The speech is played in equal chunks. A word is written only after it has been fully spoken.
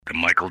The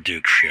Michael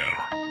Duke Show.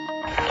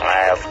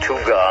 I have 2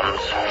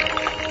 guns,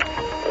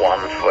 one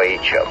for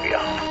each of you.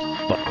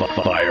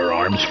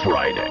 Firearms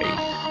Friday.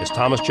 As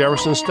Thomas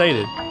Jefferson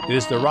stated, it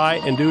is the right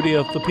and duty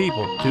of the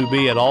people to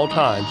be at all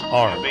times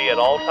armed. Say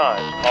hello to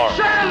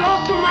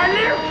my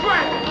little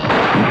friend!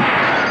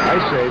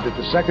 I say that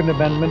the Second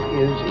Amendment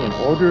is, in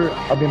order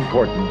of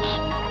importance,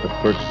 the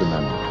First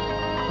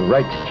Amendment. The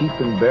right to keep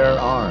and bear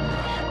arms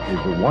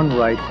is the one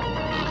right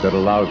that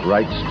allows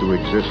rights to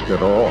exist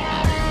at all.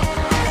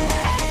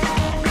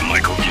 The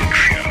Michael Duke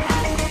Show.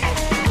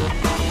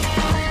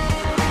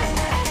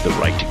 The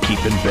right to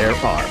keep and bear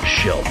arms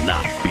shall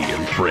not be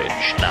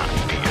infringed. Not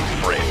be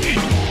infringed.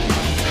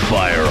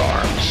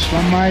 Firearms.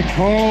 From my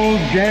cold,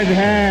 dead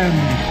hands.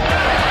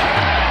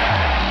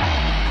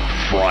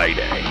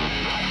 Friday.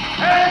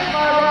 Here's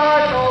my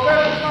rifle,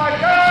 this is my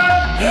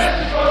gun!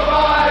 This is for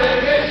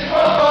mine, this is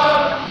for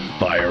fun!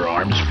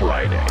 Firearms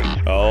Friday.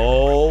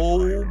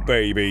 Oh,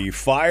 baby.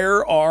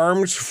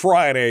 Firearms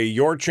Friday.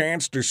 Your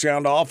chance to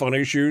sound off on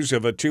issues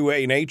of a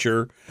 2A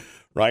nature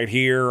right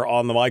here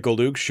on the Michael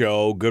Duke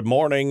Show. Good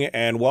morning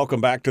and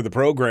welcome back to the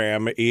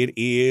program. It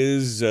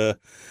is,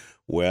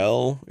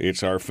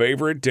 it's our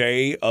favorite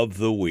day of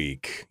the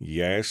week.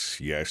 Yes,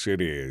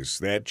 it is.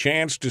 That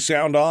chance to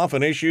sound off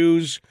on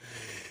issues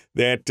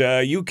that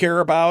you care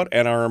about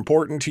and are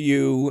important to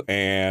you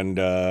and,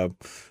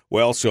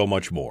 so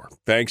much more.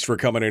 Thanks for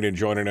coming in and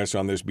joining us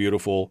on this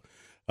beautiful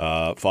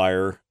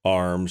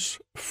Firearms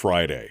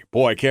Friday.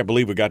 Boy, I can't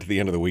believe we got to the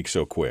end of the week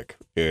so quick.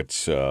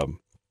 It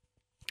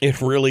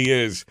really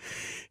is.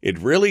 It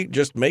really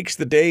just makes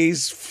the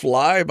days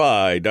fly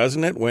by,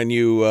 doesn't it? When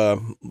you, I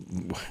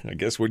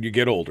guess when you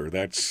get older,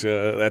 that's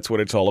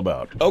what it's all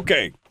about.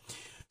 Okay,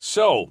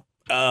 so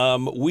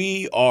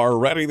we are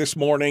ready this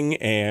morning,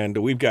 and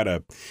we've got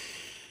a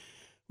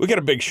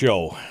big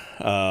show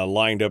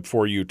lined up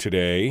for you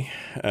today,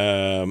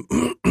 and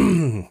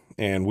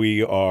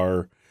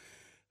we're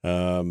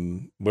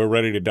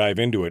ready to dive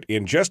into it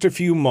in just a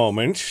few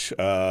moments.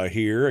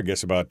 Here, I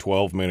guess about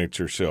 12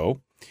 minutes or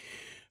so.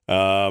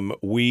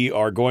 We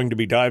are going to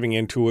be diving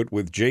into it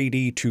with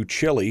JD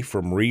Tuccille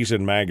from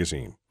Reason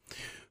Magazine,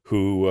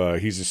 who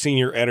he's a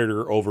senior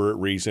editor over at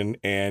Reason,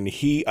 and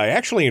I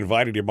actually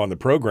invited him on the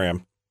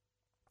program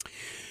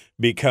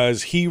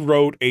because he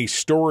wrote a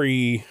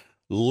story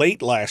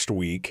late last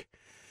week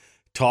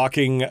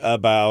talking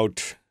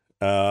about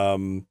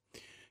the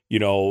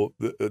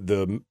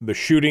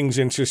shootings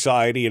in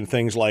society and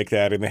things like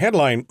that. And the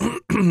headline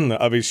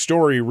of his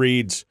story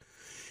reads,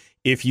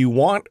 "If you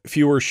want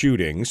fewer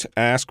shootings,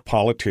 ask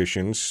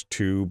politicians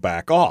to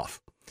back off."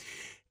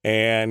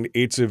 And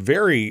it's a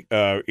very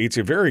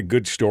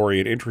good story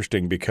and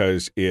interesting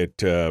because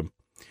it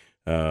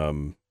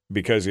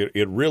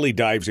really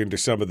dives into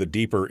some of the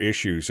deeper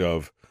issues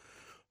of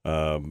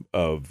gun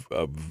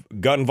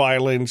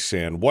violence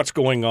and what's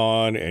going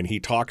on. And he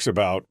talks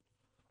about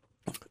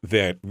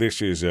that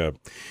this is a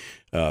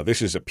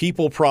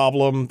people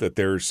problem, that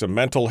there's some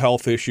mental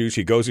health issues.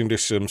 He goes into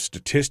some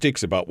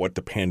statistics about what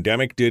the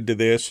pandemic did to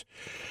this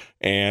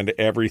and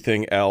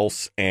everything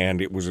else. And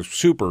it was a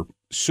super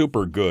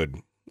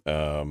good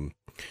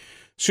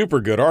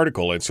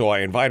article. And so I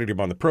invited him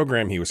on the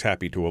program. He was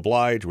happy to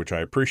oblige, which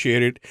I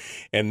appreciated.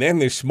 And then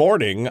this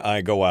morning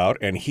I go out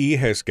and he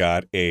has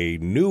got a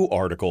new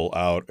article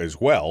out as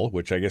well,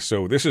 which I guess,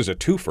 so this is a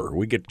twofer.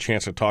 We get a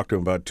chance to talk to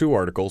him about 2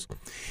 articles.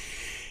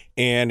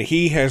 And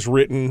he has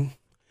written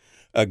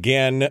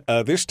again,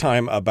 this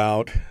time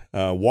about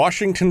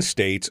Washington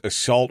State's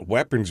assault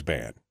weapons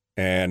ban.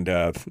 And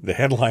the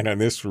headline on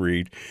this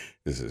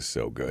this is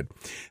so good.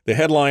 The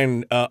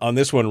headline on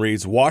this one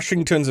reads,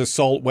 "Washington's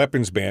assault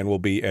weapons ban will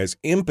be as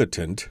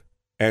impotent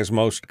as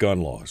most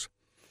gun laws."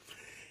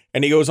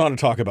 And he goes on to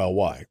talk about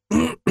why.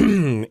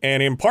 And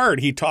in part,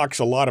 he talks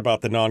a lot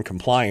about the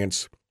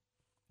noncompliance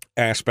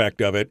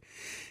aspect of it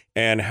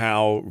and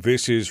how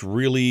this is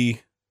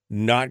really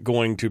not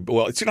going to,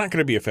 it's not going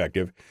to be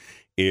effective.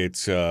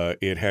 It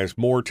has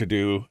more to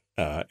do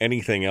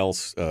anything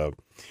else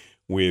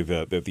with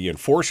that the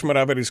enforcement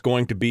of it is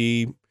going to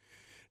be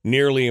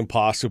nearly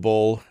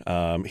impossible.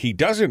 He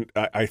doesn't.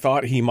 I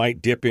thought he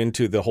might dip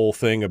into the whole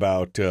thing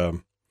about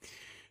the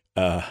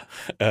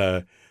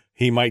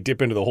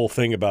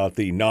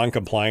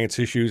non-compliance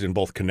issues in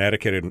both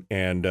Connecticut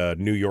and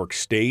New York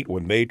State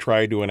when they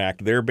tried to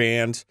enact their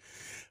bans.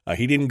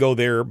 He didn't go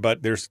there,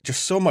 but there's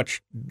just so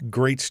much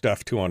great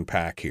stuff to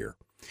unpack here.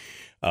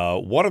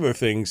 One of the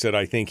things that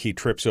I think he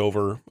trips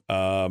over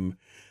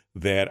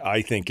that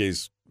I think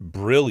is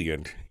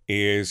brilliant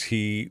is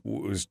he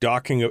was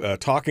talking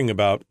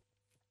about,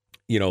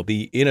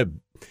 the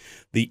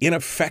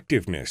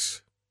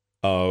ineffectiveness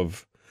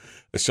of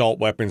assault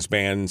weapons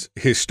bans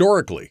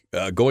historically,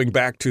 going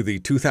back to the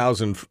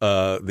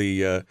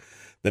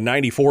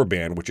 94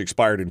 ban, which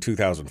expired in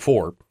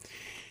 2004,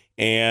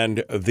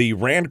 and the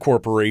Rand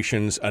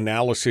Corporation's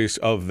analysis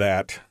of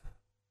that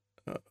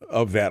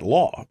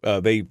law.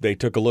 They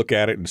took a look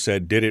at it and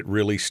said, did it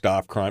really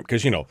stop crime?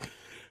 Because,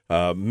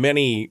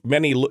 many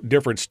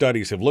different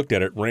studies have looked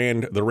at it.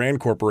 The Rand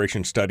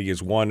Corporation study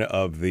is one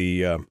of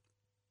the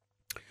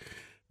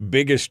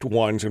biggest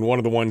ones, and one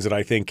of the ones that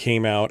I think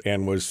came out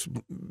and was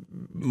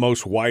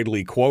most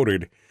widely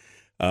quoted,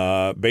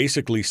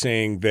 basically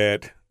saying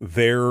that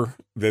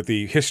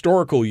the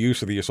historical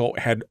use of the assault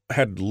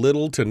had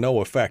little to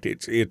no effect.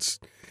 It's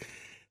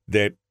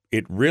that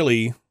it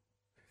really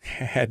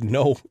had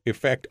no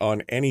effect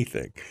on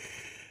anything,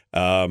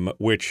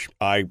 which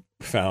I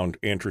found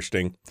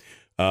interesting.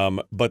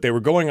 But they were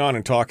going on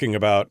and talking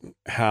about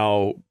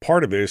how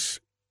part of this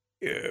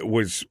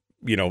was,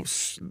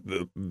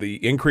 the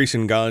increase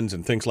in guns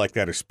and things like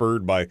that is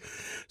spurred by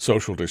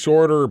social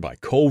disorder, by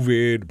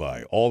COVID,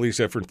 by all these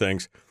different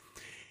things.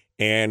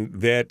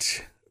 And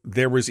that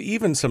there was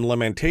even some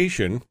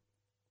lamentation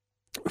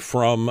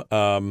from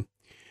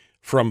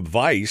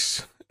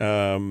Vice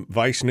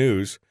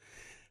News,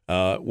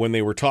 when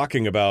they were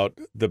talking about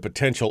the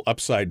potential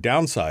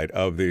downside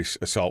of this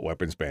assault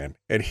weapons ban.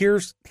 And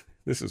this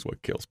is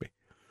what kills me.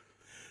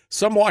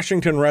 Some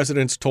Washington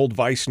residents told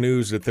Vice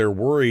News that they're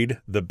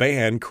worried the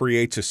ban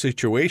creates a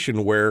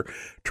situation where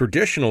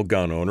traditional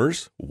gun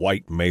owners,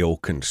 white male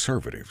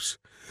conservatives,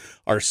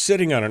 are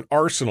sitting on an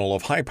arsenal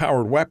of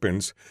high-powered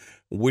weapons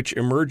which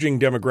emerging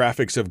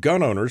demographics of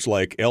gun owners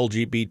like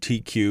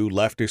LGBTQ,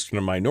 leftists,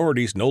 and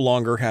minorities no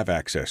longer have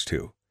access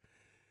to.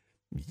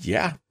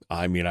 Yeah,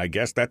 I mean, I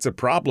guess that's a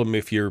problem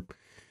if you're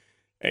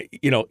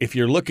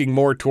looking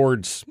more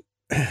towards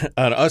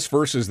an us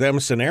versus them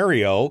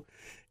scenario,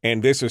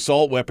 and this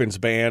assault weapons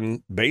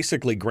ban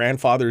basically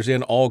grandfathers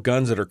in all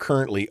guns that are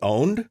currently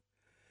owned,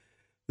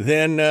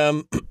 then,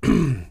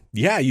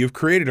 yeah, you've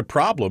created a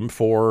problem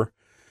for,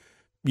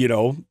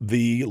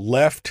 the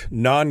left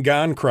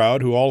non-gun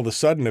crowd who all of a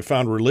sudden have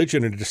found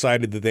religion and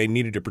decided that they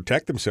needed to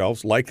protect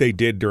themselves like they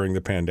did during the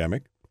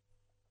pandemic.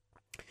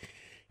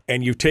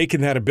 And you've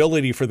taken that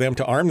ability for them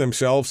to arm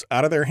themselves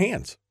out of their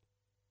hands.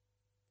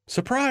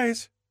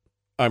 Surprise.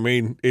 I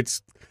mean,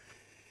 it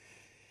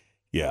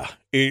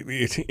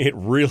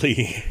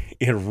really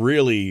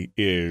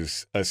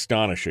is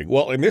astonishing.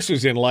 Well, and this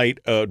is in light,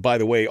 by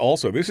the way,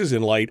 also, this is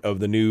in light of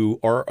the new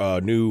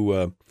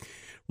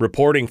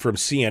reporting from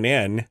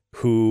CNN,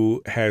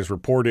 who has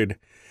reported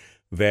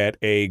that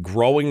a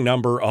growing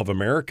number of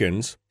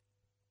Americans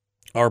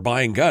are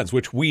buying guns,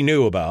 which we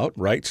knew about,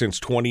 right? Since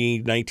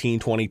 2019,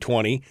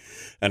 2020,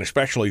 and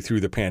especially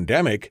through the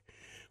pandemic,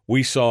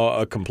 we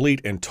saw a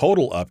complete and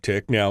total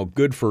uptick. Now,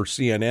 good for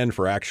CNN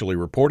for actually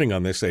reporting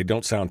on this. They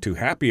don't sound too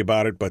happy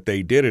about it, but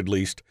they did at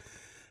least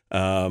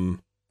pop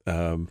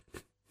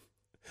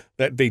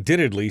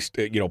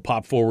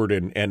forward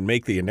and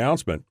make the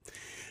announcement.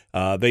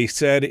 They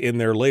said in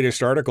their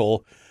latest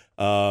article,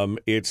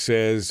 it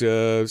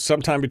says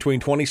sometime between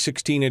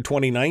 2016 and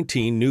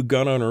 2019, new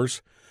gun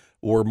owners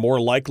were more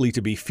likely to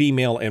be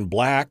female and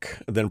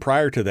black than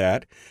prior to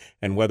that.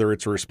 And whether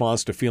it's a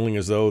response to feeling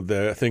as though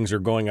the things are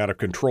going out of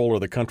control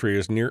or the country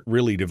is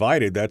really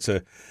divided, that's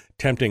a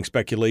tempting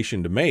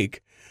speculation to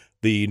make.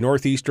 The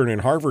Northeastern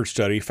and Harvard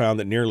study found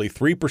that nearly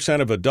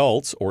 3% of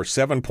adults, or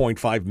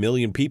 7.5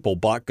 million people,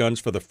 bought guns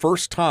for the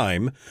first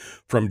time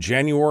from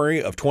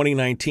January of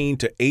 2019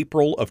 to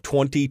April of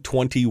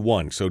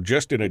 2021. So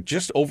just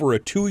over a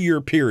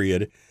 2-year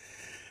period,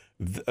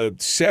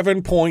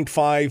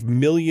 7.5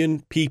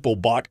 million people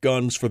bought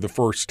guns for the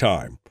first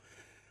time.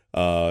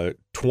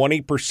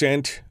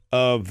 20%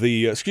 of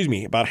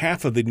about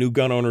half of the new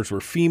gun owners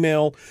were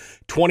female,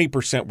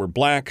 20% were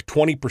black,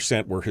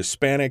 20% were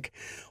Hispanic.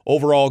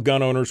 Overall,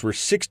 gun owners were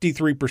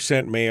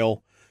 63%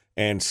 male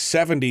and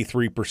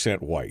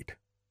 73% white.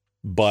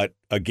 But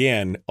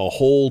again, a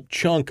whole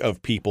chunk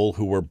of people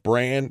who were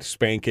brand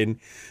spanking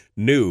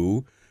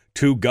new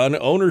to gun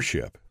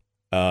ownership.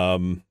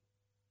 That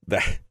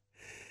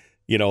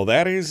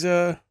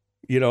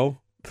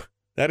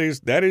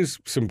is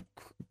some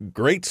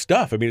great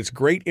stuff. I mean, it's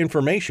great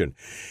information.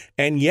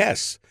 And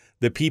yes,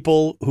 the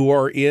people who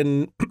are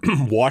in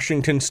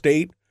Washington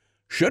state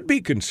should be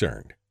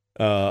concerned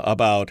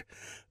about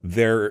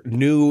their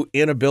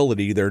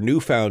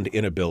newfound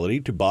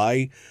inability to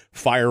buy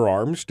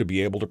firearms to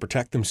be able to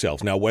protect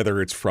themselves. Now,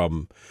 whether it's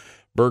from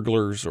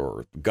burglars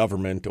or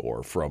government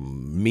or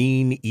from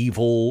mean,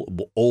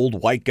 evil,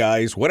 old white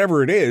guys,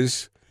 whatever it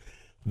is,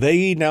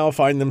 they now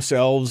find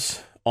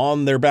themselves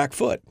on their back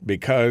foot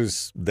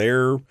because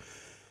their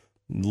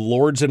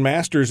lords and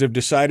masters have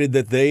decided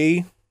that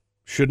they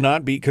should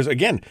not be, because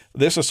again,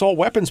 this assault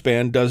weapons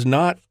ban does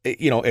not,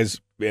 and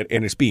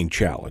it's being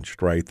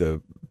challenged, right?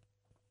 The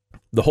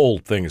whole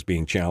thing is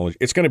being challenged.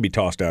 It's going to be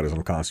tossed out as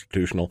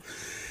unconstitutional.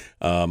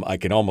 I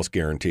can almost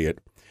guarantee it.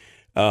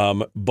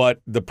 But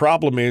the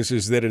problem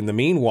is that in the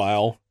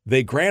meanwhile,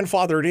 they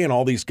grandfathered in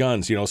all these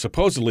guns.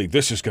 Supposedly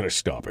this is going to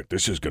stop it.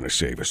 This is going to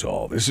save us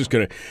all.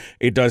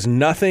 It does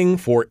nothing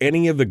for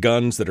any of the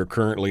guns that are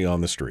currently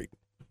on the street.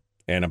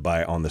 And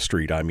by on the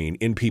street, I mean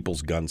in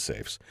people's gun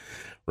safes,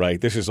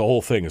 right? This is the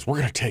whole thing is we're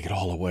going to take it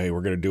all away.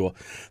 We're going to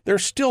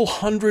there's still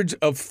hundreds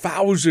of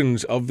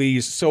thousands of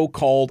these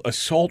so-called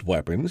assault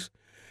weapons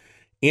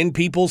in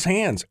people's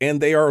hands, and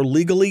they are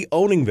legally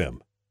owning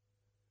them.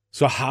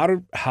 So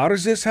how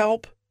does this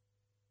help?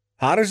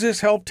 How does this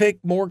help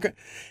take more?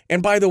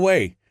 And by the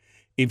way,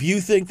 If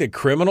you think that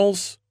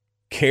criminals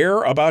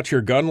care about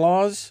your gun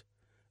laws,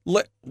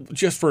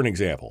 just for an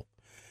example,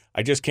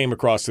 I just came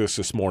across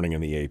this morning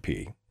in the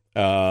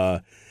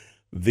AP.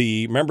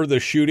 Remember the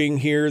shooting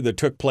here that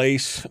took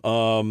place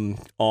on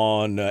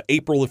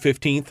April the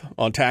 15th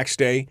on tax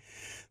day?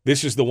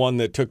 This is the one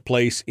that took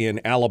place in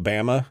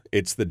Alabama.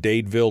 It's the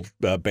Dadeville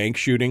bank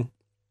shooting,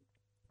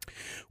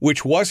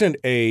 which wasn't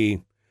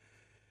it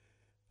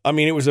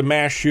was a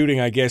mass shooting,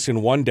 I guess,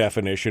 in one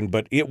definition,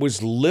 but it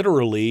was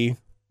literally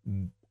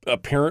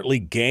apparently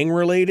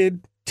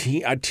gang-related,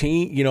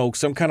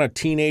 some kind of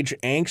teenage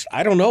angst.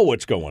 I don't know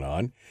what's going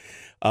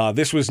on.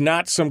 This was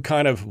not some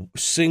kind of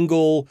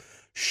single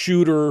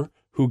shooter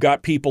who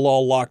got people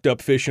all locked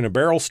up fish in a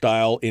barrel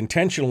style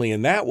intentionally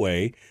in that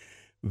way.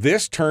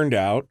 This turned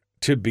out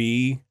to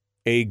be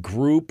a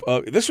group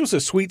this was a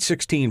Sweet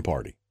 16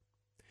 party.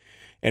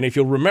 And if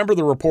you'll remember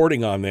the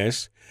reporting on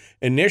this,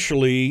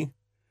 initially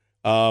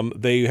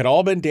they had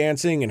all been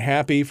dancing and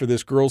happy for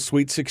this girl's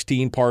Sweet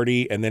 16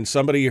 party, and then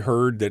somebody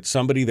heard that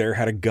somebody there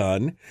had a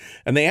gun,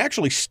 and they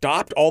actually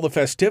stopped all the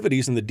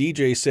festivities, and the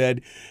DJ said,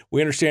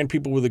 "We understand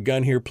people with a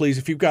gun here. Please,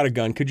 if you've got a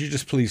gun, could you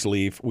just please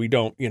leave? We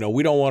don't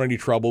want any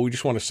trouble. We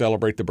just want to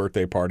celebrate the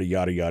birthday party,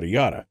 yada, yada,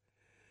 yada."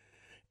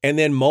 And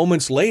then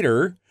moments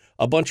later,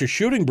 a bunch of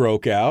shooting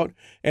broke out,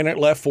 and it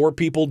left 4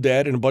 people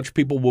dead and a bunch of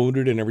people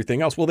wounded and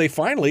everything else. Well, they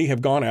finally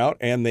have gone out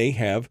and they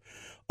have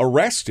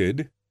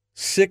arrested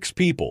 6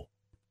 people.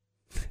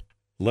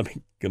 Let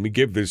me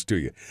give this to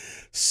you.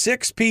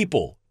 6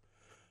 people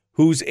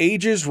whose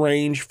ages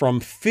range from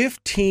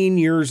 15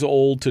 years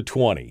old to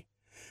 20.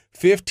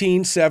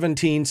 15,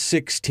 17,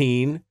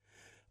 16,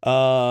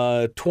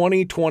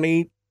 20,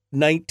 20,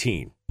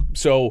 19.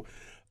 So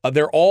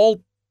they're all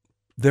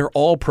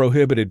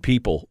prohibited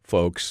people,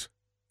 folks.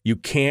 You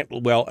can't,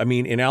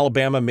 in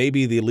Alabama,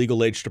 maybe the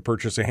legal age to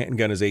purchase a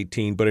handgun is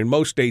 18, but in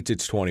most states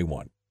it's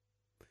 21.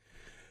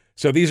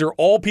 So these are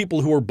all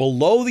people who are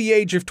below the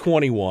age of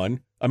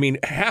 21.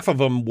 Half of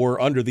them were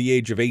under the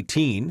age of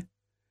 18.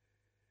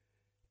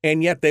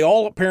 And yet they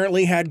all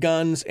apparently had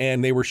guns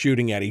and they were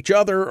shooting at each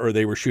other or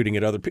they were shooting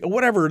at other people,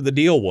 whatever the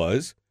deal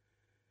was.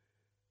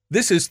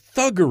 This is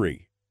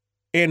thuggery.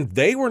 And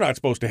they were not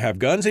supposed to have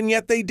guns, and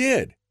yet they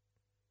did.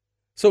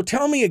 So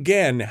tell me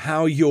again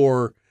how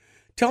your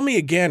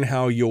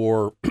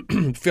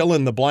fill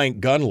in the blank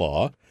gun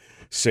law,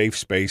 safe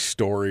space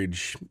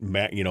storage,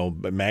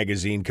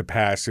 magazine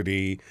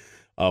capacity,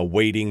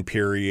 waiting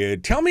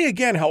period. Tell me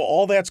again how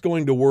all that's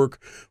going to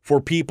work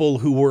for people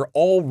who were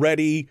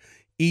already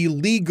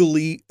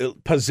illegally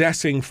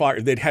possessing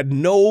fire, that had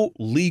no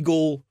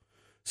legal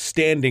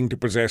standing to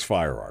possess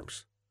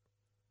firearms.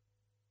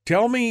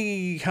 Tell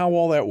me how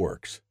all that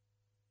works.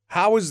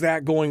 How is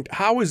that going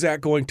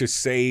to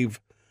save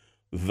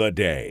the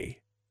day?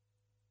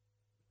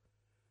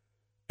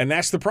 And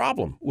that's the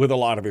problem with a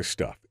lot of this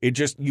stuff.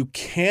 You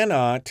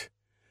cannot,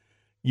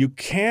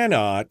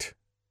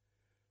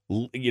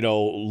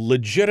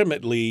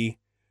 legitimately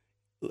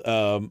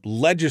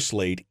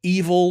legislate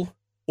evil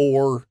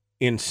or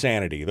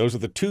insanity. Those are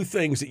the two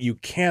things that you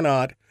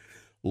cannot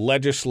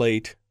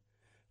legislate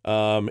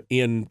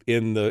in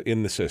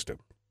the system.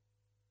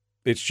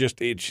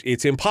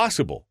 It's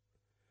impossible.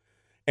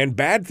 And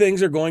bad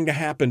things are going to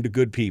happen to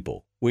good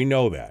people. We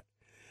know that.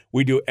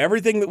 We do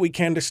everything that we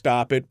can to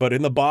stop it, but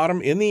in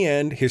the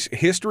end,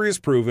 history has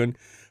proven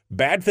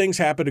bad things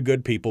happen to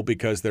good people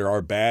because there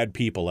are bad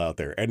people out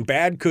there. And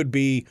bad could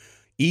be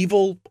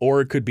evil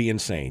or it could be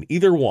insane.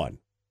 Either one.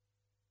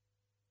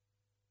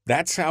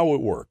 That's how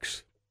it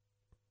works.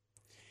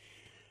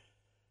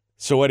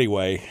 So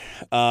anyway,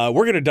 we're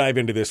going to dive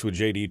into this with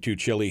JD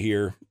Tuccille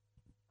here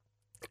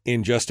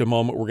in just a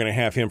moment. We're going to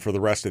have him for the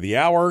rest of the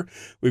hour.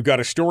 We've got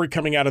a story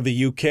coming out of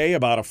the UK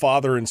about a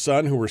father and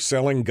son who were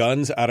selling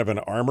guns out of an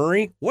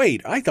armory.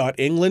 Wait, I thought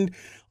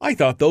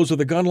those are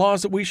the gun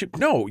laws that we should...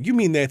 No, you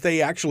mean that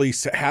they actually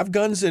have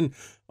guns and...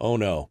 Oh,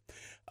 no.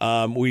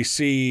 We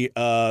see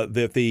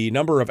that the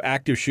number of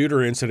active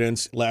shooter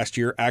incidents last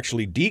year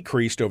actually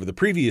decreased over the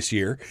previous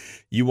year.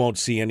 You won't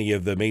see any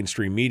of the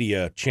mainstream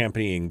media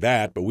championing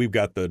that, but we've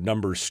got the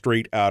numbers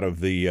straight out of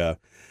the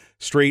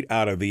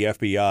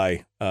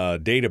FBI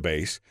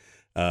database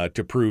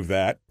to prove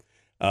that.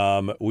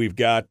 We've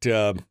got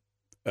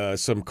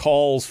some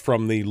calls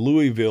from the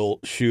Louisville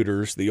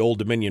shooters, the Old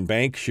Dominion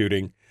Bank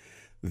shooting,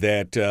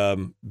 that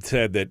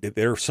said that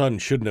their son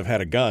shouldn't have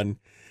had a gun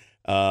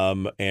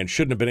and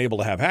shouldn't have been able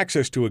to have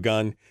access to a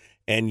gun,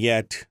 and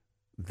yet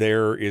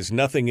there is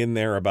nothing in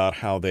there about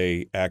how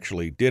they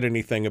actually did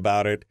anything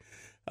about it.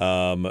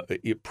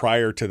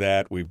 Prior to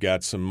that, we've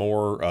got some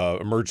more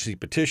emergency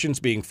petitions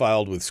being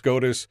filed with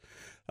SCOTUS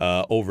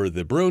over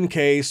the Brune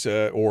case,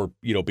 or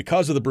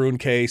because of the Brune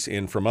case,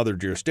 and from other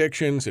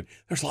jurisdictions. And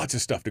there's lots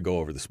of stuff to go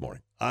over this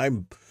morning.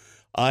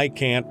 I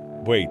can't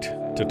wait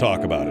to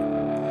talk about it.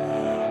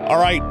 All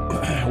right,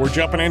 we're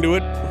jumping into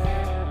it.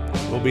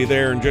 We'll be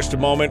there in just a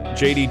moment.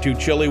 JD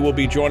Tuccille will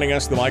be joining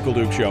us, The Michael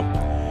Duke Show.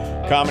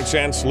 Common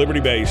sense,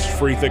 liberty-based,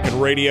 free thinking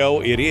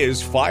radio. It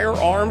is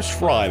Firearms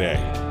Friday.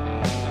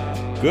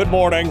 Good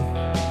morning.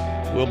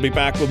 We'll be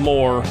back with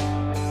more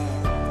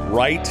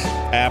right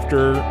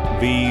after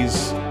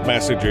these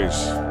messages.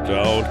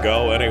 Don't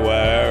go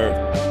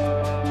anywhere.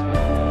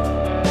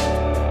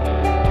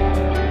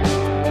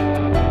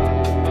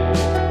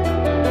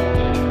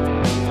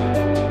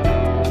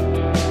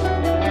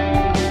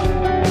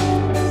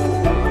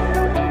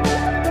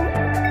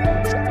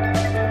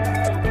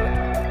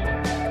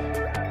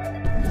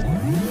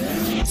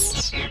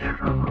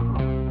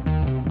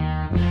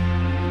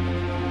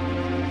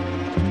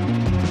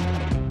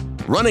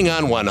 Running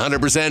on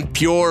 100%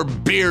 pure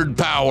beard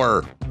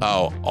power.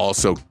 Oh,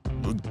 also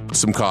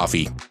some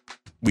coffee.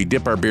 We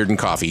dip our beard in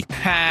coffee.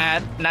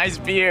 Ha, nice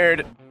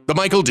beard. The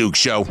Michael Duke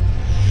Show.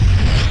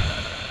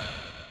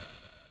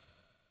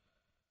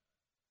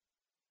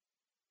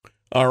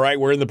 All right,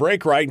 we're in the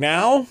break right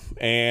now,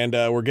 and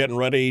we're getting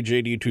ready.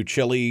 JD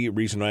Tuccille,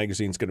 Reason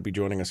Magazine, is going to be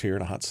joining us here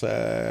in a hot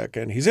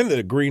second. He's in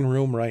the green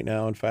room right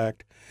now, in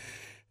fact,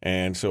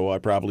 and so I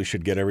probably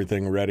should get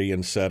everything ready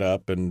and set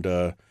up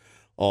and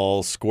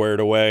all squared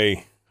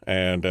away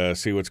and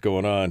see what's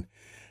going on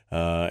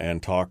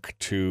and talk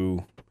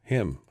to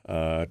him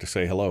to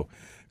say hello.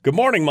 Good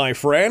morning, my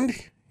friend.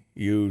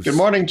 Good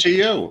morning to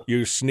you.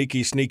 You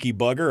sneaky, sneaky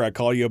bugger. I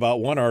call you about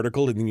one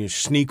article, and then you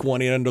sneak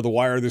one in under the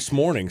wire this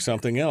morning,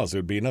 something else. It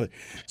would be another.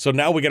 So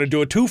now we got to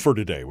do a two for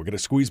today. We're going to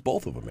squeeze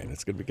both of them in.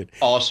 It's going to be good.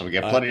 Awesome. We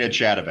got plenty to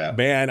chat about.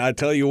 Man, I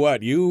tell you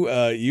what,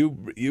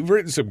 you've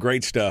written some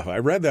great stuff. I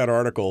read that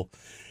article,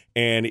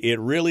 and it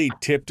really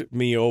tipped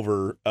me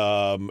over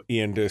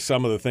into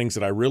some of the things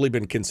that I've really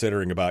been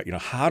considering about,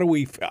 how do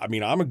we – I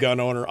mean, I'm a gun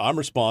owner. I'm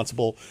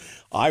responsible.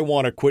 I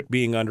want to quit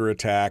being under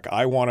attack.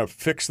 I want to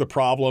fix the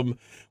problem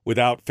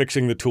without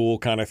fixing the tool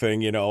kind of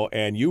thing,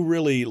 and you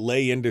really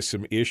lay into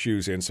some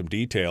issues and some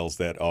details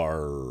that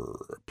are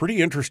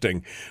pretty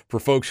interesting for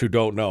folks who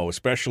don't know,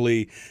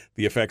 especially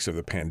the effects of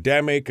the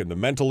pandemic and the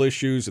mental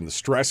issues and the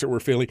stress that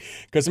we're feeling.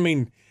 Because, I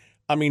mean,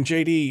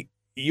 JD –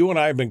 you and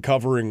I have been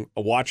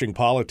watching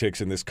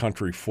politics in this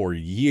country for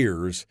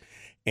years,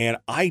 and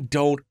I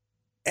don't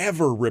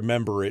ever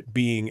remember it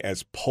being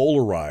as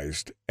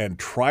polarized and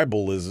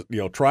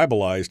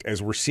tribalized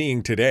as we're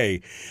seeing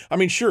today. I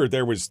mean, sure,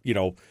 there was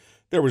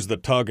the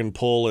tug and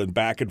pull and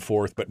back and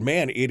forth, but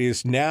man, it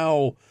is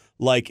now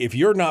like, if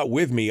you're not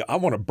with me, I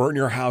want to burn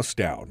your house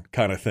down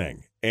kind of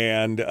thing.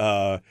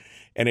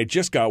 And it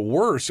just got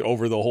worse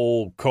over the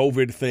whole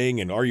COVID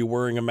thing, and are you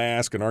wearing a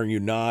mask and are you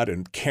not,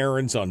 and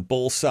Karens on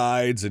both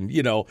sides, and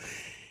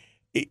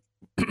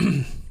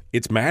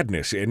it's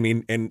madness. I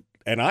mean,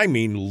 and I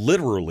mean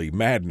literally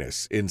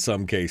madness in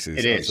some cases.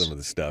 It is. Some of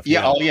the stuff.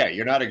 Yeah. Oh, yeah.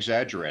 You're not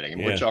exaggerating. I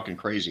mean, we're talking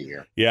crazy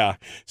here. Yeah.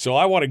 So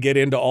I want to get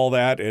into all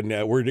that, and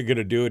we're going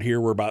to do it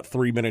here. We're about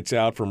 3 minutes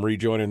out from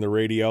rejoining the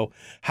radio.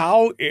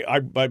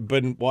 I've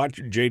been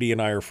watching. JD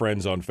and I are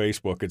friends on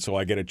Facebook, and so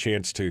I get a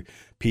chance to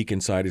peek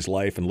inside his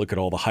life and look at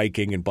all the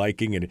hiking and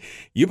biking. And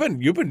you've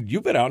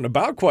been out and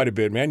about quite a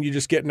bit, man. You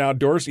just getting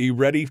outdoors. Are you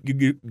ready?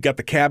 You got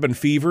the cabin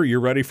fever?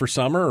 You're ready for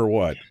summer or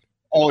what?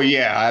 Oh,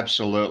 yeah,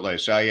 absolutely.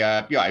 So,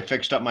 I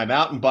fixed up my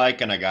mountain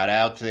bike, and I got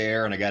out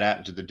there, and I got out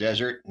into the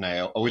desert, and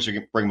I always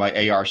bring my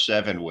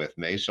AR-7 with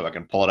me so I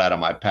can pull it out of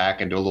my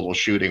pack and do a little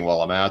shooting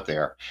while I'm out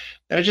there.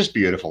 And it's just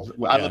beautiful.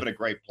 I live in a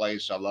great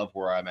place. I love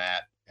where I'm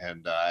at.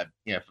 And,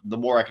 the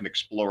more I can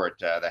explore it,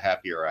 the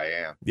happier I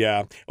am.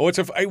 Yeah. Oh,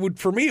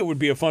 for me, it would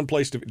be a fun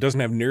place it doesn't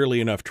have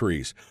nearly enough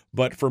trees.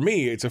 But for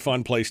me, it's a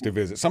fun place to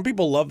visit. Some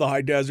people love the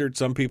high desert.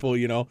 Some people,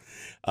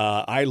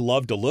 I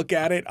love to look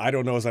at it. I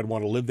don't know if I'd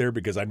want to live there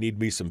because I need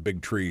me some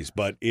big trees.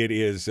 But it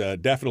is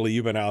definitely,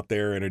 you've been out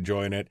there and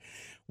enjoying it.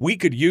 We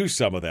could use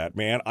some of that,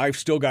 man. I've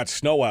still got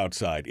snow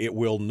outside. It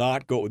will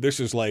not go. This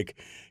is like,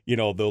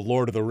 the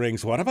Lord of the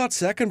Rings. What about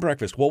second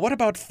breakfast? Well, what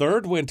about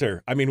third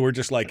winter? I mean, we're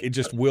just like, it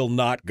just will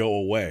not go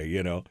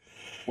away,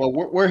 Well,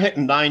 we're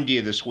hitting 90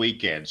 this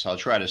weekend, so I'll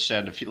try to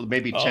send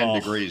maybe 10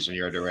 degrees in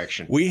your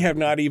direction. We have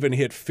not even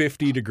hit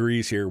 50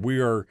 degrees here. We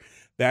were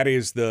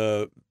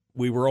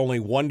only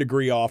 1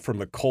 degree off from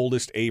the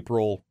coldest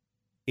April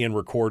in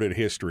recorded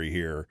history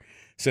here.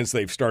 Since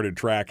they've started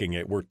tracking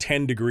it, we're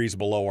 10 degrees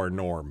below our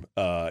norm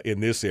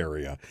in this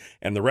area,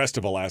 and the rest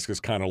of Alaska is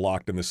kind of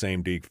locked in the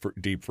same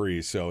deep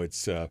freeze. So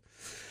it's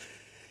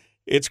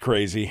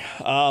crazy.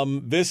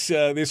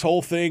 This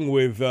whole thing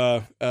with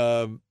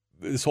the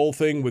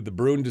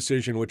Brune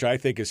decision, which I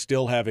think is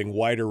still having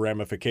wider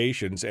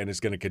ramifications and is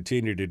going to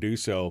continue to do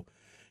so,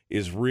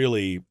 is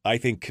really, I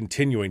think,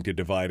 continuing to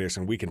divide us,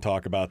 and we can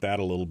talk about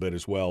that a little bit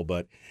as well.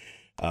 But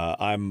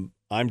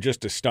I'm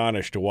just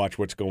astonished to watch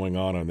what's going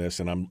on this,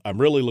 and I'm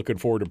really looking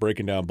forward to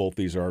breaking down both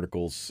these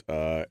articles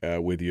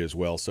with you as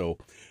well. So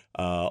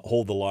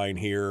hold the line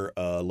here.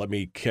 Let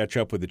me catch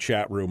up with the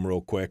chat room real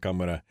quick. I'm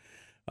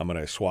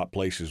gonna swap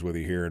places with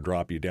you here and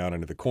drop you down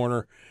into the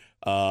corner.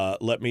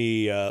 Let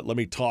me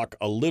talk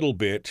a little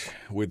bit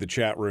with the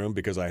chat room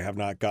because I have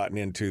not gotten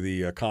into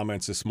the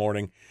comments this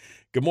morning.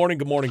 Good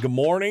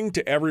morning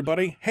to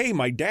everybody. Hey,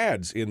 my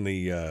dad's in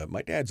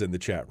the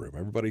chat room.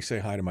 Everybody say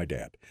hi to my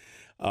dad.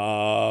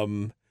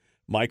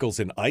 Michael's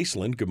in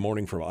Iceland. Good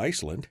morning from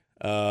Iceland.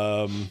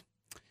 I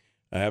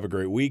have a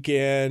great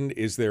weekend.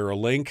 Is there a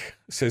link?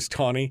 Says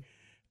Tawny.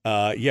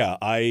 Yeah,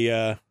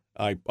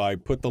 I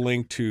put the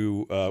link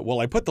to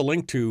I put the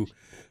link to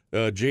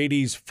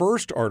JD's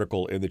first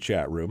article in the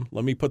chat room.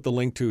 Let me put the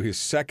link to his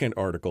second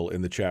article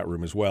in the chat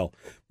room as well.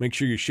 Make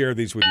sure you share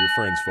these with your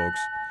friends, folks.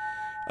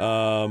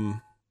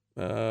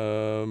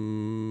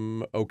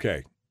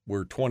 Okay,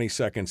 we're 20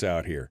 seconds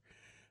out here.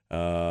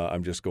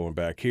 I'm just going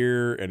back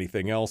here.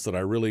 Anything else that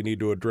I really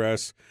need to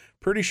address?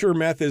 Pretty sure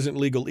meth isn't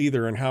legal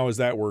either, and how has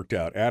that worked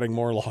out? Adding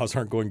more laws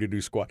aren't going to do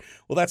squat.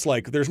 Well, that's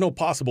like, there's no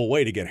possible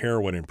way to get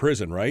heroin in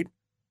prison, right?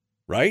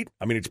 Right?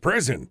 I mean, it's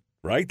prison,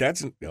 right?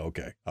 That's,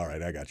 okay. All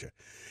right, I got you.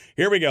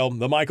 Here we go.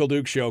 The Michael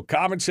Duke Show.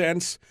 Common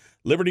sense,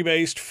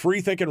 liberty-based,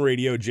 free-thinking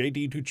radio.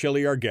 JD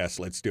Tuccille, our guest.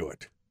 Let's do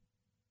it.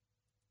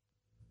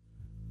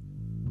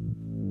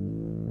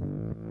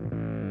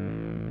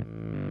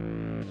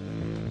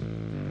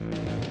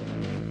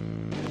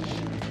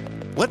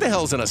 What the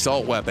hell's an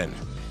assault weapon?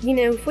 You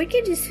know, if we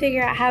could just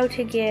figure out how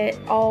to get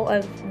all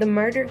of the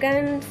murder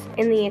guns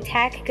and the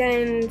attack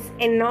guns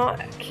and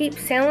not keep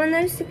selling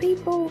those to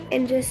people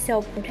and just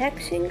sell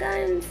protection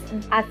guns,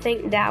 I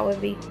think that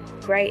would be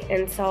great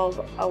and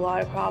solve a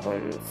lot of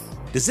problems.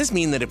 Does this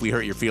mean that if we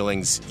hurt your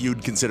feelings,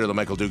 you'd consider the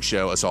Michael Dukes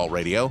Show assault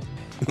radio?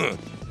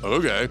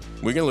 Okay,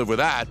 we can live with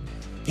that.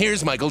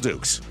 Here's Michael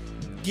Dukes.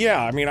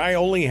 Yeah, I mean, I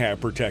only have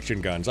protection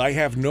guns. I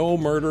have no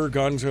murder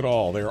guns at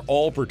all. They're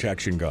all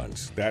protection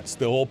guns. That's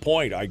the whole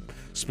point. I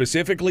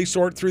specifically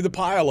sort through the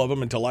pile of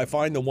them until I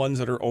find the ones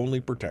that are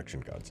only protection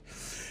guns.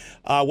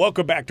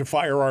 Welcome back to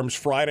Firearms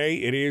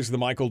Friday. It is the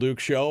Michael Duke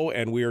Show,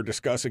 and we are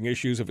discussing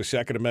issues of a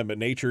Second Amendment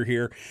nature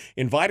here.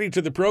 Invited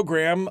to the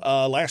program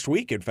last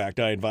week, in fact,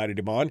 I invited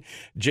him on,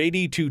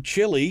 JD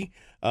Tuccille.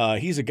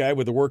 He's a guy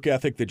with a work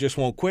ethic that just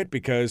won't quit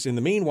because in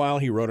the meanwhile,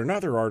 he wrote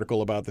another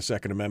article about the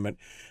Second Amendment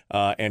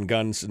and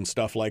guns and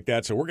stuff like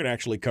that. So we're going to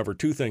actually cover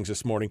two things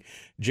this morning.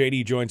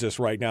 JD joins us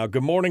right now.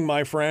 Good morning,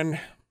 my friend.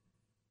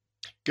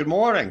 Good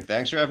morning.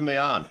 Thanks for having me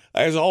on.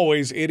 As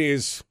always, it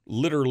is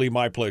literally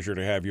my pleasure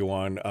to have you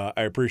on.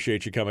 I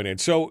appreciate you coming in.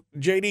 So,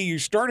 JD, you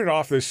started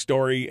off this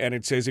story, and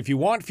it says, if you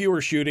want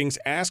fewer shootings,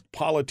 ask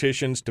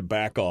politicians to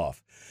back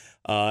off.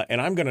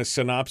 And I'm going to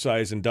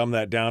synopsize and dumb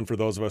that down for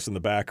those of us in the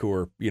back who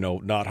are,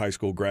 not high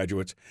school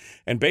graduates,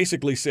 and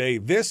basically say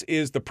this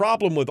is the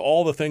problem with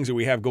all the things that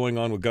we have going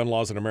on with gun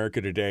laws in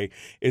America today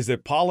is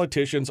that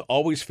politicians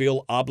always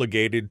feel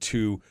obligated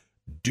to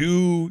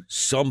do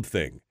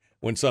something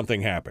when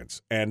something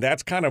happens. And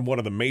that's kind of one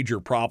of the major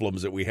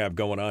problems that we have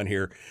going on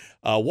here.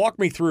 Walk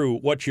me through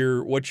what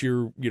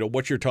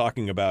you're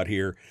talking about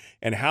here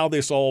and how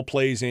this all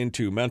plays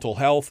into mental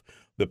health,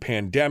 the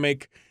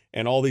pandemic,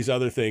 and all these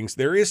other things.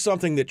 There is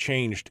something that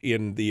changed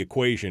in the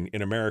equation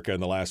in America in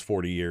the last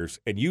 40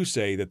 years, and you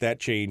say that that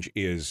change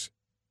is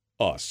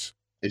us.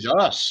 It's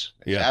us.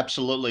 It's Yeah.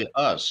 absolutely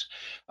us.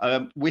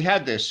 We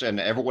had this, and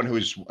everyone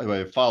who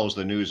follows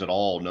the news at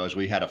all knows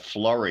we had a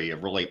flurry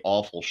of really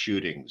awful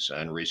shootings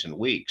in recent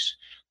weeks.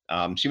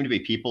 Seem to be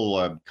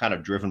people kind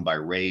of driven by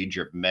rage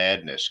or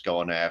madness,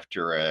 going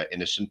after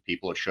innocent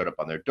people who showed up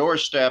on their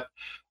doorstep.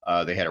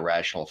 They had a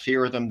rational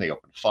fear of them. They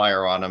opened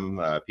fire on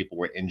them. People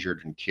were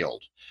injured and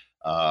killed.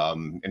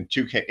 In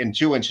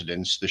two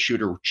incidents, the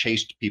shooter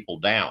chased people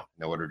down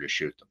in order to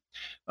shoot them.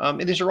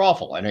 And these are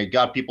awful. And it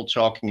got people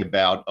talking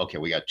about, okay,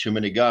 we got too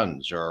many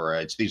guns, or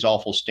it's these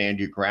awful stand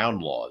your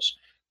ground laws.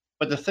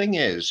 But the thing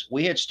is,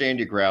 we had stand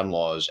your ground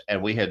laws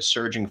and we had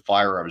surging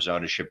firearms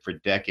ownership for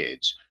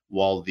decades,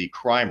 while the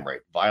crime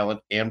rate, violent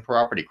and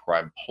property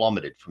crime,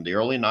 plummeted from the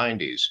early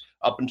 90s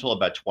up until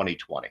about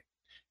 2020.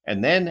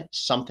 And then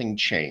something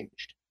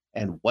changed.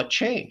 And what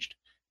changed?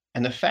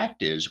 And the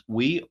fact is,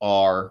 we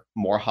are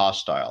more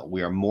hostile.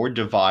 We are more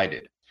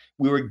divided.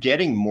 We were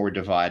getting more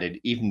divided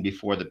even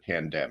before the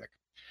pandemic.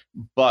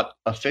 But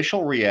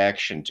official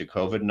reaction to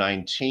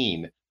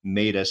COVID-19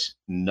 made us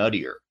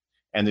nuttier.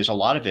 And there's a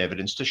lot of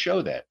evidence to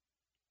show that.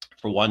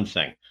 For one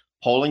thing,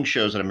 polling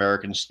shows that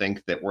Americans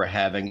think that we're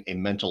having a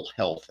mental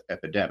health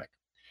epidemic.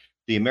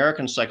 The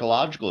American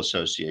Psychological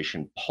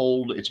Association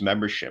polled its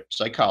membership,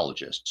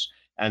 psychologists,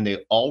 and they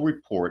all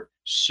report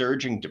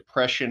surging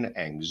depression,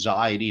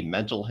 anxiety,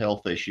 mental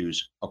health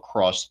issues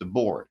across the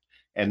board.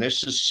 And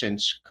this is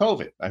since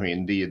COVID. I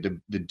mean,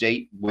 the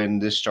date when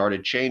this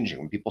started changing,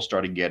 when people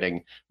started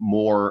getting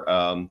more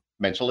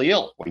mentally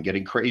ill, when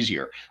getting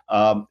crazier,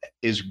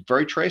 is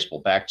very traceable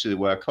back to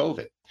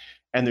COVID.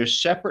 And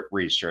there's separate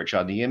research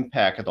on the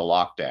impact of the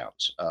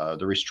lockdowns,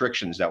 the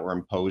restrictions that were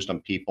imposed on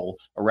people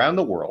around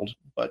the world,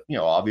 but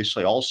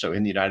obviously also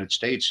in the United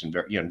States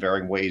in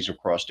varying ways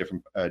across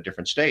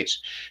different states.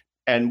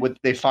 And what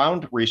they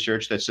found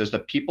research that says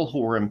that people who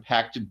were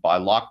impacted by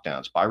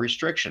lockdowns, by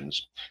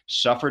restrictions,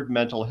 suffered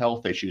mental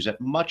health issues at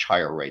much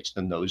higher rates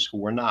than those who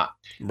were not.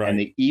 Right. And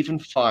they even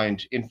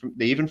find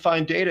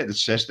data that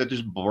says that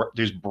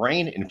there's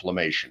brain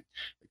inflammation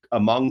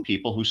among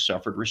people who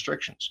suffered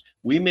restrictions.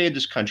 We made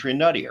this country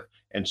nuttier,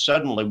 and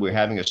suddenly we're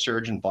having a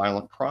surge in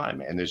violent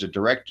crime. And there's a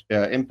direct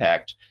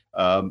impact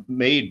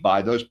made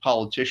by those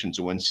politicians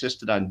who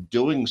insisted on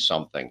doing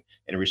something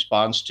in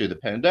response to the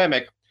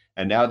pandemic.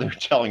 And now they're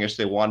telling us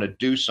they want to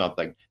do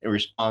something in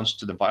response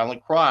to the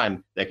violent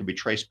crime that can be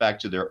traced back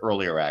to their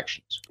earlier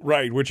actions.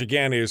 Right, which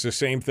again is the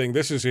same thing.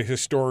 This is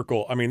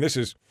this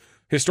is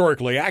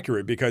historically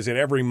accurate because at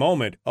every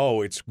moment,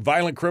 it's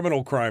violent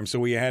criminal crime. So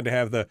we had to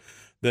have the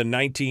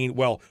 19.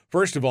 Well,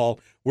 first of all,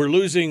 we're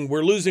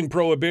losing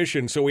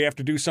prohibition, so we have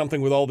to do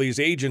something with all these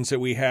agents that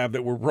we have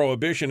that were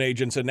prohibition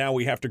agents, and now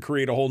we have to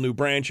create a whole new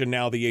branch, and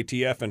now the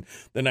ATF and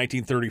the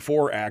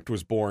 1934 Act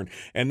was born.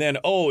 And then,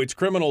 it's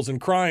criminals and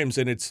crimes,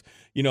 and it's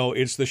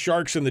the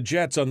sharks and the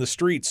jets on the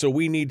streets,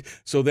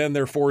 so then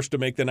they're forced to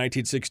make the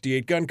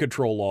 1968 gun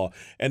control law,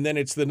 and then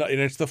it's the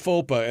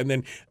FOPA, and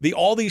then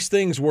all these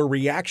things were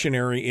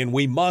reactionary, and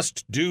we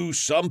must do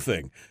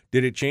something.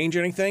 Did it change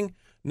anything?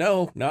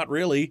 No, not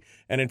really.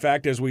 And in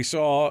fact, as we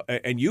saw,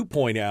 and you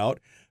point out,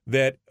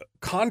 that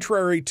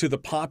contrary to the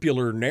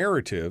popular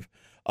narrative,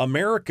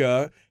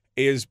 America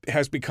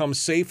has become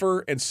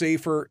safer and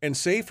safer and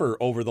safer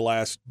over the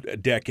last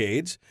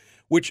decades,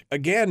 which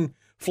again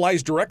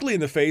flies directly in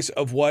the face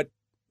of what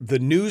the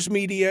news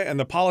media and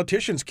the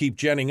politicians keep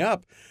ginning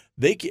up.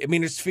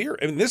 It's fear.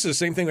 This is the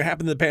same thing that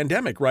happened in the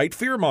pandemic, right?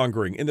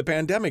 Fear-mongering. In the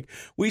pandemic,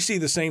 we see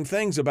the same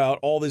things about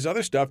all this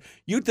other stuff.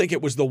 You'd think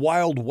it was the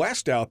Wild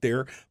West out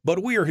there,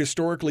 but we are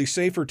historically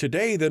safer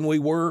today than we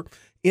were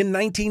in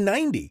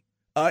 1990,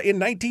 in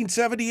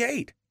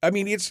 1978.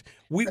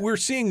 We're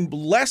seeing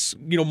less,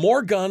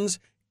 more guns,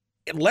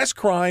 less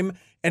crime,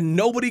 and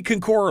nobody can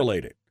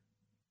correlate it.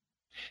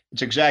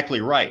 It's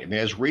exactly right.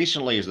 As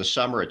recently as the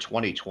summer of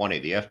 2020,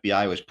 the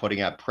FBI was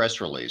putting out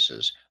press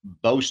releases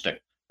boasting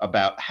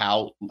about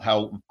how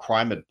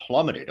crime had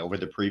plummeted over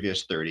the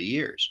previous 30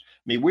 years.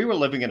 We were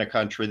living in a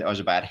country that was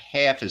about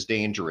half as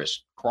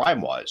dangerous, crime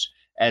was,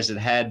 as it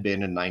had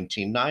been in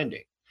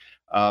 1990.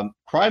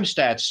 Crime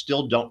stats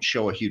still don't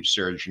show a huge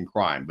surge in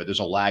crime, but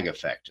there's a lag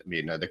effect.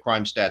 The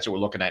crime stats that we're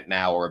looking at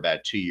now are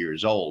about 2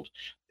 years old.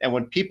 And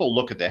when people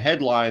look at the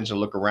headlines and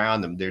look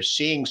around them, they're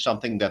seeing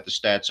something that the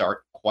stats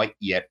aren't quite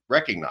yet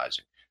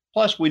recognizing.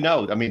 Plus, we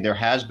know, there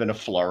has been a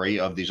flurry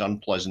of these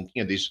unpleasant,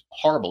 these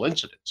horrible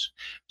incidents.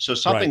 So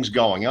something's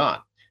going on.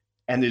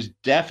 And there's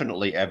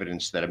definitely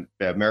evidence that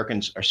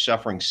Americans are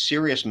suffering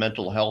serious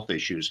mental health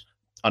issues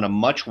on a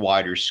much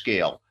wider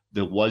scale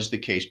than was the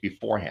case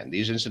beforehand.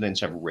 These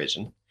incidents have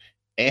risen.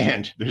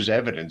 And there's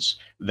evidence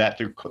that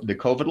the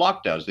COVID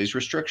lockdowns, these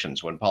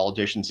restrictions, when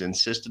politicians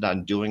insisted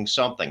on doing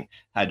something,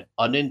 had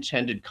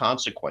unintended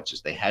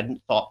consequences. They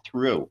hadn't thought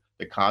through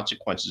the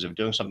consequences of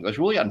doing something that was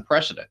really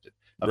unprecedented.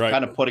 Of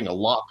kind of putting a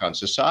lock on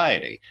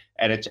society,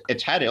 and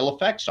it's had ill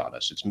effects on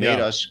us. It's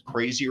made us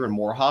crazier and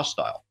more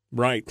hostile.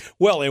 Right.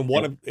 Well, and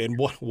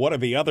one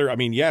of the other,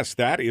 yes,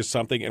 that is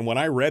something. And when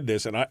I read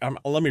this, and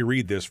let me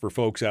read this for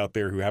folks out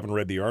there who haven't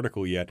read the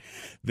article yet.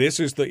 This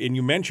is and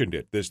you mentioned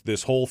it,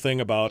 this whole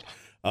thing about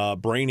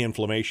brain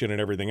inflammation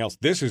and everything else.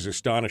 This is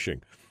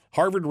astonishing.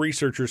 Harvard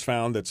researchers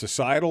found that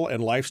societal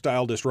and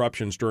lifestyle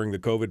disruptions during the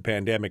COVID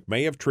pandemic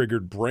may have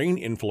triggered brain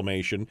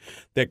inflammation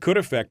that could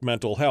affect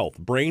mental health.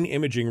 Brain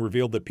imaging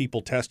revealed that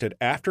people tested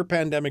after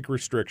pandemic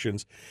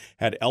restrictions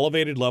had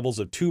elevated levels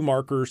of two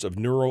markers of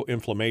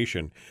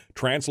neuroinflammation,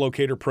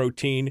 translocator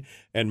protein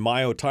and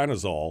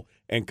myotinazole,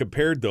 and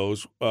compared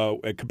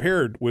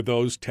with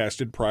those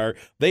tested prior.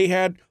 They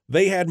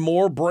had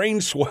more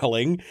brain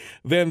swelling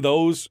than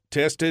the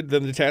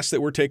tests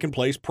that were taking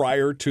place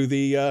prior to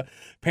the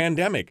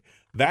pandemic.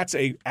 That's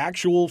a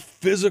actual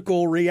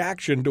physical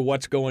reaction to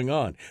what's going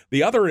on.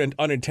 The other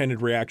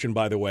unintended reaction,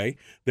 by the way,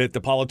 that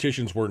the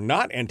politicians were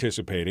not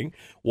anticipating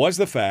was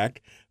the fact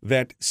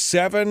that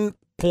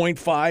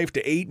 7.5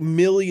 to 8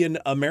 million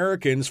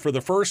Americans for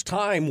the first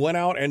time went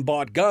out and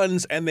bought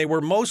guns, and they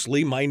were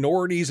mostly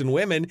minorities and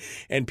women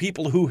and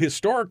people who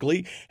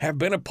historically have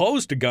been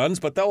opposed to guns,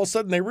 but all of a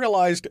sudden they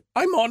realized,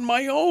 I'm on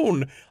my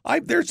own.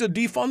 There's a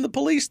defund the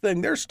police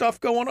thing. There's stuff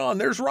going on.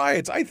 There's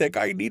riots. I think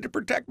I need to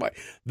protect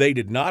They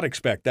did not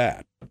expect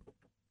that.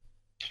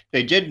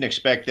 They didn't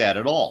expect that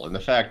at all. And the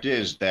fact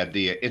is that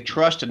the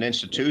trust in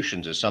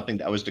institutions is something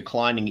that was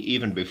declining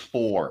even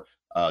before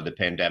the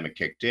pandemic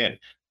kicked in.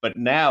 But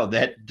now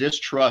that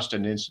distrust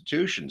in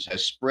institutions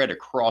has spread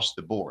across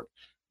the board.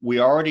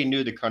 We already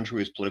knew the country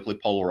was politically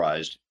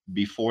polarized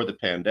before the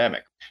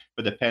pandemic,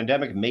 but the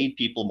pandemic made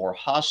people more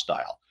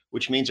hostile,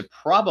 which means it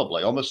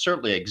probably, almost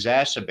certainly,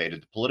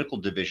 exacerbated the political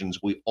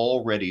divisions we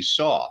already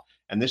saw.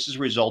 And this has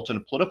resulted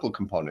in a political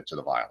component to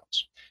the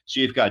violence. So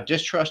you've got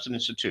distrust in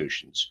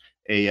institutions,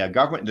 a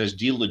government that is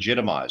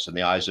delegitimized in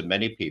the eyes of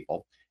many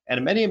people,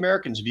 and many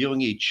Americans viewing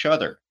each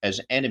other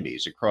as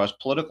enemies across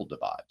political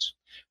divides.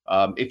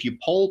 If you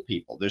poll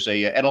people, there's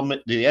the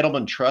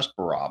Edelman Trust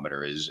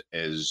Barometer is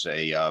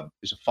a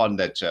fund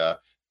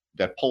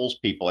that polls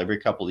people every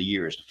couple of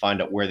years to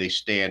find out where they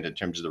stand in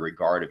terms of the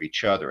regard of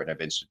each other and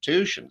of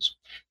institutions.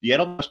 The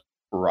Edelman Trust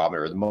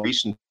Barometer, the more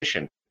recent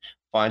edition,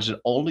 finds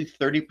that only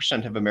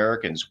 30% of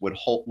Americans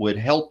would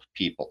help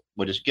people,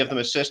 would just give them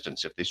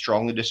assistance if they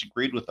strongly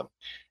disagreed with them.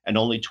 And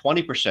only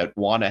 20%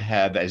 want to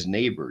have as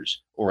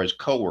neighbors or as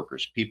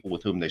coworkers people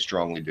with whom they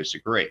strongly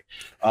disagree.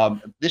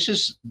 This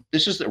is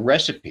the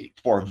recipe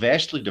for a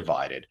vastly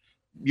divided,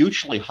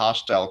 mutually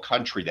hostile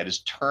country that is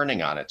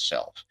turning on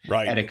itself.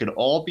 Right. And it could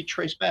all be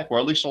traced back, or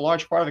at least a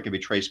large part of it can be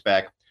traced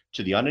back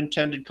to the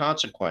unintended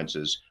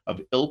consequences of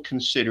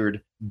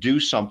ill-considered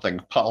do-something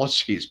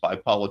policies by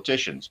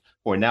politicians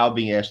who are now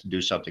being asked to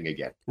do something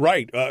again.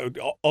 Right.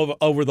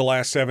 Over the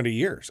last 70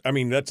 years. I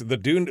mean, that's the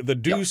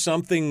do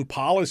something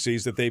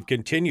policies that they've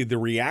continued, the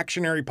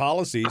reactionary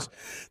policies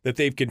that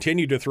they've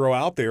continued to throw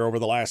out there over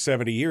the last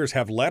 70 years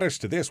have led us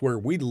to this, where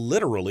we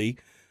literally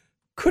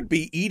could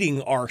be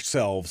eating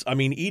ourselves. I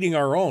mean, eating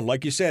our own.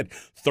 Like you said,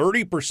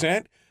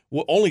 30%.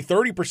 Well, only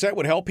 30%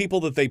 would help people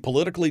that they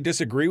politically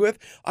disagree with.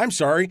 I'm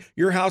sorry,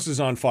 your house is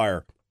on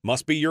fire.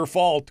 Must be your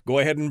fault. Go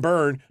ahead and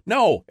burn.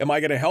 No. Am I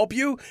going to help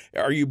you?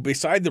 Are you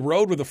beside the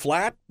road with a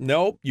flat?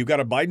 No. You got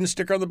a Biden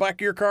sticker on the back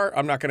of your car?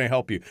 I'm not going to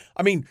help you.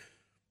 I mean,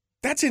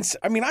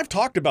 I've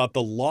talked about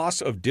the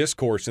loss of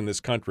discourse in this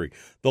country,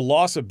 the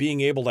loss of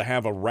being able to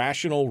have a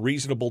rational,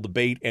 reasonable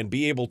debate and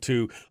be able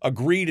to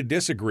agree to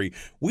disagree.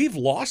 We've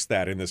lost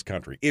that in this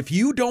country. If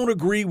you don't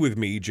agree with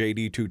me,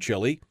 JD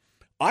Tuccille,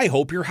 I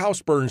hope your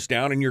house burns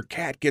down and your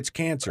cat gets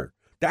cancer.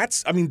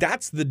 That's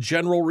the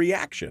general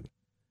reaction.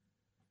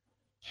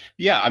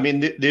 Yeah, I mean,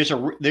 there's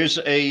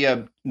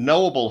a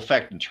knowable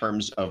effect in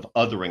terms of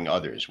othering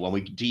others. When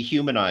we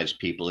dehumanize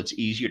people, it's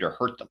easier to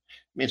hurt them.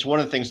 I mean, it's one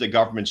of the things that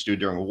governments do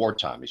during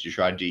wartime is you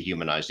try to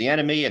dehumanize the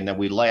enemy, and then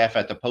we laugh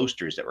at the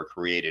posters that were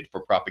created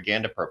for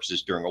propaganda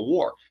purposes during a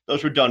war.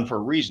 Those were done for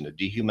a reason, to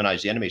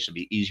dehumanize the enemy so it'd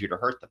be easier to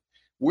hurt them.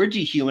 We're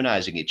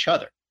dehumanizing each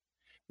other.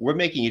 We're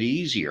making it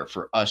easier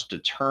for us to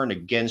turn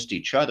against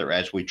each other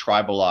as we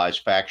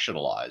tribalize,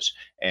 factionalize,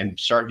 and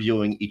start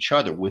viewing each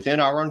other within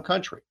our own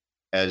country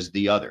as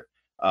the other.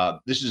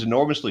 This is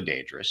enormously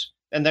dangerous.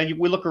 And then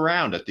we look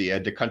around at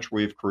the country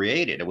we've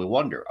created and we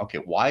wonder, okay,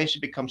 why has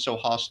it become so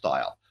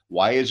hostile?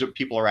 Why is it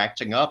people are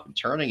acting up and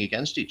turning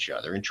against each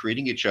other and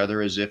treating each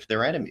other as if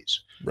they're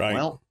enemies? Right.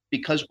 Well,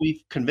 because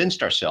we've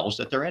convinced ourselves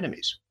that they're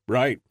enemies.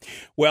 Right.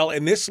 Well,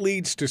 and this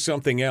leads to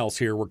something else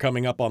here. We're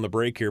coming up on the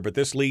break here, but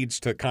this leads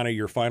to kind of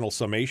your final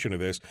summation of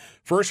this.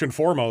 First and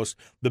foremost,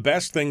 the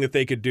best thing that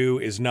they could do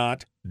is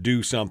not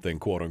do something,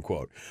 quote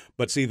unquote.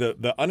 But see,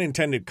 the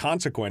unintended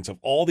consequence of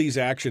all these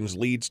actions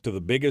leads to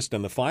the biggest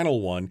and the final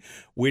one,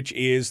 which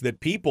is that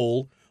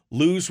people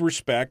lose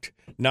respect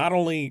not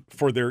only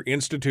for their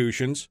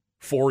institutions,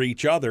 for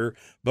each other,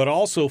 but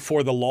also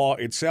for the law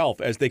itself,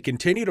 as they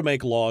continue to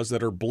make laws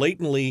that are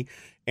blatantly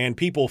and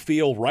people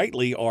feel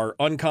rightly are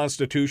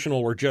unconstitutional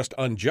or just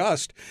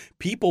unjust.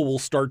 People will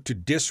start to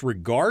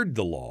disregard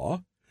the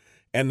law,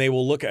 and they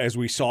will look, as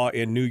we saw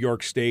in New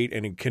York State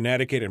and in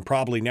Connecticut and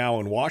probably now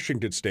in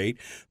Washington State,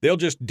 they'll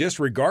just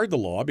disregard the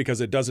law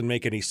because it doesn't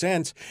make any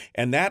sense.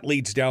 And that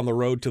leads down the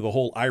road to the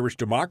whole Irish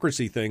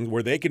democracy thing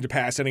where they can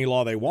pass any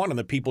law they want and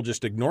the people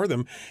just ignore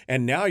them.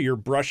 And now you're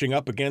brushing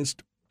up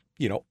against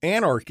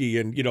anarchy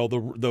and,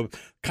 the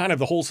kind of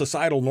the whole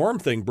societal norm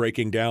thing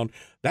breaking down.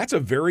 That's a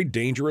very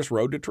dangerous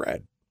road to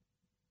tread.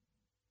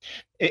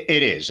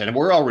 It is. And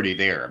we're already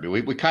there. I mean,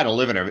 we kind of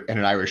live in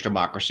an Irish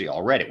democracy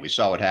already. We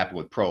saw what happened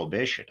with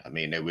Prohibition. I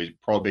mean,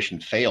 Prohibition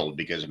failed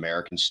because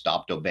Americans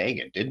stopped obeying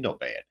it, didn't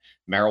obey it.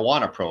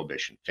 Marijuana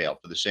prohibition failed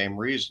for the same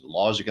reason.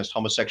 Laws against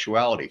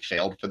homosexuality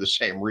failed for the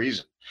same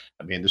reason.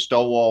 I mean, the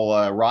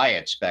Stonewall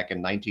riots back in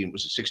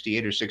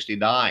 1968 or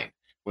 69,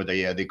 where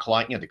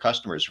the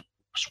customers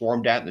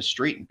swarmed out in the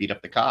street and beat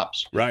up the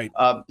cops. Right.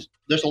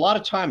 There's a lot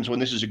of times when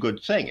this is a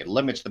good thing. It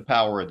limits the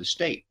power of the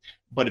state.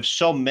 But if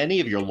so many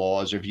of your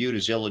laws are viewed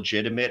as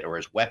illegitimate or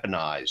as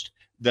weaponized,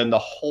 then the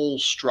whole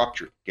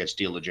structure gets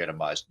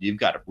delegitimized. You've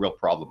got a real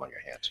problem on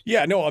your hands.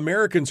 Yeah, no,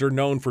 Americans are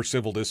known for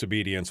civil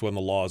disobedience when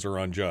the laws are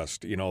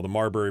unjust, the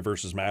Marbury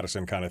versus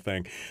Madison kind of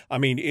thing. I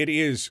mean, it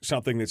is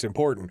something that's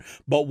important.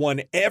 But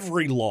when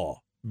every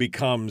law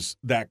becomes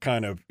that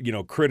kind of,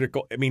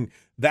 critical, I mean,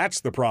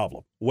 that's the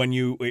problem.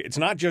 It's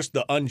not just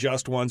the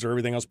unjust ones or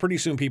everything else. Pretty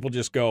soon people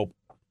just go,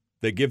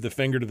 they give the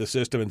finger to the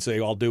system and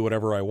say, I'll do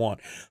whatever I want.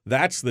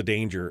 That's the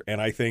danger.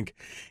 And I think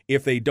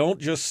if they don't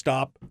just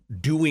stop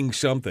doing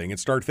something and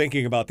start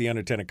thinking about the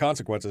unintended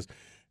consequences,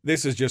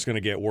 this is just going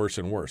to get worse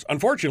and worse.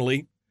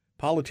 Unfortunately,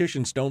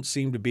 politicians don't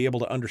seem to be able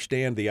to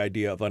understand the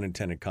idea of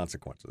unintended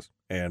consequences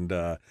and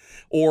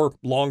or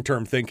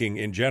long-term thinking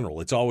in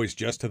general. It's always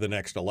just to the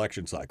next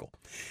election cycle.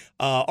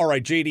 All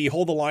right, JD,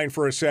 hold the line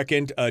for a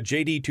second.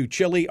 JD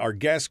Tuccille, our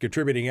guest,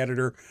 contributing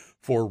editor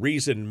for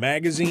Reason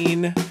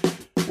Magazine.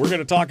 We're going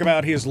to talk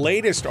about his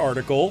latest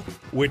article,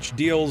 which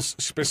deals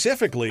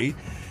specifically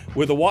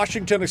with the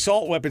Washington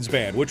assault weapons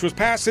ban, which was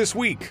passed this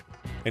week.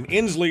 And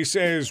Inslee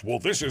says, well,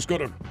 this is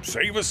going to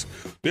save us.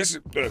 This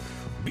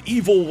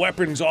evil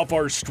weapons off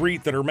our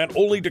street that are meant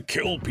only to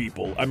kill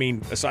people. I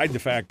mean, aside the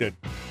fact that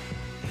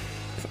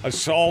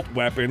assault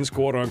weapons,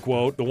 quote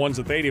unquote, the ones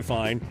that they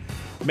define,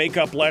 make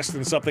up less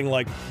than something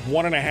like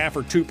 1.5%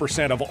 or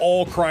 2% of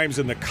all crimes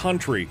in the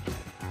country,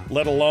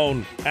 let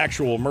alone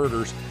actual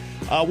murders.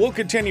 We'll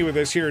continue with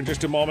this here in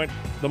just a moment.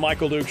 The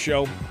Michael Dukes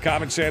Show,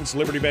 common sense,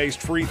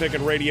 liberty-based,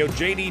 free-thinking radio.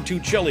 JD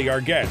Tuccille,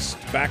 our guest.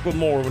 Back with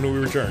more when we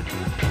return.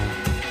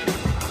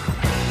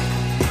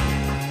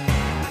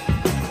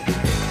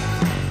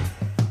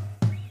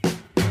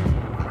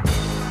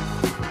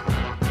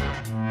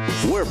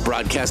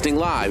 broadcasting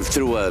live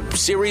through a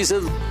series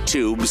of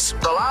tubes.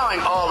 Allowing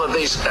all of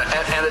these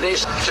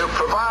entities to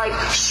provide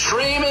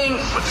streaming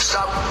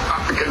stuff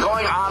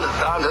going on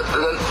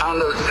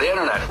the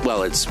internet.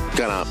 Well, it's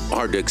kind of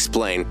hard to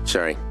explain.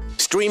 Sorry.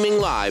 Streaming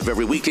live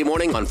every weekday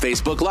morning on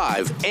Facebook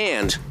Live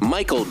and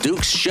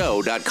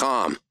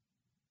MichaelDukesShow.com.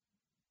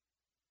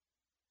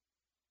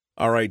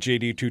 All right,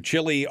 JD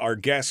Tuccille, our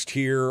guest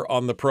here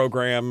on the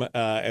program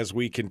as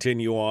we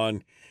continue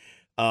on.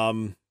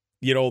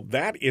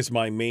 That is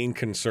my main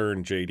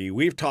concern, JD.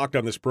 We've talked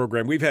on this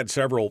program. We've had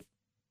several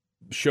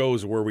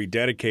shows where we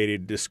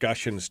dedicated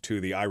discussions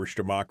to the Irish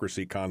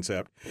democracy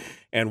concept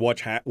and what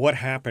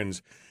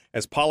happens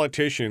as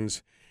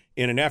politicians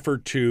in an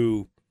effort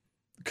to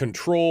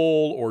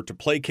control or to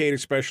placate a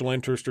special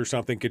interest or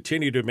something,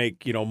 continue to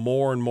make,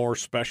 more and more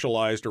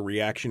specialized or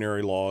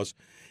reactionary laws.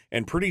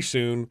 And pretty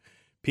soon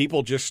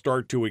people just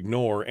start to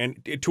ignore.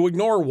 And to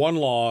ignore one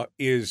law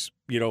is,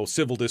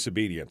 civil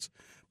disobedience.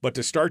 But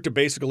to start to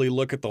basically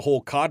look at the whole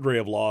cadre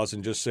of laws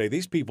and just say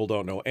these people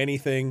don't know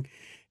anything.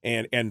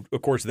 And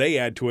of course, they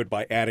add to it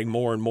by adding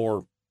more and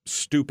more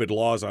stupid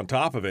laws on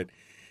top of it.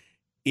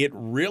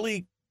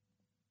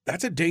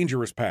 That's a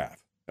dangerous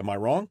path. Am I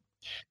wrong?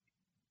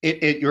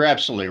 You're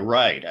absolutely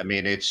right. I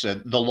mean, it's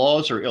the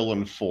laws are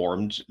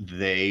ill-informed.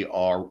 They're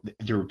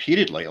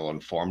repeatedly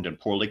ill-informed and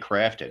poorly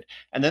crafted.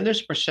 And then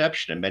there's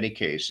perception in many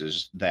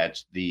cases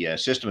that the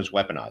system is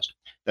weaponized,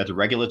 that the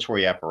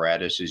regulatory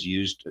apparatus is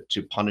used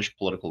to punish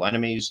political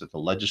enemies, that the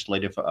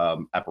legislative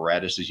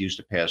apparatus is used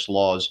to pass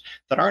laws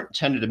that aren't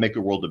intended to make the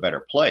world a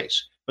better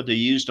place, but they're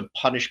used to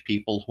punish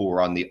people who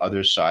are on the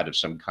other side of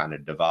some kind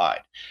of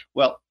divide.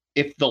 Well,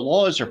 if the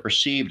laws are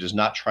perceived as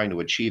not trying to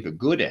achieve a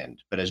good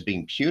end, but as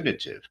being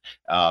punitive,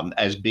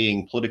 as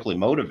being politically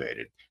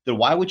motivated, then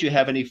why would you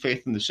have any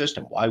faith in the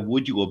system? Why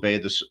would you obey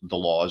the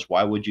laws?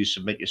 Why would you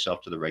submit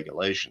yourself to the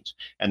regulations?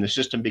 And the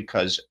system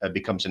becomes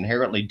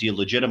inherently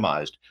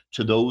delegitimized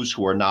to those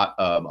who are not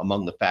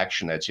among the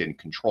faction that's in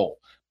control.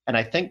 And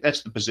I think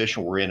that's the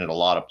position we're in a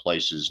lot of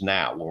places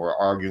now, where we're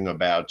arguing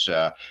about,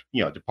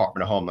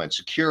 Department of Homeland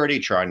Security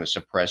trying to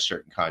suppress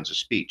certain kinds of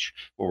speech,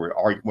 where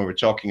we're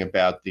talking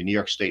about the New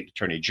York State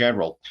Attorney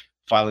General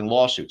filing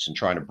lawsuits and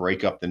trying to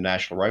break up the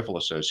National Rifle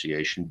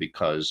Association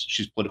because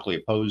she's politically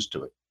opposed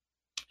to it.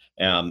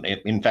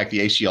 In fact,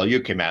 the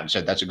ACLU came out and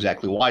said that's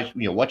exactly why,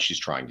 what she's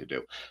trying to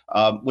do.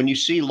 When you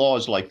see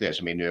laws like this,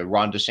 I mean,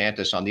 Ron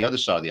DeSantis on the other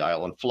side of the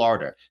aisle in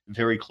Florida,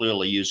 very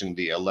clearly using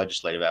the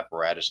legislative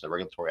apparatus, the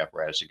regulatory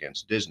apparatus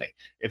against Disney.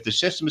 If the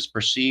system is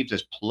perceived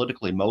as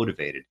politically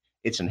motivated,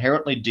 it's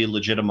inherently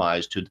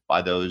delegitimized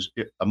by those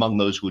among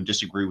those who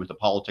disagree with the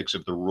politics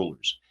of the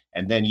rulers.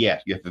 And then, you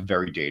have a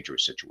very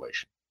dangerous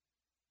situation.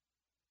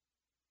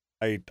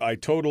 I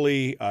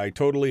totally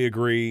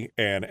agree,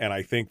 and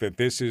I think that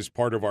this is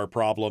part of our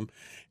problem,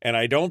 and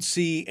I don't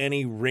see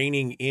any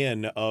reining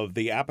in of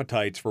the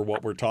appetites for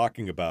what we're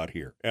talking about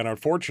here. And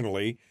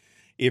unfortunately,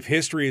 if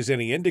history is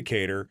any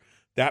indicator,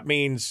 that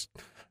means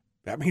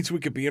we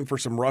could be in for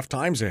some rough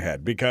times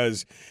ahead,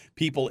 because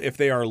people, if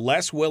they are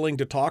less willing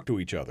to talk to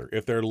each other,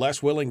 if they're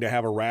less willing to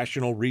have a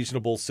rational,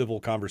 reasonable, civil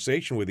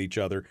conversation with each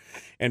other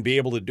and be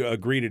able to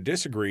agree to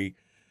disagree,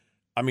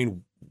 I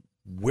mean,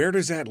 where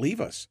does that leave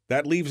us?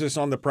 That leaves us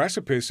on the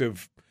precipice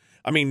of,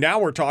 now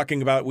we're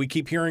talking about, we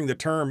keep hearing the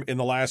term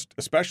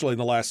especially in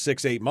the last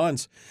 6-8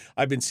 months,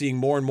 I've been seeing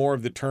more and more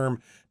of the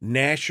term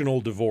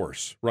national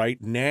divorce,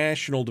 right?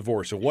 National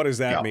divorce. And what does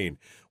that mean?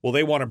 Well,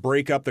 they want to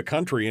break up the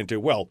country into,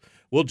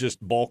 we'll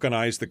just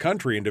balkanize the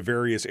country into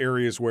various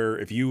areas where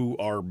if you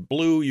are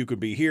blue, you could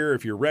be here.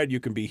 If you're red, you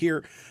can be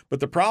here.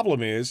 But the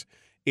problem is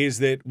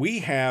that we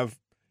have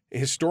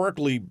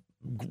historically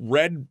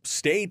red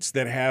states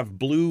that have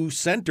blue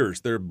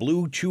centers. They're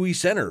blue chewy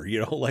center,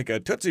 like a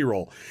Tootsie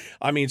Roll.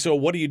 So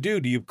what do?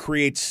 Do you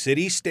create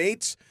city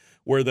states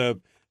where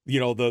the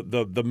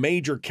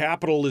major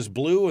capital is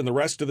blue and the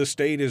rest of the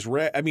state is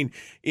red?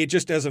 It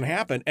just doesn't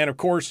happen. And of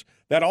course,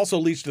 that also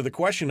leads to the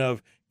question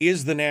of,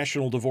 is the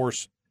national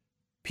divorce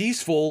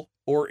peaceful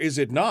or is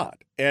it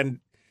not? And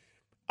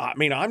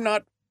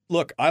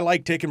look, I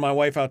like taking my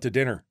wife out to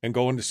dinner and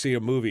going to see a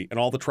movie and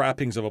all the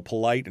trappings of a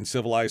polite and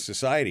civilized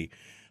society.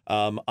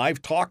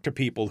 I've talked to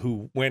people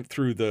who went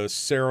through the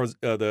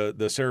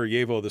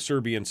Sarajevo, the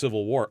Serbian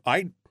Civil War.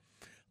 I'm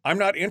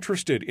not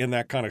interested in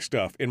that kind of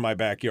stuff in my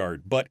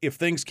backyard. But if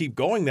things keep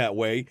going that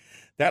way,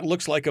 that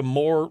looks like a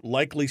more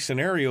likely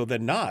scenario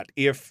than not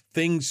if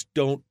things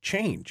don't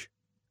change.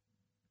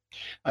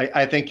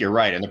 I think you're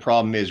right. And the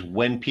problem is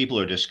when people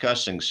are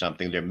discussing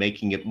something, they're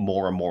making it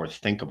more and more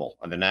thinkable.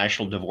 And the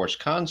national divorce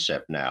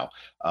concept now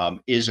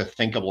is a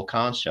thinkable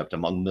concept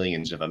among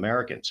millions of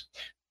Americans.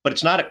 But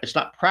it's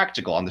not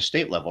practical on the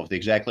state level for the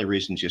exactly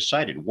reasons you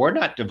cited. We're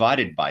not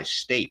divided by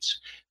states.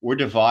 We're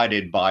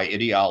divided by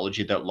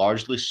ideology that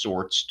largely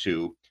sorts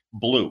to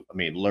blue.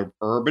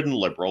 Urban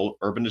liberal,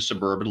 urban to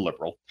suburban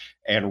liberal,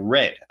 and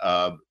red,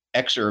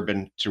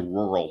 ex-urban to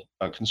rural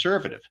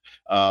conservative.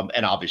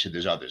 And obviously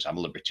there's others. I'm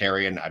a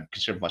libertarian. I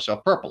consider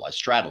myself purple. I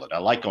straddle it. I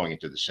like going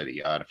into the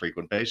city on a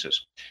frequent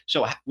basis.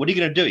 So what are you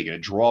going to do? You're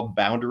going to draw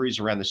boundaries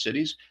around the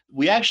cities?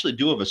 We actually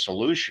do have a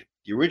solution.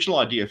 The original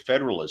idea of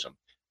federalism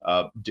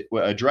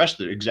addressed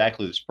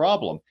exactly this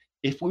problem.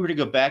 If we were to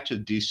go back to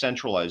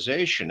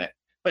decentralization,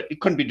 but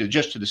it couldn't be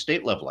just to the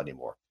state level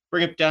anymore,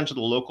 bring it down to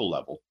the local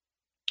level,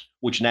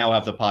 which now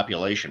have the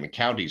population. I mean,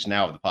 counties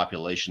now have the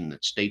population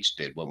that states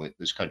did when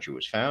this country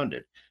was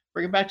founded.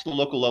 Bring it back to the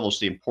local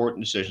levels. The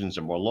important decisions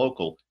are more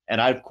local.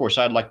 And of course,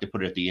 I'd like to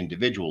put it at the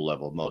individual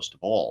level most of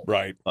all.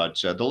 Right. But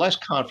the less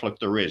conflict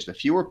there is, the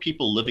fewer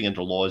people living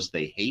under laws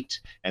they hate,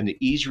 and the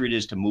easier it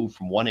is to move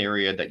from one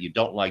area that you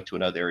don't like to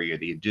another area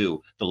that you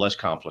do, the less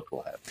conflict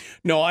we'll have.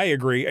 No, I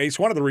agree. It's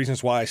one of the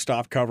reasons why I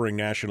stopped covering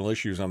national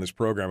issues on this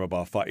program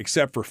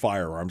except for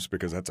firearms,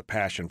 because that's a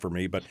passion for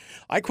me. But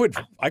I quit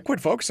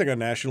focusing on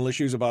national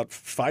issues about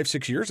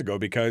 5-6 years ago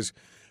because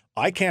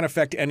I can't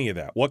affect any of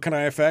that. What can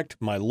I affect?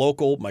 My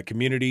local, my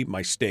community,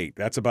 my state.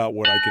 That's about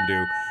what I can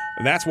do.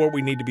 And that's what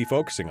we need to be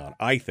focusing on,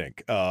 I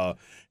think. And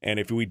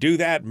if we do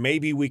that,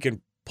 maybe we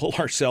can pull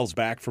ourselves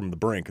back from the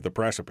brink, the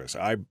precipice.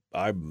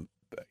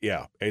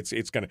 Yeah,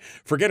 it's going to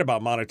forget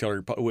about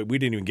monetary. We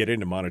didn't even get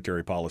into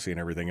monetary policy and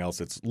everything else.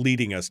 It's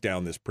leading us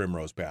down this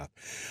primrose path.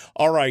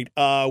 All right,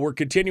 we're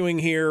continuing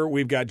here.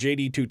 We've got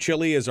JD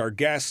Tuccille as our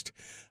guest.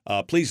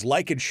 Please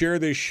like and share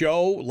this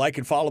show. Like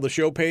and follow the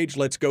show page.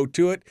 Let's go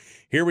to it.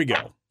 Here we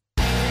go.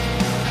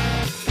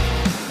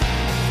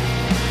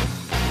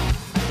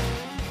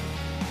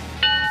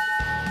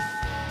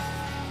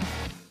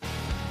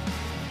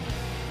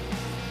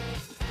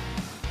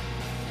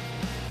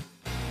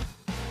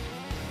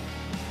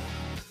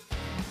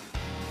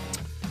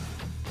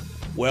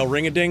 Well,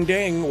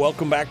 ring-a-ding-ding.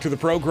 Welcome back to the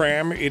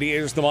program. It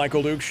is the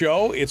Michael Duke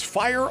Show. It's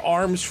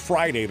Firearms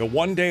Friday, the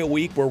one day a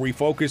week where we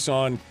focus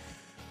on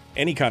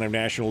any kind of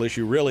national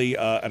issue, really.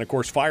 And, of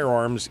course,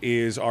 firearms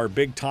is our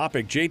big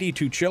topic. JD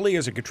Tuccille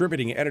is a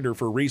contributing editor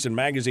for Reason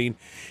Magazine.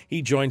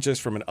 He joins us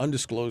from an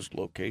undisclosed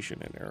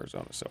location in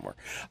Arizona somewhere.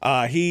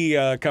 He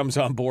comes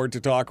on board to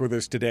talk with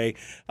us today.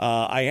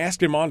 I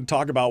asked him on to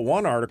talk about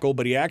one article,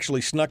 but he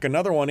actually snuck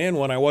another one in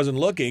when I wasn't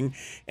looking,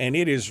 and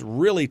it is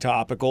really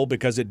topical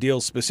because it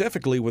deals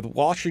specifically with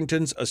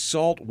Washington's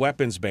assault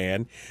weapons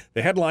ban.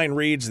 The headline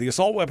reads, "The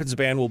assault weapons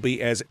ban will be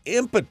as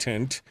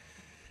impotent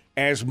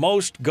as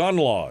most gun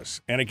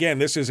laws." And again,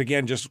 this is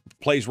just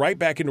plays right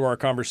back into our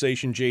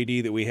conversation,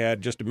 JD, that we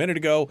had just a minute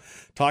ago,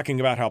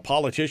 talking about how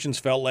politicians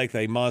felt like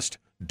they must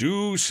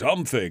do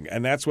something.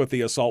 And that's what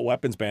the assault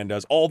weapons ban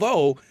does.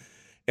 Although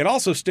it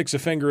also sticks a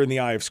finger in the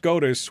eye of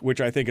SCOTUS,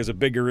 which I think is a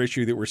bigger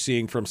issue that we're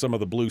seeing from some of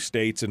the blue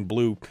states and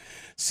blue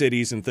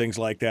cities and things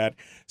like that.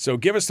 So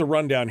give us the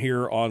rundown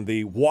here on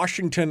the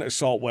Washington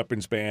assault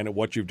weapons ban and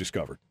what you've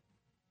discovered.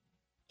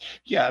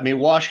 Yeah, I mean,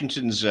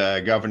 Washington's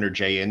Governor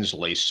Jay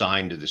Inslee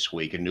signed this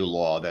week a new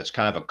law that's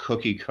kind of a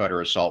cookie cutter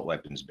assault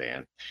weapons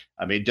ban.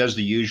 I mean, it does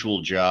the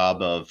usual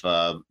job of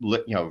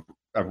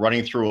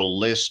running through a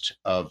list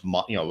of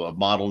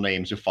model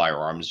names of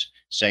firearms,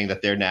 saying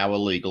that they're now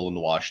illegal in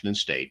Washington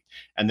State,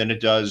 and then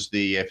it does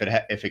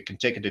if it can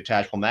take a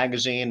detachable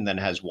magazine, then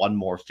has one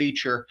more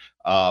feature,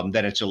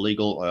 then it's a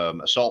legal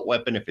assault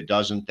weapon. If it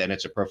doesn't, then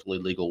it's a perfectly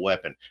legal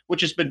weapon,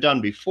 which has been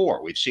done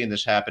before. We've seen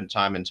this happen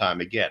time and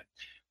time again.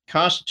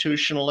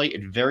 Constitutionally,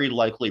 it very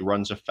likely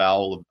runs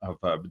afoul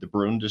of the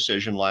Brune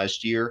decision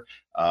last year.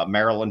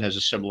 Maryland has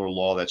a similar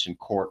law that's in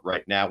court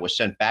right now, was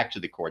sent back to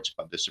the courts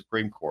by the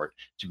Supreme Court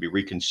to be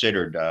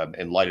reconsidered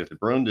in light of the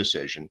Brune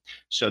decision.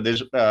 So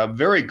there's a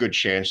very good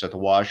chance that the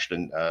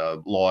Washington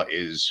law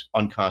is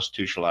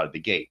unconstitutional out of the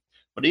gate.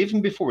 But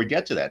even before we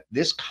get to that,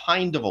 this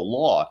kind of a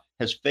law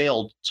has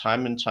failed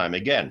time and time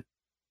again.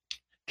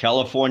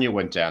 California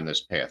went down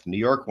this path. New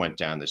York went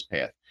down this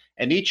path.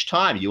 And each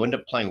time you end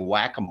up playing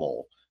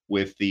whack-a-mole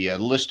with the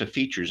list of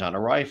features on a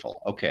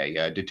rifle.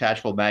 Okay,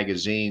 detachable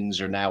magazines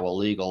are now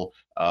illegal,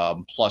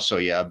 plus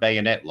a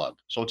bayonet lug.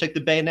 So we'll take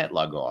the bayonet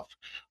lug off.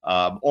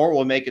 Or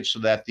we'll make it so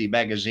that the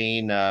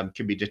magazine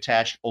can be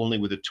detached only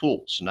with the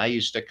tools. So now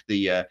you stick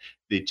the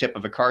tip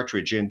of a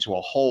cartridge into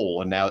a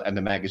hole, and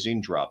the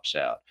magazine drops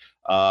out.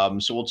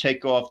 So we'll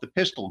take off the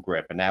pistol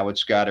grip, and now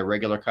it's got a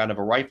regular kind of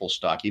a rifle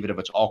stock, even if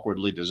it's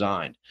awkwardly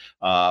designed.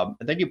 And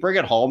then you bring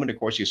it home, and of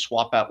course you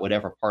swap out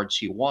whatever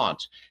parts you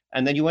want.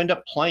 And then you end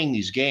up playing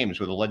these games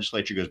where the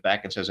legislature goes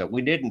back and says that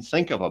we didn't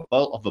think of a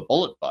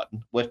bullet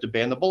button. We have to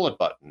ban the bullet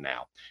button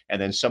now.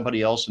 And then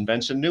somebody else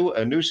invents a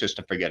new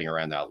system for getting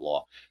around that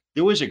law.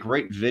 There was a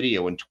great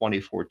video in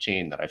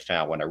 2014 that I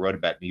found when I wrote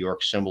about New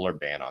York's similar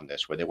ban on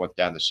this, where they went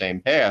down the same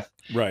path.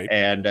 Right.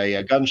 And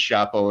a gun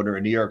shop owner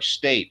in New York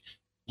State,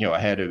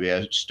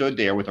 stood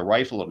there with a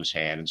rifle in his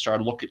hand and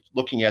started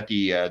looking at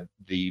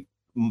the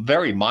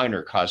very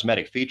minor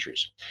cosmetic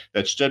features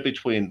that stood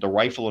between the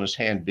rifle in his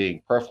hand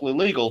being perfectly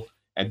legal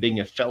and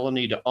being a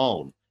felony to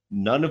own,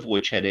 none of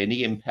which had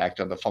any impact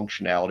on the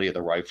functionality of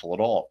the rifle at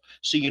all.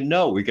 So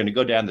we're going to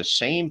go down the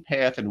same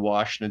path in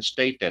Washington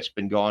State that's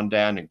been gone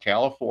down in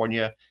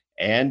California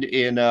and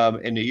in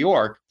New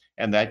York.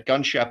 And that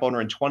gun shop owner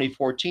in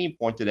 2014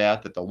 pointed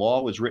out that the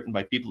law was written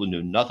by people who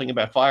knew nothing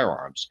about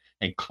firearms.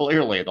 And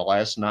clearly, in the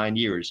last 9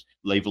 years,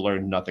 they've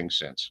learned nothing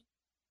since.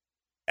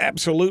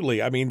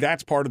 Absolutely. I mean,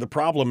 that's part of the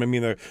problem. I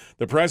mean,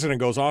 the president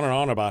goes on and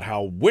on about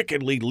how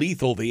wickedly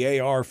lethal the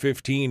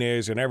AR-15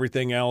 is and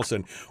everything else,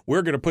 and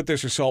we're going to put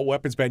this assault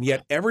weapons ban.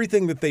 Yet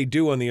everything that they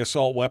do on the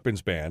assault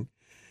weapons ban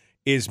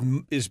is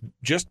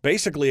just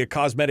basically a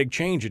cosmetic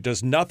change. It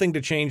does nothing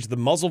to change the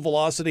muzzle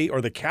velocity or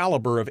the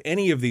caliber of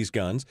any of these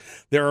guns.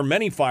 There are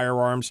many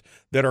firearms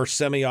that are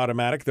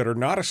semi-automatic that are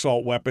not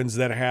assault weapons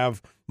that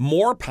have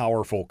more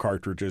powerful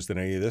cartridges than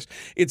any of this.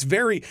 It's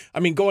very, I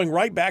mean, going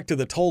right back to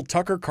the whole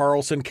Tucker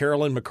Carlson,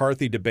 Carolyn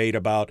McCarthy debate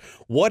about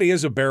what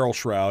is a barrel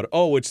shroud?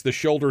 Oh, it's the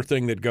shoulder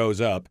thing that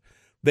goes up.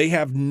 They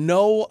have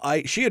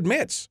she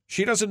admits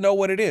she doesn't know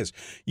what it is.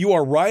 You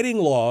are writing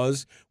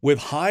laws with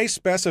high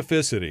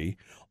specificity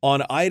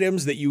on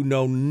items that you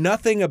know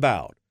nothing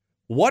about.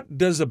 What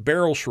does a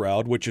barrel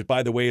shroud, which is,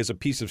 by the way, is a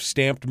piece of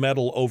stamped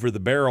metal over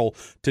the barrel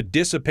to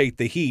dissipate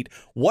the heat,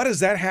 what does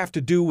that have to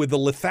do with the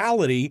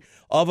lethality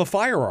of a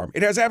firearm?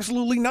 It has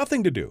absolutely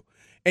nothing to do.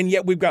 And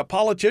yet we've got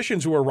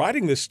politicians who are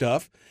writing this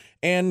stuff,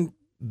 and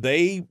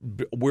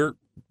we're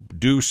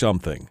do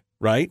something,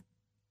 right?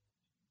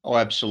 Oh,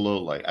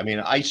 absolutely. I mean,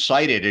 I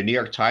cited a New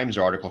York Times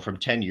article from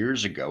 10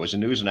 years ago as a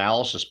news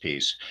analysis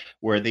piece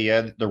where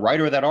the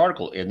writer of that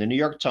article in the New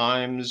York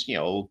Times,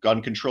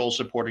 gun control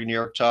supporting New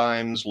York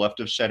Times, left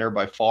of center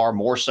by far,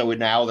 more so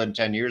now than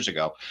 10 years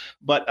ago.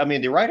 But I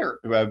mean, the writer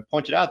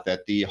pointed out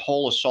that the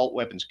whole assault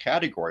weapons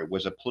category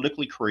was a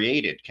politically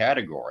created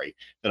category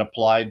that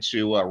applied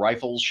to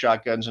rifles,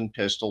 shotguns, and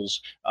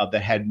pistols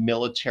that had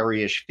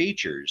military-ish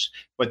features,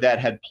 but that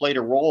had played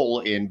a role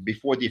in,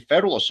 before the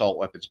federal assault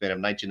weapons ban of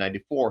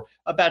 1994,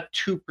 about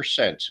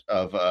 2%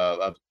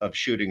 of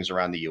shootings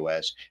around the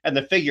U.S. And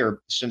the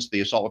figure, since the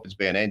assault weapons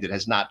ban ended,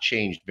 has not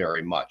changed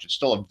very much. It's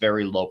still a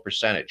very low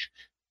percentage.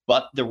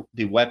 But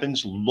the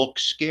weapons look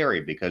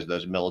scary because of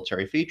those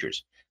military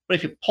features. But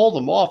if you pull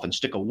them off and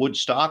stick a wood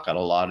stock on a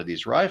lot of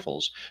these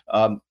rifles,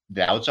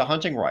 now it's a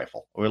hunting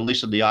rifle, or at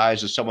least in the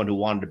eyes of someone who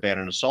wanted to ban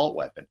an assault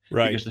weapon,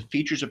 right? Because the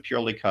features are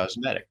purely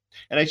cosmetic.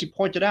 And as you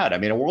pointed out, I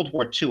mean, a World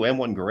War II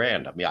M1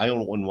 Garand, I mean, I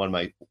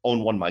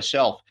own one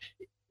myself.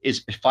 It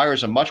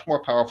fires a much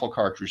more powerful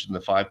cartridge than the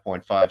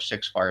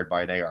 5.56 fired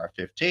by an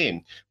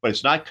AR-15, but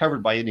it's not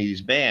covered by any of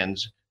these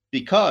bans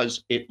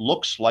because it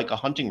looks like a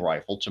hunting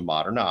rifle to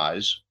modern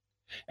eyes,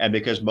 and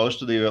because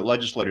most of the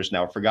legislators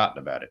now have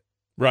forgotten about it.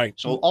 Right.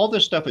 So all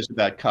this stuff is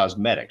about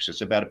cosmetics.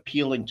 It's about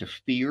appealing to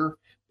fear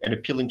and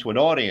appealing to an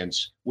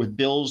audience with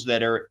bills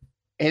that are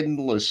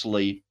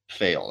endlessly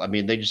fail. I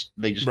mean, they just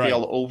right.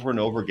 fail over and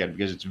over again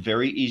because it's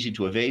very easy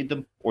to evade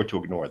them or to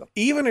ignore them.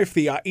 Even if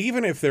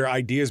their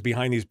ideas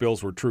behind these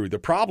bills were true, the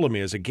problem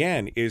is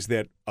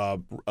that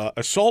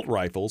assault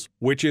rifles,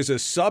 which is a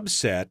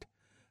subset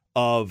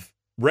of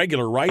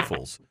regular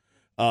rifles,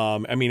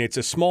 I mean, it's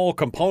a small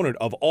component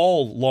of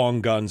all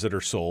long guns that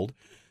are sold,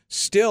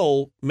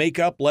 still make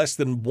up less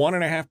than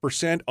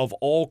 1.5% of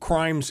all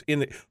crimes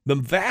in the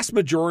vast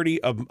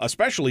majority of,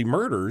 especially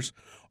murders,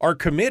 are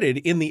committed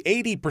in the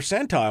 80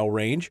 percentile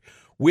range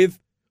with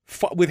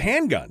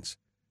handguns.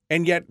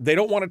 And yet they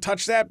don't want to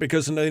touch that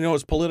because they know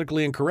it's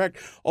politically incorrect.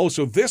 Oh,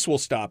 so this will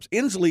stop.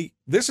 Inslee,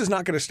 this is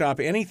not going to stop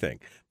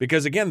anything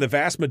because, again, the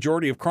vast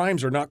majority of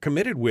crimes are not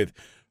committed with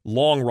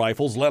long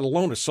rifles, let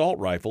alone assault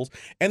rifles.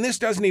 And this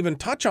doesn't even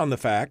touch on the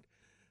fact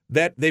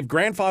that they've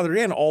grandfathered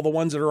in all the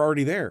ones that are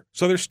already there.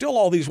 So there's still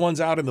all these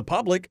ones out in the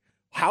public.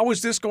 How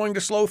is this going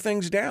to slow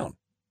things down?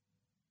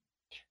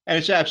 And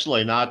it's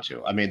absolutely not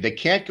to. I mean, they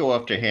can't go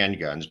after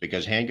handguns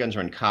because handguns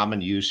are in common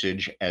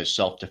usage as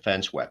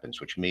self-defense weapons,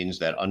 which means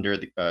that under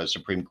the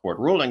Supreme Court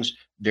rulings,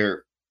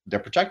 they're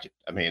protected.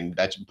 I mean,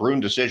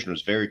 Brune decision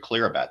was very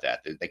clear about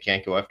that. They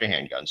can't go after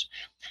handguns.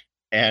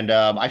 And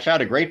I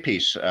found a great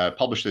piece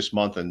published this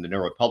month in the New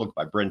Republic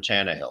by Bryn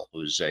Tannehill,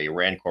 who's a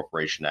Rand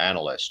Corporation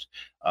analyst,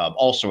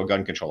 also a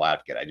gun control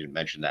advocate. I didn't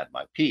mention that in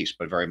my piece,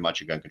 but very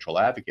much a gun control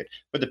advocate.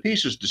 But the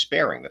piece is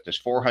despairing that there's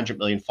 400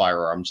 million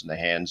firearms in the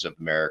hands of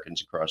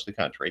Americans across the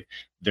country.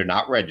 They're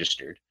not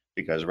registered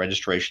because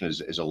registration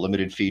is a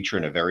limited feature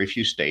in a very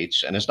few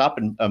states, and it's not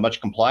been much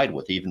complied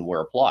with, even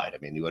where applied. I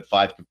mean, you had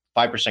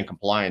 5%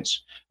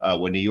 compliance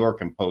when New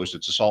York imposed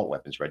its assault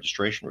weapons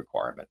registration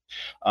requirement.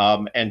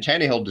 And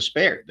Tannehill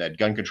despaired that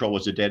gun control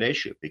was a dead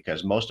issue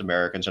because most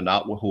Americans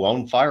who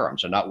own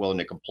firearms are not willing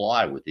to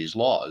comply with these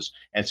laws,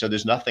 and so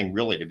there's nothing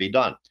really to be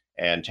done.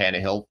 And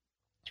Tannehill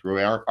threw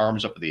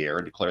arms up in the air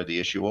and declared the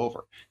issue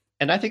over.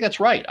 And I think that's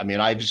right. I mean,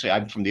 obviously,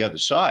 I'm from the other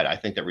side. I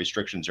think that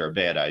restrictions are a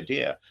bad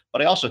idea,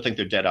 but I also think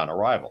they're dead on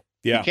arrival.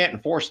 Yeah. You can't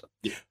enforce them.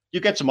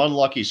 You get some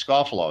unlucky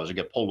scofflaws who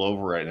get pulled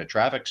over in a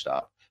traffic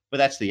stop, but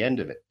that's the end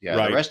of it. Yeah,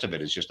 Right. the rest of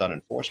it is just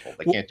unenforceable.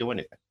 They can't do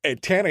anything.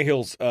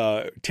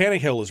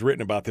 Tannehill has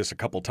written about this a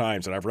couple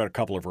times, and I've read a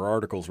couple of her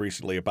articles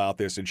recently about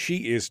this, and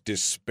she is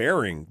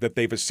despairing that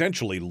they've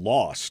essentially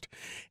lost,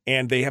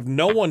 and they have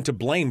no one to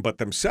blame but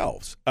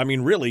themselves. I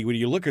mean, really, when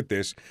you look at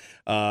this,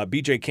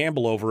 B.J.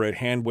 Campbell over at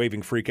Hand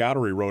Waving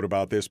Freakoutery wrote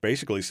about this,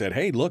 basically said,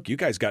 hey, look, you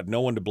guys got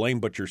no one to blame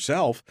but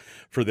yourself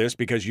for this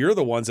because you're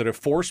the ones that have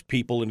forced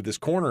people into this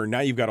corner, and now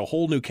you've got a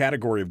whole new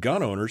category of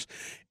gun owners,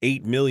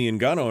 8 million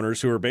gun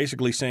owners who are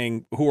basically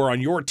saying, who are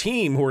on your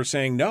team, who are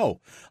saying, no,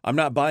 I'm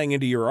not buying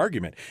into your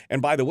argument.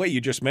 And by the way,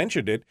 you just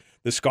mentioned it,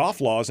 the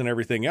scoff laws and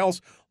everything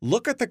else.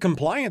 Look at the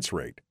compliance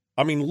rate.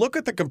 I mean, look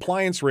at the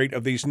compliance rate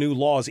of these new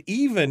laws,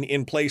 even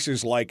in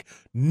places like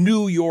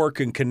New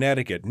York and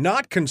Connecticut,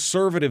 not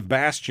conservative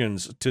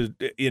bastions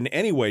in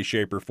any way,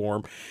 shape, or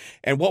form.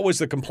 And what was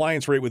the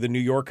compliance rate with the New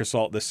York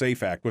assault, the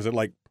SAFE Act? Was it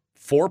like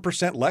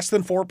 4%, less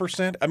than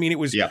 4%? I mean, it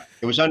was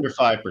under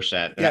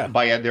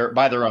 5%.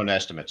 By their own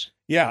estimates.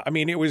 Yeah, I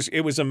mean, it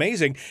was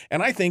amazing.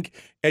 And I think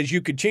as you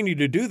continue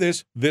to do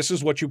this, this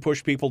is what you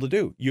push people to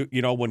do.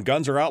 You know, when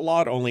guns are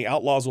outlawed, only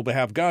outlaws will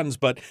have guns.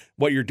 But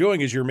what you're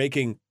doing is you're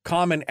making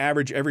common,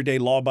 average, everyday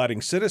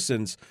law-abiding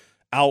citizens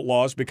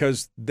outlaws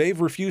because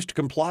they've refused to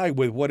comply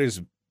with what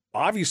is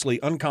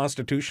obviously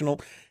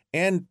unconstitutional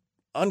and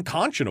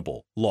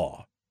unconscionable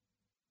law.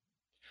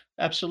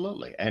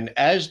 Absolutely. And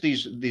as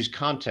these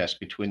contests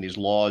between these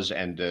laws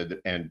and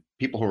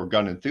people who are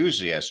gun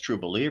enthusiasts, true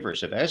believers,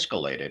 have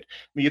escalated,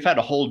 I mean, you've had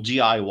a whole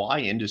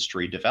DIY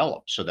industry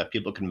develop so that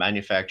people can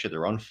manufacture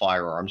their own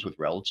firearms with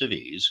relative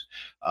ease.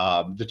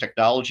 The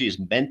technology is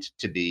meant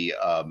to be,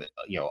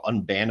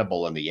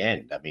 unbannable in the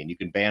end. I mean, you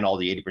can ban all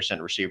the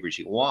 80% receivers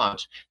you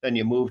want, then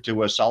you move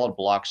to solid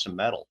blocks of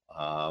metal.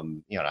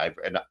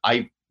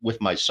 I with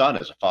my son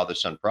as a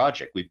father-son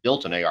project, we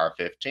built an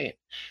AR-15.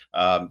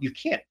 You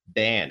can't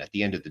ban at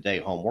the end of the day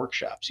home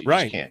workshops. You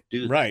just can't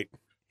do that. Right.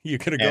 You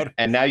could have gone.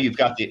 And now you've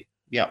got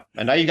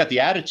the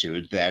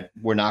attitude that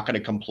we're not going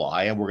to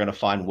comply and we're going to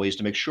find ways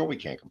to make sure we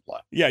can't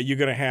comply. Yeah, you're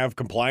going to have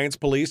compliance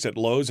police at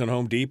Lowe's and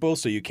Home Depot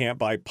so you can't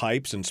buy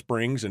pipes and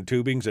springs and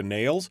tubings and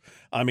nails.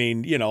 I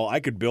mean, I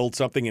could build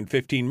something in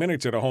 15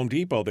 minutes at a Home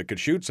Depot that could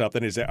shoot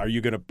something. Are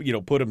you going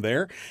to, put them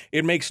there?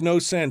 It makes no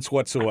sense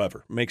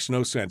whatsoever. Makes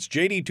no sense.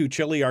 JD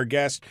Tuccille, our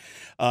guest.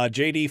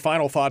 JD,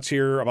 final thoughts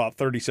here, about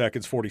 30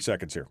 seconds, 40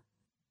 seconds here.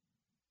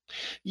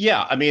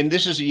 Yeah, I mean,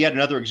 this is yet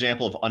another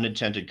example of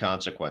unintended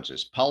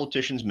consequences.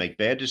 Politicians make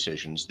bad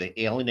decisions. They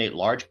alienate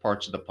large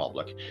parts of the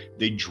public.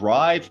 They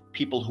drive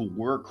people who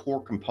were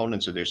core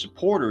components of their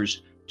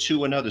supporters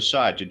to another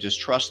side, to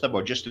distrust them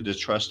or just to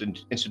distrust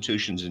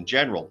institutions in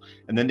general.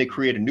 And then they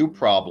create a new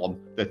problem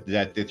that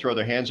they throw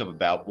their hands up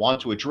about,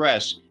 want to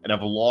address, and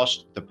have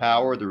lost the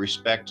power, the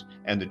respect,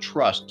 and the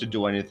trust to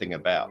do anything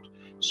about.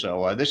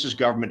 So this is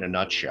government in a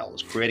nutshell.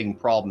 It's creating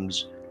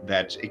problems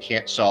that it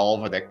can't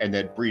solve and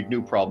that breed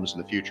new problems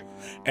in the future.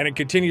 And it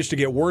continues to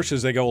get worse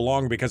as they go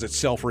along because it's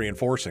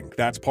self-reinforcing.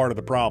 That's part of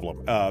the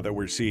problem that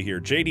we see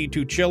here. JD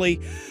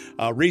Tuccille,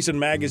 Reason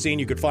Magazine.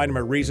 You could find him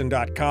at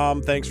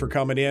reason.com. Thanks for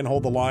coming in.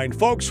 Hold the line.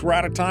 Folks, we're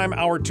out of time.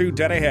 Hour 2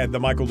 dead ahead. The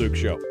Michael Dukes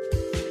Show.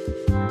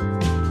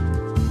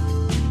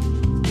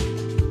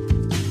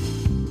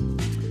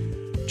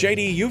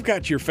 JD, you've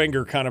got your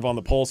finger kind of on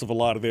the pulse of a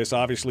lot of this.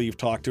 Obviously, you've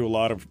talked to a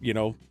lot of,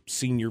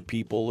 senior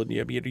people, and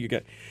you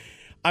get...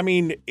 I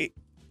mean,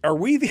 are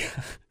we the...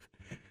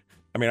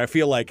 I mean, I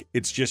feel like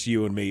it's just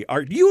you and me.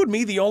 Are you and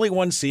me the only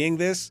ones seeing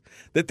this?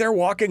 That they're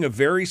walking a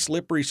very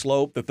slippery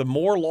slope, that the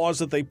more laws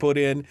that they put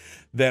in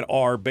that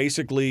are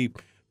basically,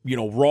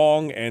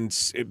 wrong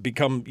and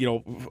become,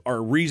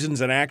 are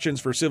reasons and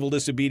actions for civil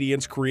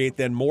disobedience, create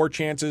then more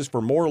chances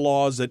for more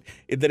laws, that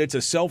it's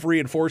a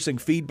self-reinforcing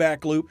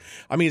feedback loop.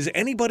 I mean, is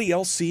anybody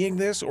else seeing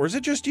this, or is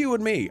it just you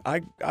and me? I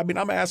mean,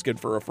 I'm asking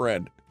for a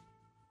friend.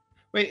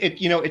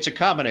 It's a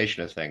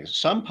combination of things.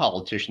 Some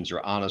politicians are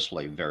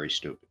honestly very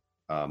stupid.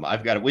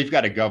 We've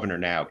got a governor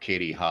now,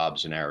 Katie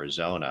Hobbs in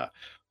Arizona,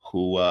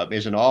 who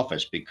is in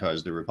office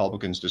because the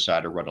Republicans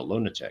decided to run a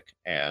lunatic,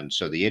 and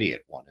so the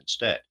idiot won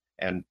instead.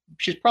 And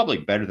she's probably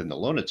better than the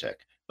lunatic,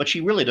 but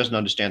she really doesn't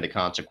understand the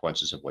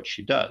consequences of what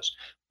she does.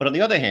 But on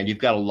the other hand, you've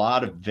got a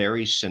lot of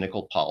very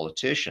cynical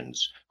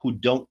politicians who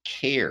don't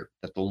care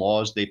that the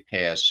laws they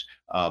pass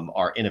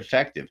are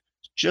ineffective,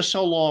 just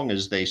so long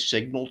as they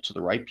signal to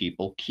the right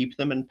people, keep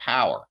them in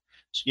power,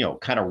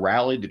 kind of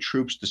rally the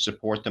troops to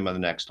support them in the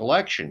next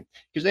election,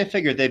 because they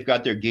figure they've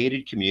got their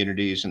gated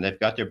communities and they've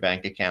got their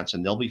bank accounts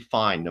and they'll be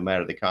fine no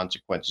matter the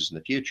consequences in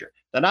the future.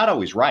 They're not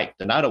always right.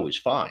 They're not always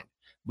fine,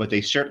 but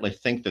they certainly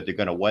think that they're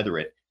going to weather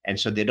it. And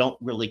so they don't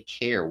really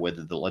care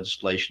whether the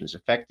legislation is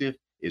effective,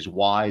 is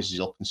wise, is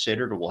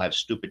ill-considered, or will have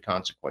stupid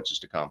consequences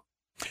to come.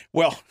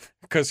 Well,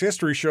 because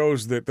history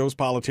shows that those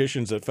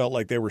politicians that felt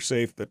like they were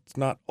safe, that's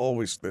not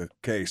always the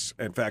case.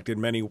 In fact,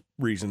 in many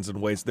reasons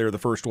and ways, they're the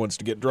first ones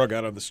to get drug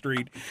out on the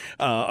street,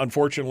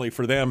 unfortunately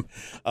for them.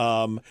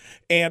 But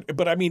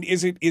I mean,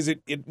 is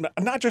it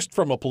not just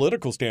from a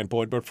political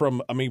standpoint, but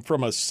from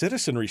a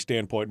citizenry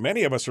standpoint?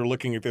 Many of us are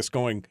looking at this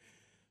going,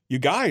 you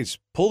guys,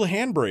 pull the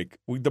handbrake.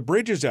 The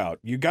bridge is out.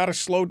 You got to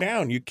slow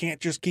down. You can't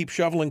just keep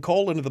shoveling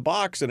coal into the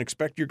box and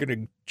expect you're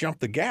going to jump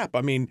the gap.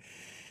 I mean,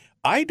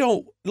 I'm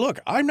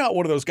not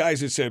one of those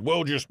guys that said,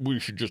 well, we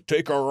should just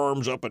take our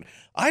arms up. And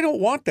I don't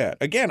want that.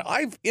 Again,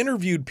 I've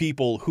interviewed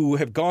people who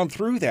have gone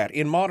through that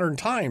in modern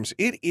times.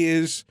 It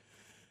is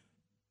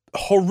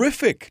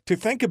horrific to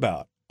think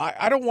about.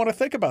 I don't want to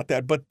think about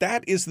that, but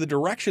that is the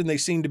direction they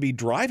seem to be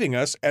driving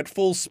us at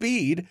full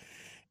speed.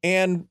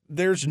 And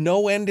there's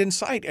no end in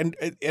sight.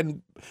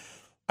 And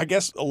I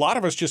guess a lot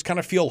of us just kind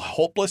of feel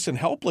hopeless and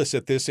helpless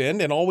at this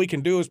end. And all we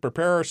can do is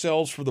prepare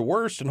ourselves for the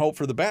worst and hope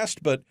for the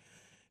best. But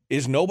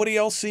is nobody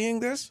else seeing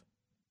this?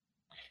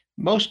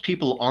 Most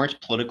people aren't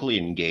politically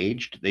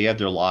engaged. They have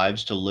their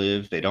lives to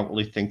live. They don't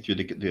really think through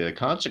the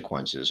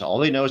consequences. All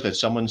they know is that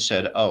someone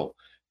said,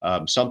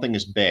 something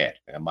is bad.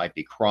 It might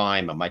be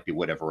crime. It might be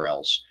whatever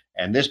else.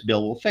 And this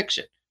bill will fix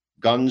it.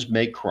 Guns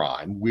make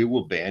crime. We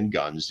will ban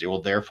guns. There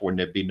will therefore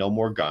be no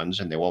more guns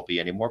and there won't be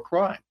any more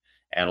crime.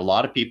 And a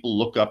lot of people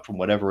look up from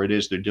whatever it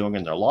is they're doing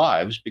in their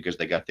lives because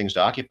they got things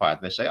to occupy them.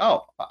 They say,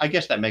 oh, I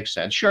guess that makes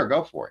sense. Sure,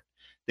 go for it.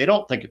 They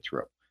don't think it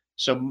through.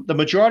 So the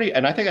majority,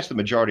 and I think that's the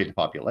majority of the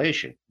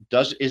population,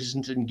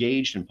 isn't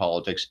engaged in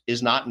politics,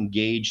 is not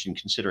engaged in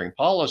considering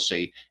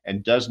policy,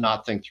 and does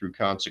not think through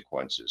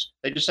consequences.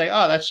 They just say,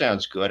 oh, that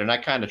sounds good. And I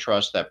kind of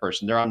trust that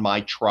person. They're on my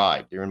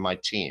tribe. They're in my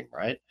team,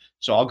 right?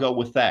 So I'll go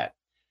with that.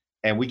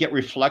 And we get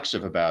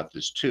reflexive about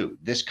this too.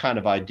 This kind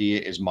of idea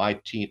is my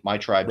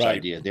tribe's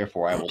idea.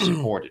 Therefore, I will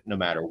support it no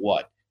matter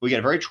what. We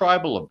get very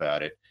tribal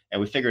about it. And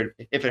we figured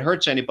if it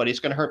hurts anybody, it's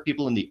going to hurt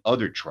people in the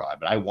other tribe.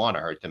 And I want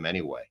to hurt them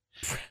anyway.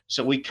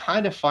 So we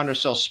kind of find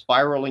ourselves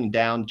spiraling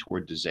down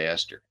toward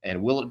disaster.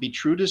 And will it be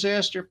true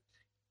disaster?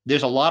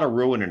 There's a lot of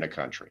ruin in the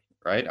country,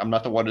 right? I'm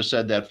not the one who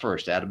said that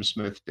first. Adam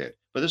Smith did.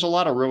 But there's a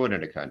lot of ruin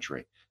in the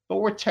country. But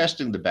we're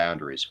testing the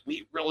boundaries.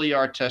 We really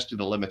are testing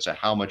the limits of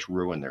how much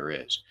ruin there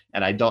is.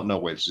 And I don't know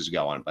where this is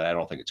going, but I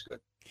don't think it's good.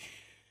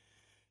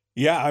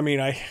 Yeah, I mean,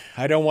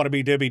 I don't want to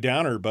be Debbie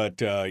Downer, but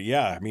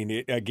yeah, I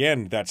mean,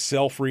 again, that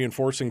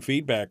self-reinforcing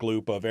feedback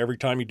loop of every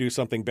time you do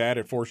something bad,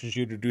 it forces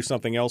you to do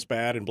something else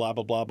bad, and blah,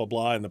 blah, blah, blah,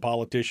 blah, and the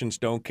politicians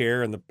don't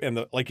care, and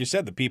the like you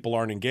said, the people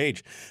aren't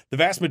engaged. The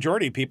vast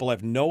majority of people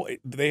have no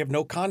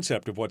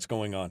concept of what's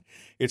going on.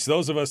 It's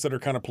those of us that are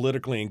kind of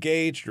politically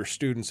engaged or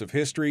students of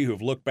history who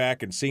have looked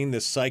back and seen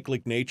this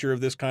cyclic nature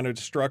of this kind of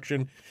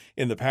destruction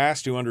in the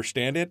past, who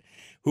understand it,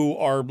 who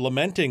are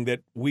lamenting that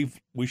we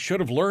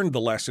should have learned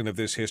the lesson of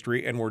this history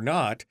and we're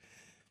not.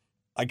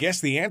 I guess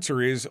the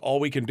answer is all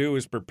we can do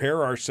is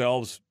prepare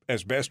ourselves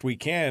as best we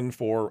can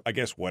for, I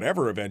guess,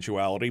 whatever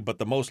eventuality, but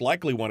the most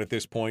likely one at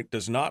this point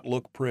does not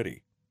look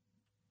pretty.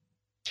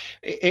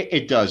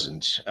 It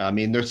doesn't. I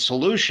mean, the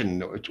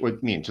solution,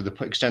 to the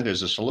extent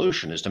there's a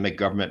solution, is to make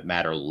government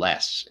matter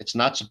less. It's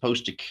not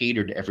supposed to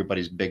cater to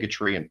everybody's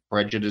bigotry and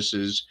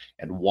prejudices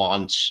and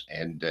wants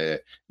and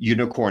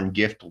unicorn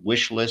gift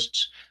wish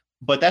lists.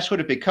 But that's what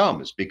it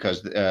becomes,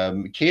 because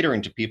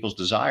catering to people's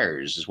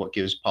desires is what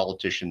gives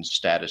politicians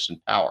status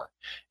and power.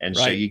 And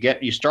so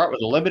you start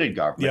with a limited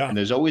government, and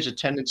there's always a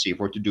tendency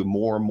for it to do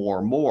more and more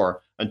and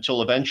more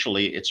until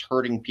eventually it's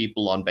hurting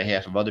people on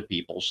behalf of other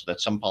people so that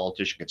some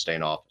politician can stay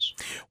in office.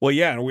 Well,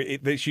 yeah,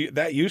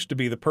 that used to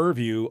be the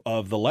purview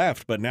of the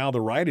left, but now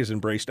the right has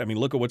embraced. I mean,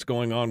 look at what's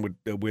going on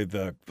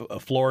with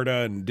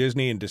Florida and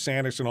Disney and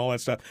DeSantis and all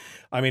that stuff.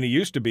 I mean, it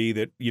used to be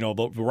that,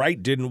 the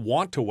right didn't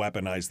want to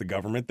weaponize the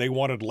government. They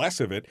wanted less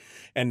of it.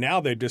 And now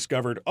they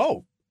discovered,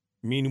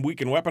 we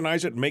can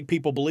weaponize it and make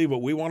people believe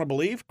what we want to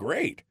believe?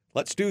 Great.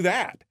 Let's do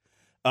that.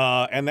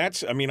 And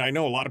that's, I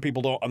know a lot of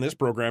people on this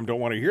program don't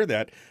want to hear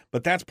that,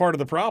 but that's part of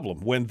the problem.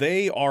 When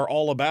they are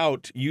all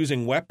about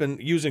using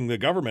the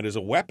government as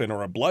a weapon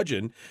or a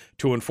bludgeon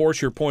to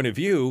enforce your point of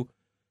view,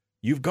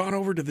 you've gone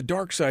over to the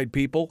dark side,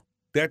 people.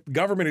 That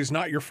government is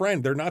not your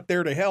friend. They're not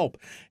there to help.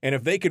 And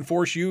if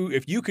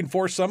you can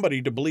force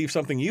somebody to believe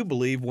something you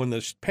believe, when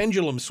the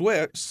pendulum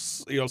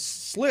slips,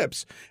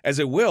 as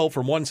it will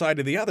from one side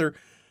to the other,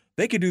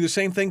 they could do the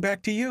same thing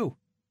back to you.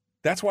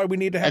 That's why we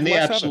need to have less of it.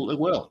 And they absolutely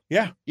will.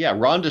 Yeah. Yeah.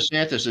 Ron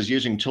DeSantis is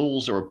using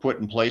tools that were put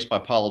in place by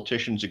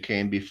politicians who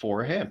came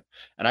before him.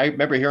 And I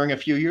remember hearing a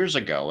few years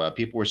ago,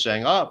 people were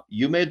saying,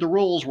 you made the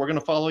rules. We're going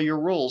to follow your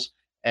rules.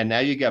 And now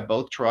you got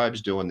both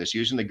tribes doing this,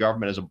 using the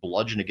government as a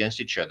bludgeon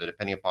against each other,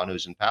 depending upon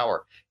who's in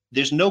power.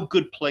 There's no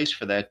good place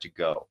for that to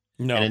go.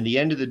 No. And in the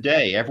end of the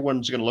day,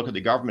 everyone's going to look at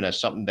the government as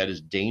something that is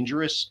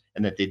dangerous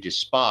and that they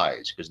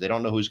despise because they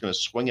don't know who's going to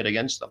swing it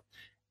against them.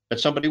 But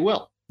somebody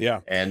will.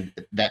 Yeah. And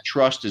that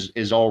trust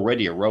is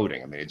already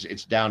eroding. I mean,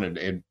 it's down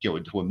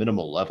to a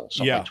minimal level,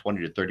 something like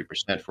 20 to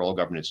 30% for all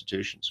government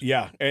institutions.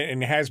 Yeah,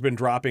 and has been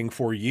dropping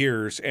for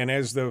years. And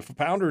as the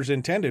founders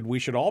intended, we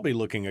should all be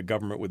looking at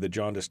government with a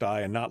jaundiced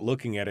eye and not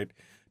looking at it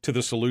to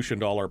the solution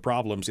to all our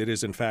problems. It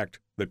is, in fact,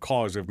 the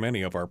cause of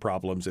many of our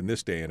problems in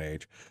this day and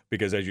age.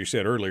 Because as you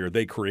said earlier,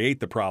 they create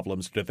the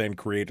problems to then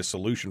create a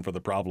solution for the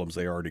problems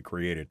they already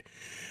created.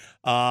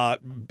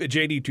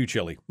 JD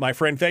Tuccille, my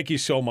friend, thank you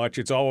so much.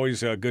 It's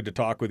always good to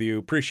talk with you.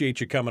 Appreciate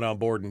you coming on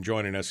board and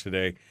joining us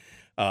today.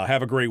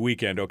 Have a great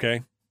weekend,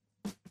 okay?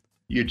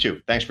 You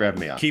too. Thanks for having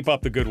me on. Keep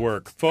up the good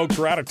work. Folks,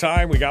 we're out of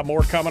time. We got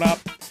more coming up.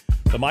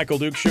 The Michael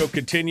Dukes Show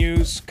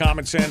continues.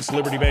 Common sense,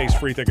 liberty-based,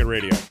 free thinking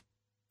radio.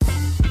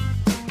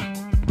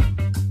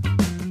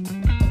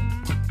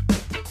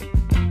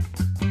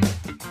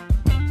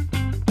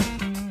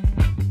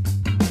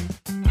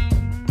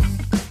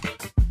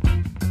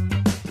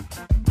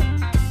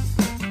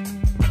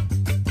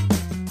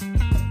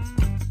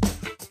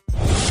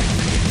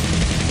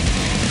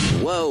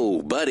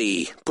 Whoa,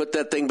 buddy. Put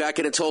that thing back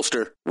in its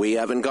holster. We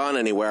haven't gone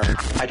anywhere.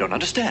 I don't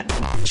understand.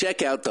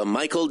 Check out the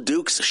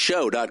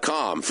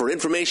MichaelDukesShow.com for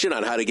information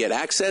on how to get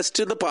access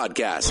to the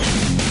podcast.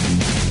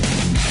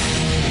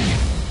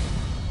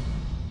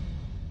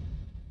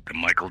 The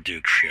Michael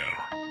Dukes Show.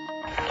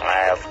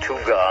 I have 2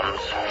 guns,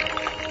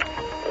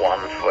 one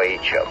for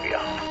each of you.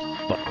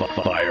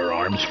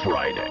 Firearms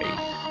Friday.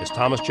 As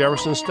Thomas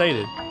Jefferson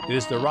stated, it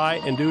is the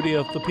right and duty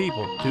of the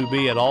people to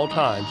be at all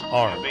times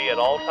armed. Say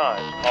hello to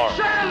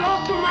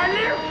my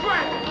little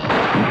friend.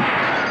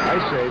 I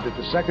say that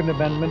the Second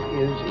Amendment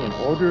is, in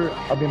order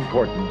of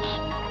importance,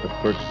 the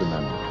First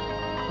Amendment.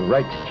 The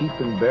right to keep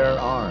and bear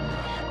arms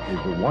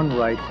is the one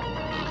right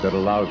that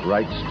allows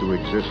rights to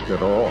exist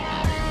at all.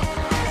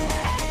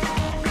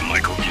 The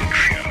Michael Dukes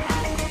Show.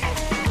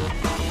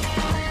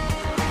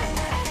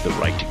 The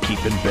right to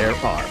keep and bear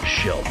arms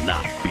shall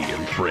not be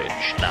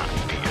infringed. Not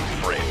be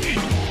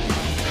infringed.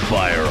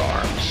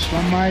 Firearms.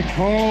 From my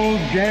cold,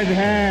 dead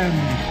hands.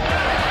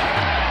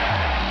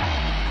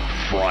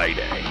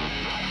 Friday.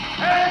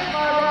 Here's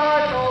my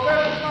rifle,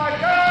 this is my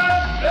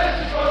gun,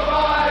 this is for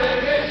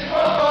fighting, it's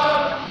for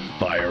fun.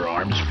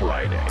 Firearms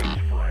Friday.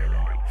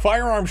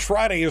 Firearms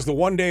Friday is the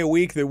one day a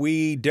week that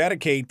we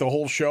dedicate the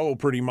whole show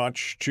pretty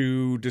much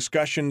to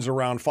discussions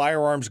around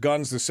firearms,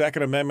 guns, the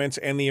Second Amendment,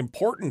 and the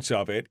importance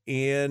of it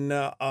in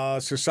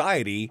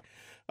society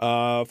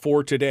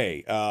for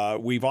today.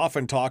 We've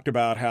often talked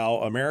about how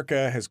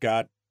America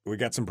we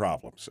got some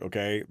problems,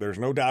 okay? There's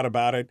no doubt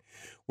about it.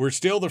 We're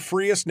still the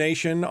freest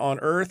nation on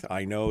earth.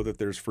 I know that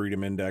there's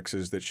freedom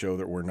indexes that show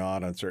that we're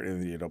not on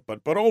certain,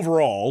 but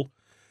overall,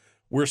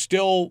 we're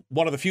still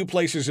one of the few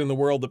places in the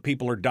world that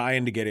people are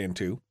dying to get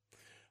into.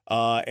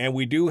 And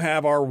we do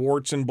have our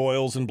warts and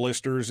boils and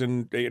blisters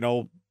and,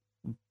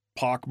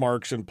 pock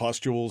marks and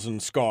pustules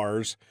and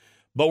scars.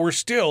 But we're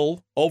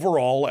still,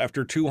 overall,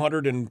 after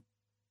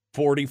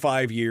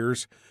 245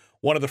 years,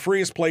 one of the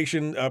freest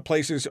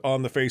places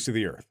on the face of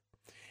the earth.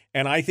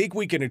 And I think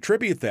we can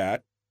attribute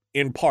that,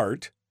 in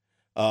part,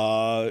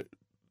 to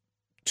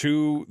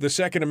the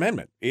Second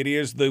Amendment. It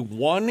is the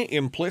one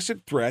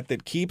implicit threat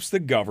that keeps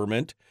the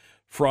government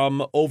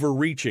from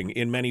overreaching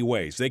in many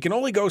ways. They can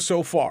only go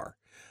so far.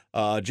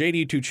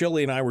 JD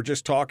Tuccille and I were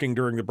just talking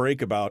during the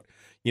break about,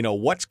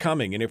 what's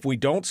coming. And if we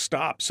don't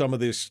stop some of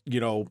this,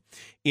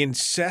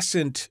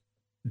 incessant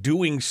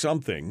doing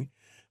something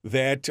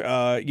that,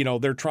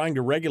 they're trying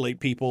to regulate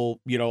people,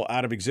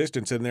 out of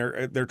existence. And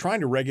they're trying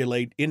to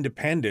regulate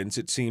independence,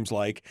 it seems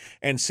like,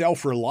 and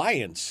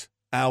self-reliance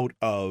out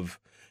of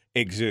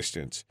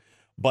existence.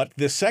 But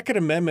the Second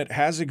Amendment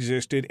has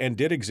existed and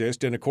did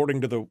exist, and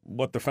according to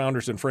what the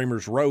founders and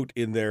framers wrote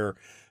in their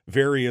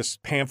various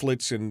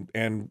pamphlets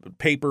and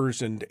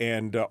papers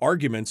and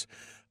arguments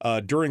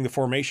during the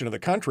formation of the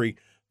country,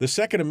 the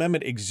Second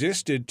Amendment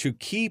existed to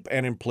keep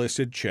an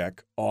implicit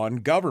check on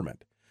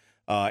government.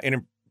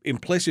 And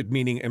implicit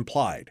meaning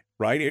implied,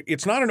 right?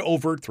 It's not an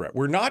overt threat.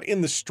 We're not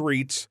in the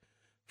streets,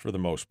 for the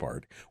most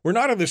part. We're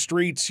not in the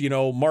streets,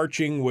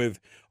 marching with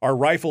our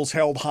rifles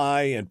held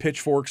high and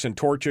pitchforks and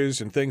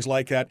torches and things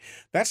like that.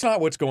 That's not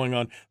what's going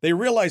on. They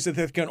realize that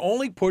they can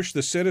only push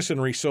the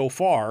citizenry so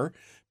far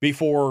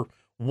before,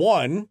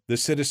 one, the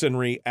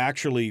citizenry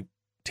actually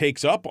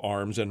takes up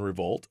arms and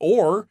revolt,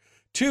 or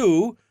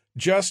two,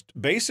 just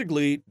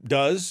basically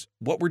does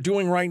what we're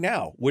doing right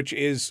now, which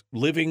is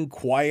living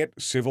quiet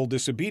civil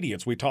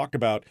disobedience. We talked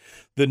about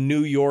the New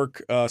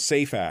York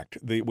SAFE Act,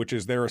 which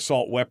is their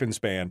assault weapons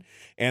ban,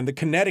 and the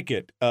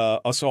Connecticut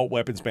assault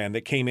weapons ban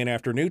that came in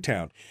after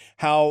Newtown.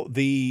 How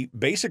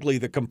basically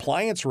the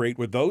compliance rate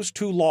with those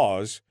two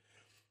laws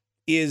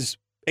is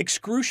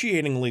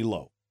excruciatingly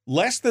low.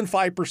 Less than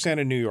 5%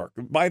 in New York.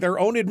 By their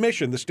own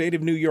admission, the state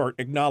of New York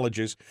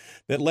acknowledges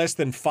that less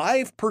than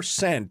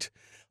 5%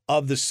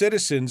 of the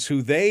citizens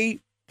who they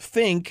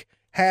think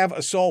have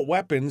assault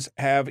weapons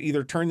have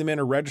either turned them in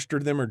or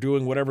registered them or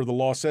doing whatever the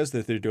law says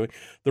that they're doing.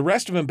 The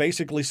rest of them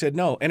basically said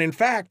no. And in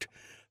fact,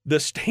 the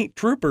state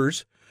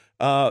troopers,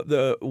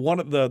 the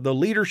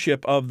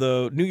leadership of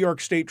the New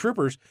York State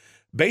Troopers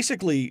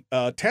basically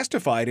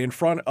testified in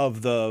front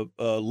of the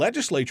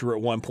legislature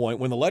at one point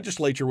when the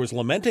legislature was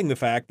lamenting the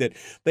fact that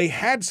they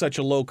had such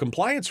a low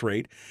compliance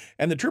rate.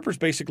 And the troopers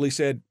basically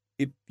said,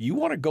 if you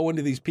want to go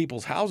into these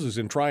people's houses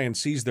and try and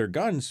seize their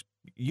guns,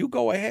 you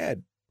go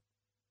ahead.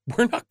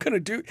 We're not going to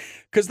do,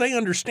 because they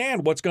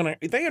understand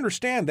they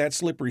understand that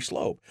slippery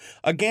slope.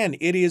 Again,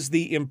 it is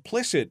the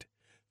implicit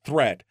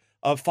threat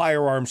of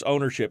firearms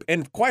ownership.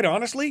 And quite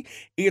honestly,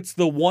 it's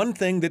the one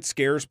thing that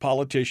scares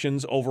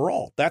politicians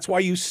overall. That's why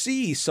you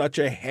see such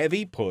a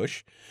heavy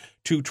push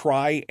to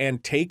try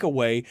and take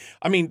away.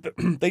 I mean,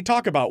 they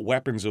talk about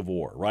weapons of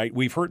war, right?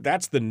 We've heard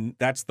that's the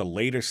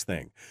latest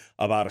thing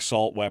about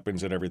assault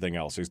weapons and everything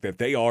else, is that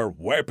they are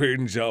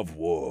weapons of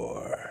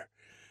war.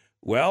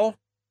 Well,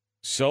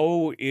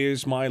 so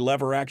is my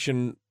lever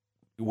action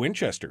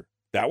Winchester.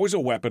 That was a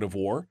weapon of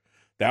war.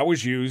 That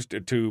was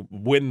used to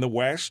win the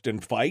West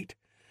and fight.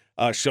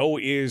 So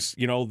is,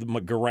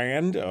 my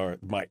Garand or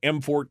my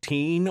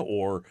M14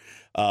 or,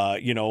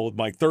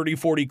 my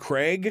 3040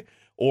 Craig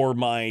or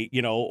my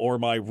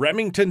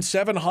Remington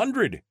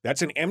 700.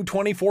 That's an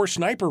M24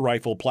 sniper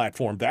rifle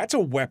platform. That's a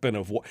weapon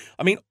of war.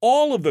 I mean,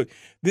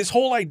 this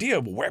whole idea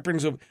of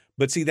weapons of,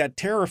 but see, that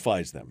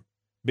terrifies them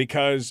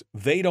because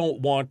they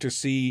don't want to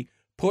see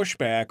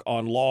pushback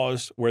on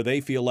laws where they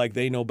feel like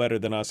they know better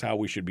than us how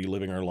we should be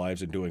living our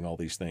lives and doing all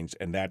these things.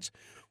 And that's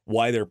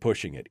why they're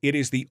pushing it. It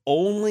is the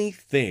only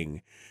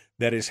thing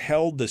that has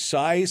held the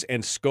size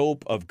and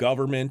scope of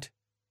government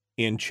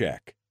in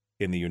check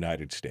in the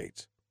United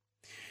States.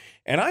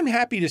 And I'm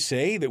happy to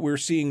say that we're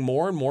seeing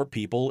more and more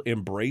people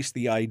embrace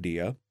the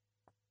idea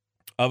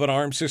of an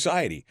armed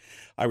society.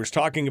 I was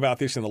talking about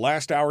this in the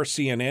last hour.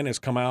 CNN has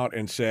come out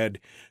and said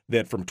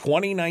that from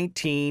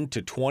 2019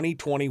 to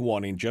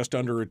 2021, in just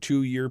under a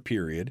 2-year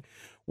period,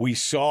 we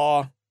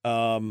saw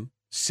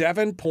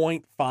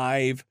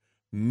 7.5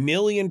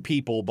 million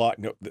people bought,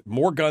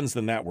 more guns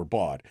than that were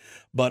bought.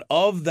 But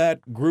of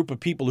that group of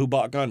people who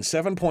bought guns,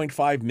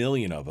 7.5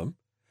 million of them,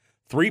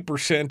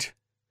 3%,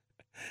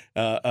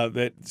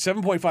 that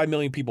 7.5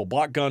 million people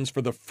bought guns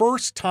for the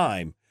first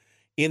time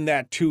in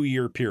that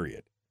 2-year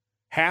period.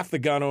 Half the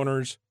gun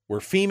owners were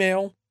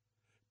female,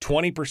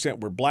 20%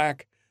 were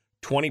black,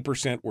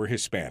 20% were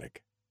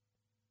Hispanic.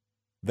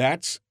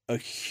 That's a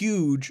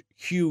huge,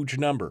 huge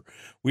number.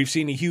 We've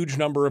seen a huge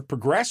number of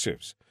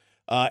progressives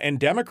and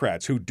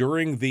Democrats who,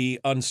 during the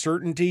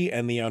uncertainty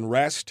and the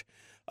unrest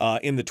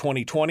in the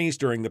 2020s,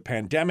 during the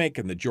pandemic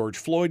and the George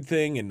Floyd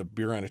thing and the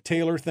Breonna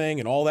Taylor thing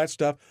and all that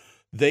stuff,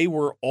 they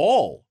were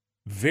all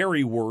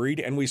very worried,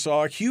 and we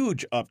saw a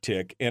huge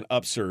uptick and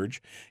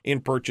upsurge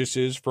in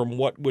purchases from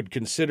what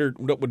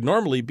would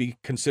normally be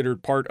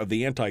considered part of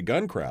the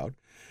anti-gun crowd,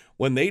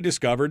 when they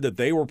discovered that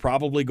they were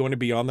probably going to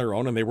be on their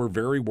own and they were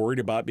very worried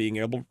about being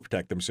able to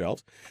protect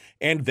themselves,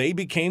 and they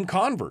became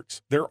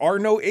converts. There are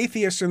no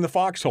atheists in the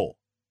foxhole,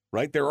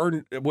 right? There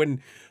are,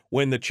 when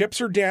the chips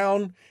are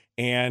down,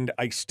 and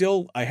I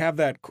have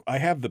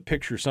the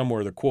picture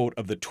somewhere, the quote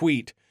of the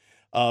tweet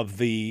of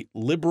the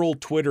liberal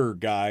Twitter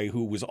guy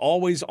who was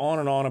always on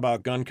and on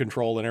about gun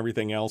control and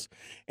everything else,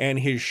 and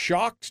his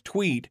shocked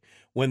tweet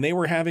when they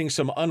were having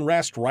some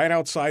unrest right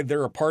outside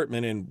their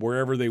apartment and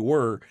wherever they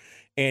were,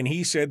 and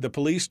he said the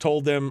police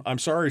told them, "I'm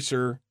sorry,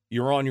 sir,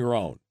 you're on your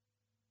own,"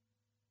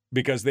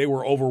 because they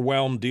were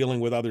overwhelmed dealing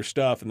with other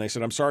stuff, and they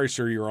said, "I'm sorry,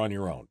 sir, you're on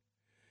your own."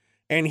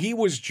 And he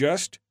was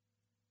just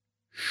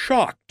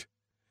shocked.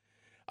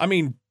 I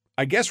mean,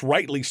 I guess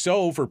rightly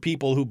so for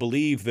people who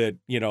believe that,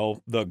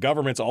 the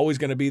government's always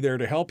going to be there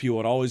to help you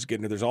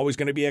and there's always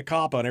going to be a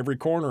cop on every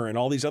corner and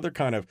all these other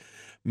kind of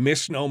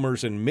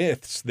misnomers and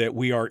myths that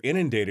we are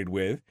inundated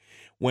with.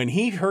 When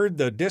he heard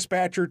the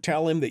dispatcher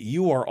tell him that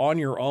you are on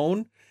your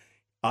own,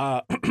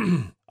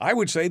 I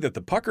would say that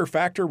the pucker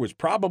factor was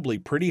probably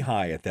pretty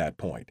high at that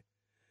point,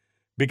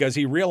 because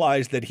he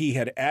realized that he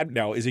had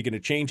now, is he going to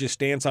change his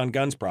stance on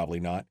guns?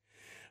 Probably not.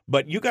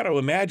 But you got to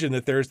imagine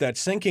that there's that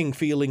sinking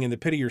feeling in the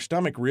pit of your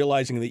stomach,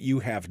 realizing that you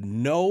have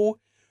no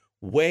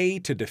way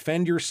to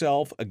defend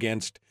yourself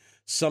against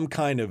some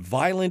kind of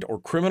violent or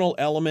criminal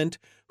element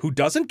who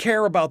doesn't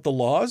care about the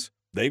laws.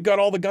 They've got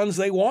all the guns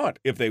they want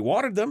if they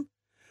wanted them,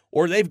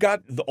 or they've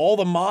got all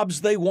the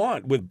mobs they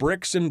want with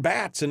bricks and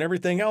bats and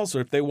everything else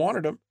if they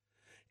wanted them,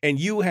 and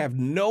you have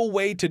no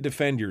way to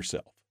defend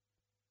yourself.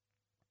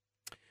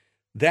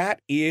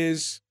 That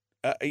is,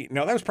 that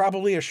was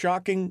probably a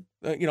shocking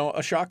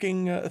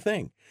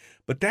thing.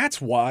 But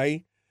that's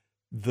why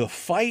the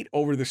fight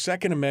over the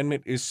Second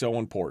Amendment is so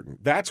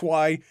important. That's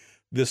why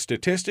the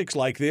statistics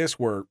like this,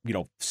 where,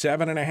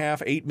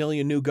 7.5, 8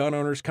 million new gun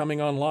owners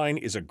coming online,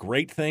 is a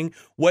great thing.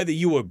 Whether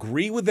you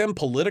agree with them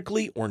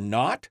politically or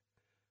not,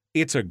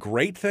 it's a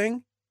great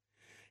thing.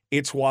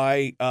 It's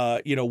why,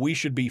 we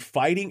should be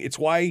fighting. It's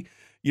why,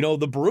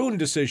 the Bruen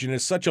decision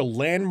is such a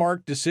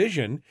landmark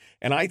decision,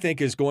 and I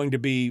think is going to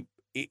be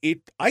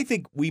I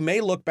think we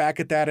may look back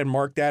at that and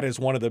mark that as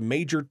one of the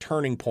major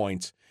turning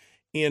points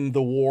in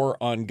the war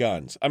on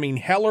guns. I mean,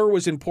 Heller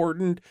was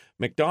important,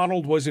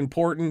 McDonald was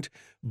important,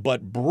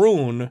 but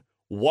Bruen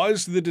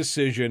was the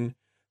decision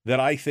that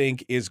I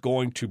think is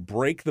going to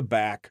break the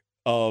back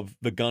of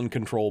the gun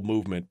control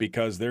movement,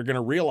 because they're going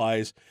to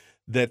realize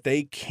that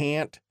they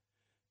can't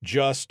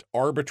just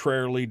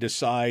arbitrarily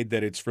decide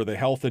that it's for the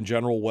health and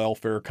general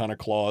welfare kind of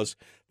clause.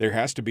 There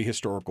has to be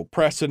historical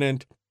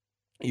precedent.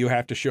 You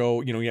have to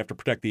show, you have to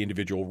protect the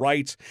individual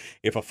rights.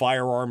 If a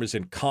firearm is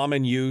in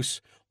common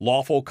use,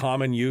 lawful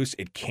common use,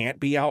 it can't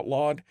be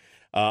outlawed.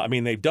 I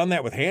mean, they've done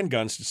that with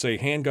handguns to say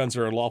handguns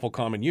are in lawful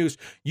common use.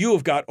 You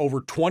have got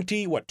over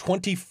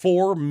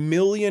 24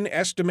 million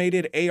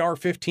estimated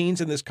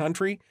AR-15s in this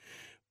country.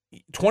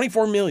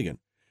 24 million,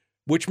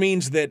 which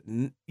means that,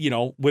 you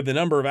know, with the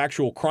number of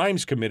actual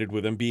crimes committed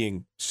with them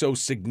being so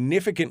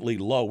significantly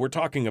low, we're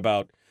talking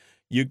about,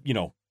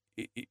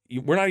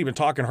 we're not even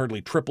talking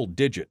hardly triple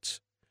digits.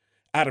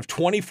 Out of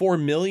 24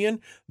 million,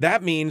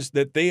 that means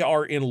that they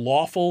are in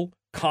lawful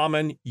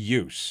common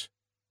use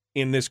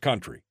in this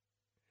country.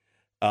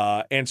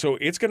 And so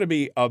it's going to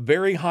be a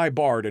very high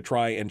bar to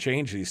try and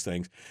change these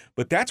things.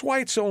 But that's why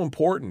it's so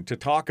important to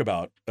talk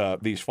about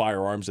these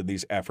firearms and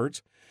these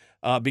efforts,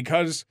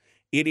 because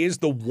it is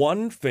the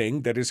one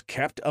thing that has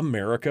kept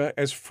America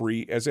as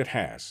free as it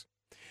has.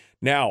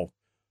 Now,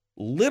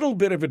 little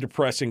bit of a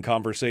depressing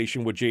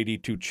conversation with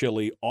JD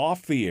Tuccille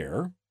off the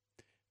air.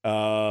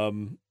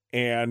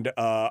 And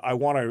I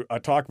want to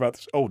talk about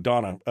this. Oh,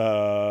 Donna.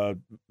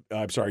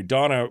 I'm sorry.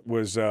 Donna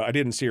was, I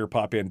didn't see her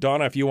pop in.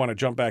 Donna, if you want to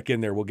jump back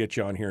in there, we'll get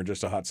you on here in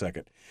just a hot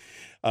second.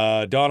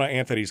 Donna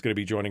Anthony is going to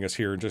be joining us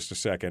here in just a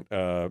second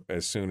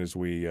as soon as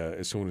we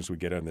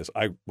get on this.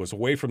 I was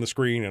away from the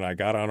screen and I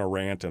got on a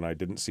rant and I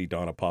didn't see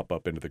Donna pop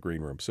up into the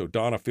green room. So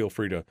Donna, feel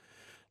free to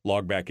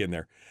log back in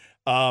there.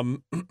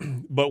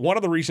 But one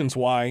of the reasons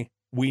why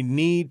we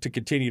need to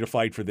continue to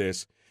fight for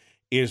this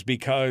is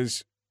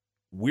because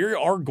we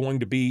are going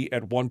to be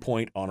at one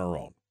point on our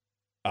own.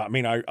 I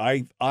mean,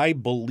 I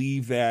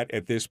believe that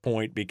at this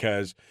point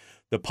because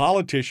the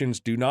politicians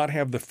do not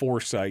have the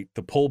foresight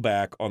to pull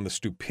back on the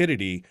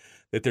stupidity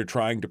that they're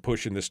trying to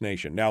push in this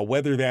nation. Now,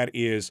 whether that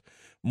is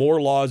more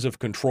laws of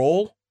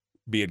control,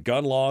 be it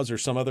gun laws or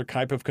some other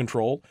type of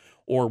control,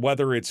 or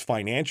whether it's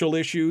financial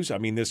issues. I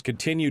mean, this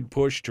continued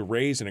push to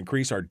raise and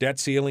increase our debt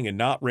ceiling and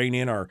not rein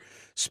in our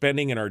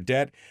spending and our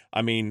debt.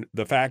 I mean,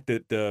 the fact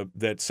that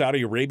that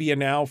Saudi Arabia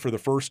now, for the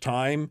first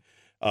time,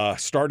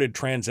 started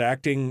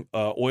transacting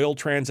oil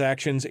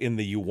transactions in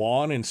the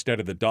yuan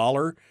instead of the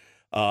dollar.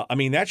 I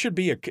mean, that's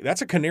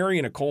a canary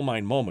in a coal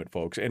mine moment,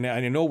 folks. And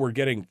I know we're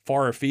getting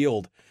far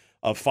afield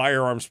of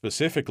firearms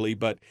specifically,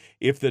 but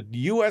if the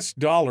U.S.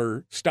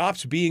 dollar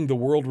stops being the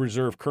world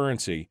reserve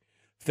currency,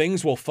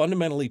 things will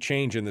fundamentally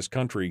change in this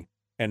country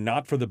and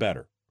not for the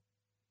better.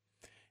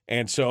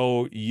 And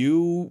so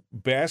you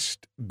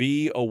best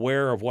be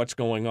aware of what's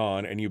going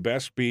on, and you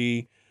best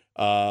be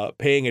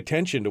paying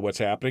attention to what's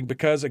happening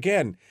because,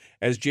 again,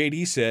 as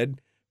JD said,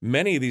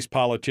 many of these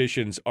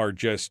politicians are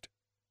just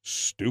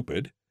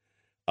stupid,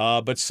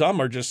 but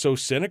some are just so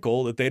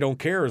cynical that they don't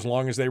care as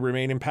long as they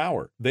remain in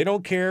power. They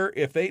don't care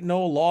if they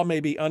know a law may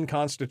be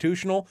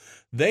unconstitutional.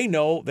 They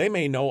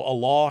may know a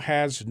law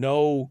has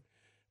no,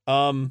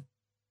 is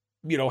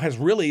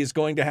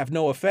going to have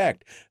no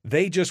effect.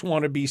 They just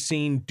want to be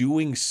seen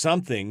doing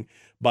something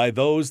by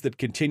those that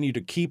continue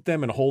to keep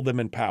them and hold them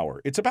in power.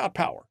 It's about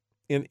power.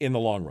 In the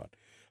long run.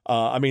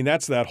 I mean,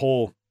 that's that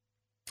whole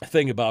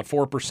thing about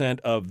 4%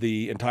 of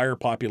the entire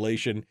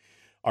population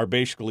are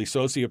basically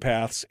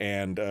sociopaths,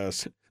 and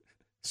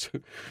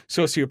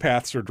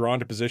sociopaths are drawn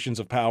to positions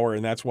of power,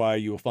 and that's why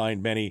you'll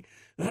find many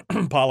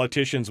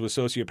politicians with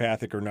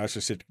sociopathic or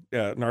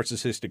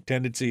narcissistic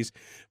tendencies,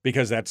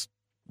 because there's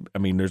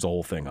a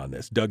whole thing on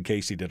this. Doug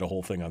Casey did a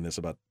whole thing on this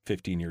about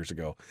 15 years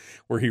ago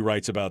where he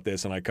writes about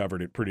this, and I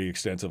covered it pretty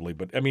extensively.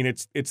 But, I mean,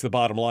 it's the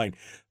bottom line.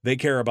 They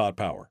care about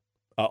power.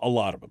 A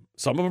lot of them.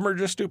 Some of them are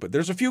just stupid.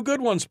 There's a few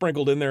good ones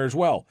sprinkled in there as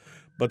well.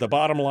 But the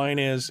bottom line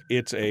is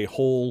it's a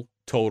whole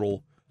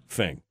total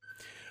thing.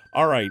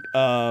 All right.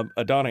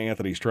 Donna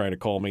Anthony's trying to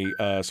call me.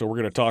 So we're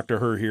going to talk to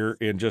her here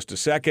in just a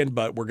second.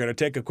 But we're going to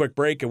take a quick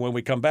break. And when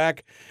we come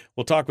back,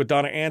 we'll talk with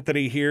Donna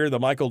Anthony here, The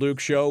Michael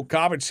Dukes Show.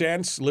 Common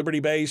sense,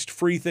 liberty-based,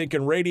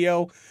 free-thinking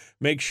radio.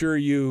 Make sure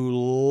you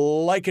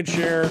like and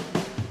share.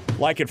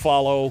 Like and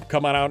follow.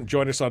 Come on out and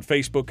join us on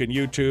Facebook and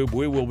YouTube.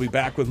 We will be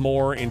back with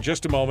more in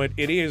just a moment.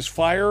 It is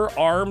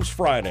Firearms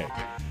Friday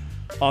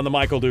on The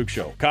Michael Dukes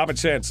Show. Common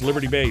sense,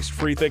 liberty-based,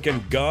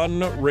 free-thinking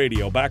gun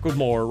radio. Back with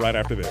more right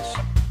after this.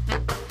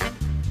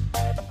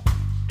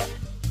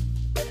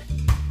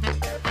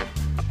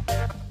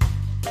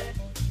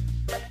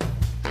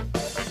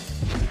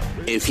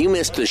 If you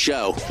missed the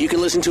show, you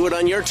can listen to it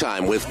on your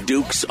time with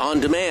Dukes On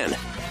Demand.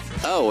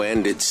 Oh,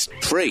 and it's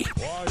free.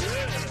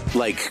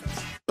 Like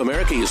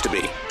America used to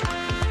be.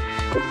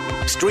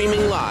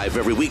 Streaming live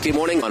every weekday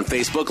morning on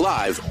Facebook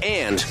Live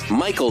and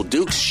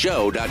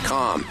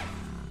MichaelDukesShow.com.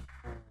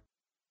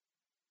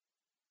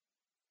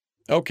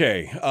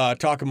 Okay,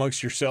 talk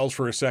amongst yourselves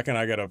for a second.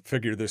 I got to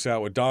figure this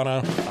out with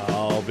Donna.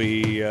 I'll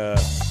be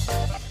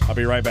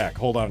right back.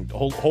 Hold on,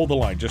 hold the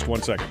line, just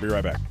 1 second. Be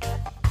right back.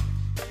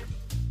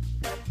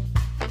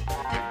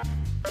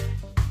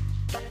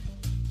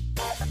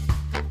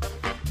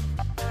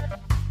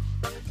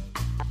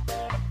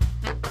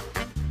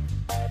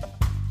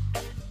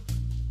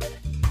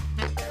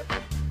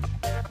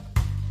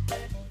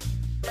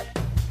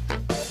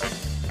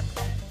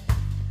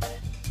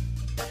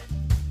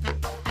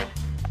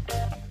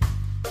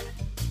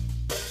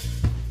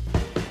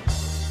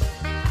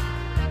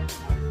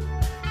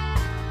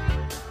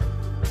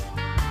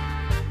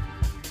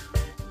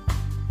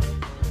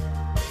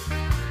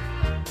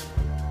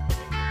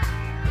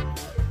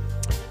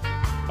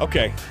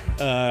 Okay.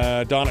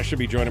 Donna should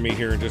be joining me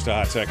here in just a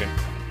hot second.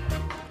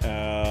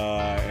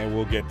 And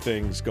we'll get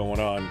things going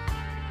on.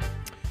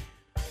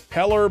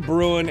 Heller,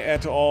 Bruin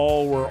et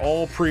al. Were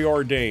all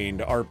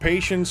preordained. Our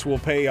patience will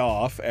pay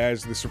off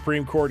as the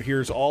Supreme Court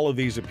hears all of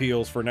these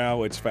appeals. For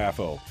now, it's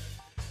FAFO,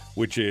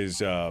 which is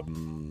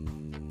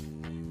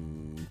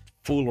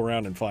fool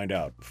around and find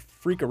out.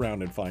 Freak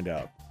around and find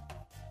out.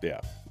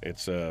 Yeah,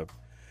 it's an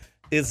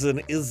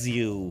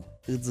issue.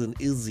 It's an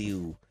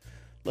issue.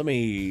 Let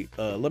me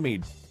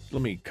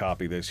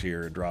copy this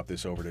here and drop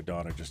this over to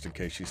Donna just in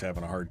case she's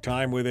having a hard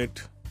time with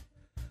it.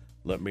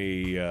 Let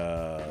me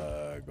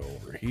go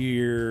over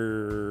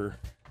here,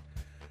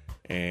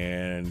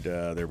 and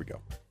there we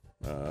go.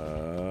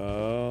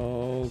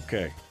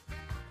 Okay.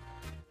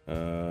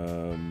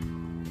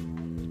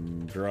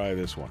 Try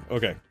this one.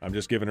 Okay, I'm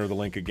just giving her the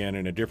link again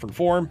in a different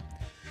form.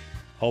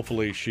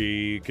 Hopefully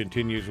she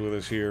continues with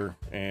us here,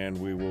 and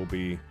we will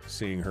be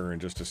seeing her in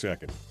just a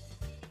second.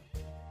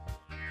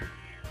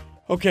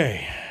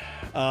 Okay.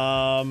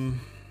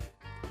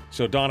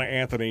 So Donna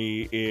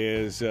Anthony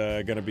is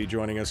going to be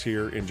joining us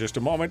here in just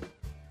a moment,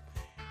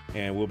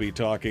 and we'll be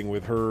talking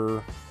with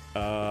her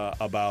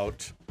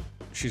about,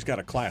 she's got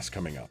a class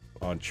coming up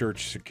on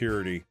church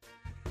security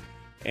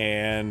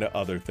and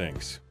other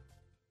things.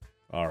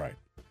 All right.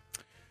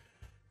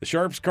 The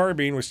Sharps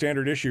carbine was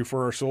standard issue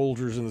for our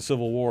soldiers in the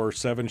Civil War.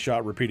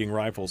 7-shot repeating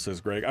rifle,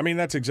 says Greg. I mean,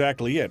 that's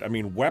exactly it. I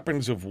mean,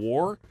 weapons of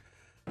war,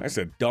 that's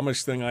the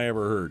dumbest thing I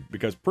ever heard,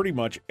 because pretty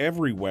much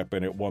every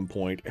weapon at one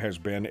point has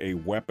been a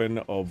weapon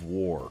of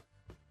war.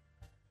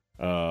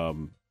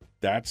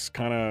 That's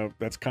kind of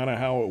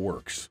how it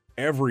works.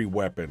 Every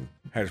weapon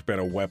has been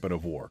a weapon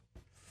of war.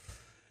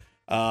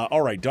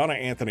 All right, Donna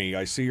Anthony,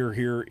 I see her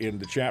here in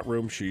the chat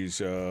room. She's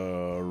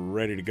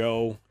ready to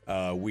go.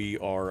 We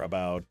are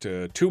about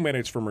 2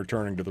 minutes from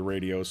returning to the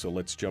radio, so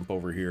let's jump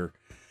over here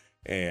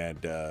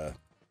and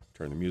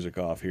turn the music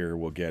off here.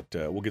 We'll get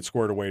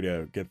squared away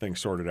to get things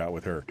sorted out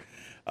with her.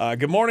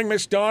 Good morning,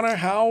 Miss Donna.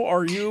 How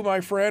are you,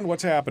 my friend?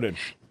 What's happening?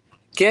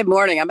 Good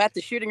morning. I'm at the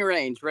shooting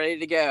range, ready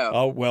to go.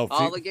 Oh, well.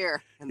 All the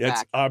gear in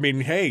back. I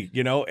mean, hey,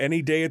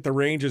 any day at the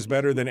range is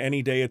better than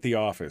any day at the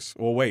office.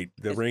 Well, wait,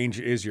 the range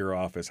is your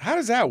office. How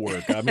does that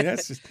work? I mean,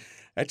 that's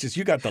just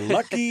you got the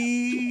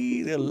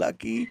lucky.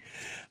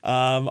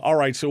 All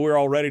right, so we're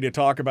all ready to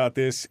talk about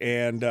this,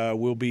 and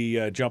we'll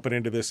be jumping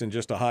into this in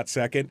just a hot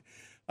second.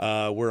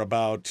 We're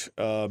about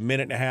a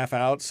minute and a half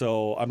out,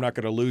 so I'm not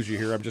going to lose you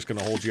here. I'm just going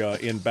to hold you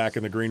back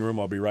in the green room.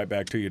 I'll be right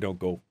back to you. Don't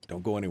go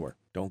anywhere.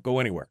 Don't go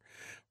anywhere.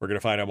 We're going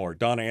to find out more.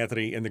 Donna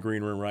Anthony in the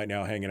green room right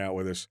now, hanging out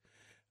with us.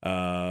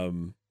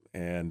 And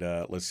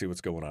let's see what's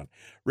going on.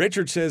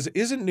 Richard says,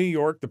 isn't New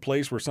York the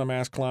place where some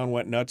ass clown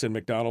went nuts and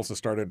McDonald's has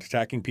started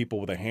attacking people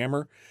with a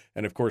hammer?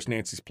 And, of course,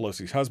 Nancy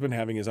Pelosi's husband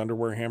having his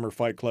underwear hammer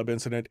Fight Club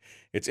incident.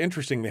 It's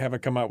interesting they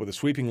haven't come out with a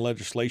sweeping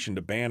legislation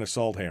to ban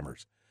assault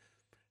hammers.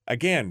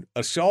 Again,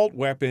 assault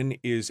weapon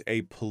is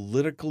a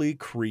politically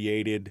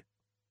created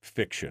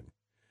fiction.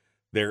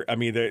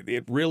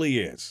 It really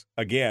is.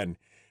 Again,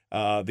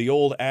 the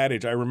old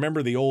adage, I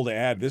remember the old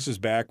ad, this is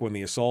back when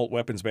the assault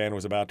weapons ban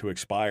was about to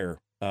expire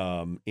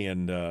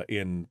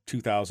in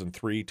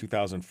 2003,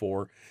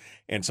 2004.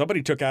 And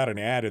somebody took out an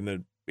ad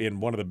in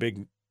one of the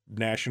big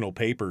national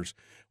papers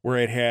where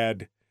it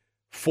had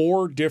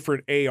 4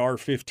 different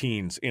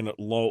AR-15s in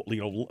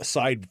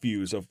side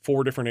views of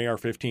 4 different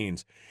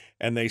AR-15s.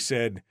 And they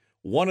said,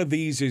 one of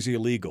these is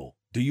illegal.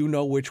 Do you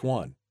know which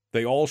one?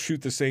 They all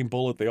shoot the same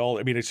bullet.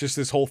 It's just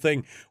this whole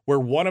thing where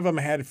one of them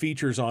had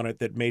features on it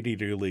that made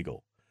it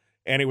illegal.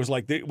 And it was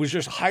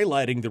just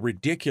highlighting the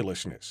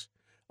ridiculousness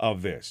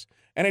of this.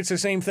 And it's the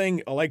same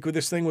thing like with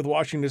this thing with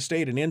Washington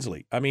State and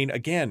Inslee. I mean,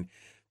 again,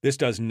 this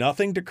does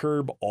nothing to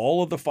curb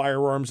all of the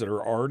firearms that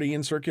are already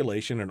in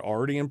circulation and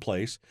already in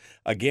place.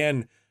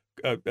 Again,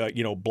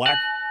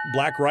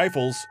 black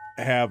rifles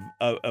have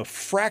a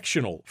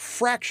fractional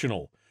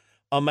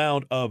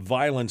amount of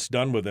violence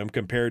done with them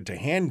compared to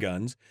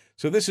handguns.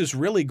 So this is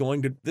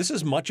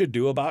much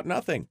ado about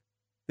nothing.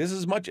 It's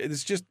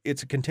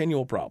a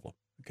continual problem.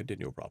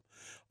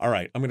 All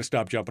right, I'm going to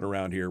stop jumping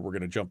around here. We're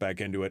going to jump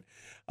back into it.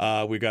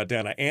 We've got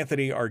Donna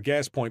Anthony, our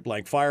guest, Point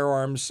Blank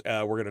Firearms.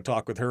 We're going to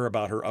talk with her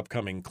about her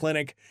upcoming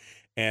clinic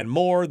and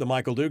more. The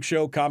Michael Duke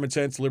Show, common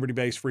sense,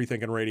 liberty-based,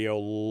 free-thinking radio.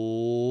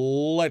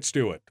 Let's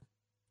do it.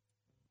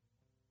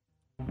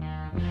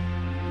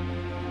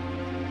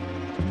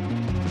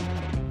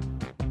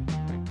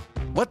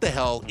 What the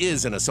hell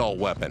is an assault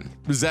weapon?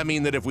 Does that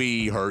mean that if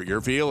we hurt your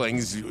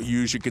feelings,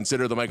 you should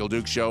consider the Michael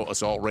Dukes Show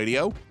assault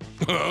radio?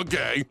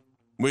 Okay,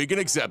 we can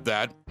accept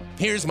that.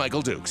 Here's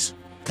Michael Dukes.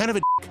 Kind of a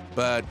dick,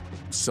 but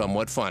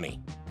somewhat funny.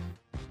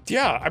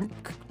 Yeah,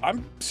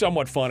 I'm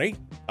somewhat funny.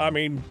 I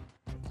mean,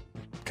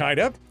 kind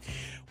of.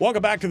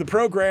 Welcome back to the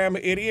program.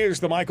 It is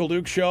the Michael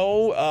Duke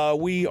Show.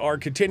 We are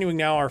continuing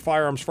now our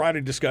Firearms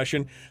Friday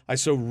discussion. I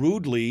so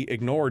rudely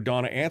ignored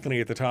Donna Anthony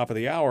at the top of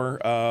the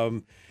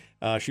hour.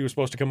 She was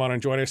supposed to come on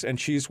and join us, and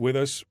she's with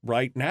us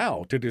right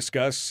now to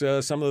discuss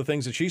some of the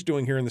things that she's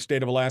doing here in the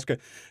state of Alaska.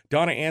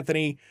 Donna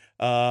Anthony,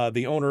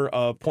 the owner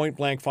of Point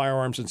Blank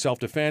Firearms and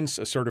Self-Defense,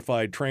 a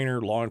certified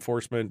trainer, law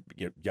enforcement,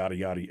 yada,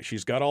 yada.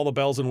 She's got all the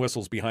bells and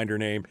whistles behind her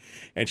name,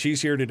 and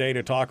she's here today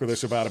to talk with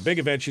us about a big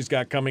event she's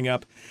got coming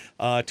up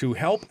to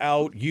help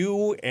out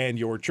you and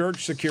your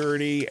church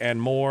security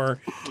and more.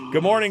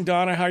 Good morning,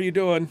 Donna. How are you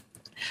doing?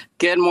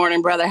 Good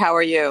morning, brother. How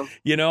are you?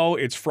 You know,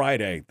 it's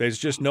Friday. There's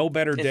just no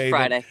better day.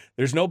 Friday.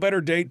 There's no better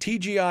day.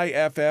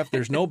 TGIFF.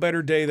 There's no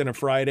better day than a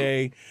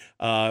Friday,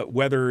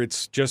 whether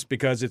it's just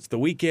because it's the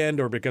weekend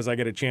or because I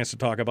get a chance to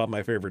talk about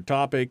my favorite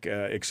topic,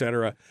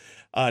 etc.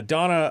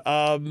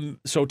 Donna,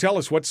 so tell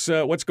us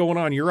what's going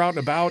on. You're out and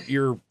about.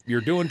 You're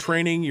doing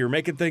training. You're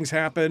making things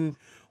happen.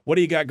 What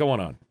do you got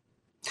going on?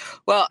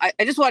 Well, I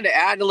just wanted to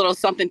add a little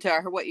something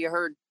to what you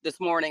heard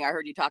this morning. I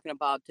heard you talking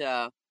about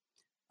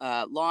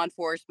law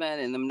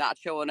enforcement and them not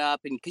showing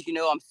up, and because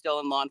I'm still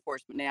in law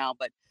enforcement now,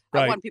 but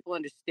right. I want people to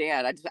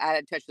understand. I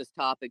had to touch this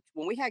topic.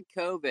 When we had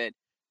COVID,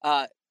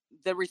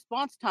 the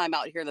response time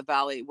out here in the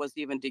Valley was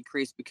even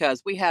decreased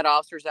because we had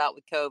officers out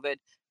with COVID,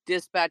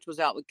 dispatch was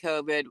out with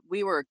COVID.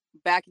 We were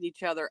backing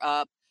each other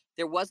up.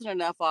 There wasn't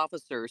enough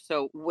officers.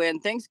 So when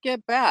things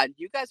get bad,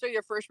 you guys are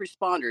your first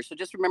responders. So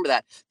just remember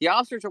that. The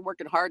officers are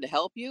working hard to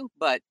help you,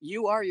 but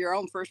you are your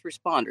own first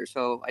responder.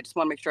 So I just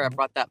want to make sure I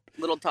brought that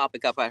little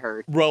topic up I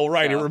heard. Well,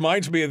 right. It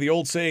reminds me of the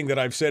old saying that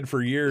I've said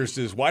for years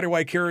is, why do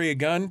I carry a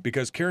gun?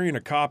 Because carrying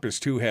a cop is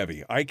too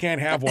heavy. I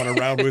can't have one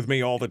around with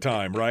me all the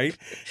time, right?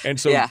 And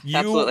so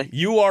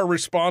you are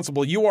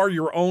responsible. You are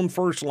your own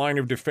first line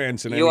of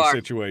defense in any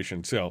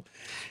situation. So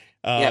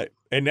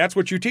and that's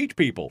what you teach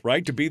people,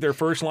 right? To be their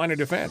first line of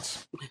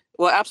defense.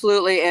 Well,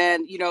 absolutely.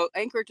 And,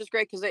 Anchorage is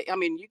great because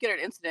you get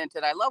an incident,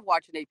 and I love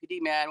watching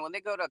APD, man. When they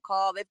go to a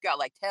call, they've got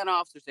like 10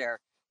 officers there.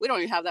 We don't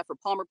even have that for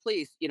Palmer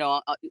Police.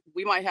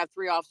 We might have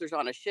 3 officers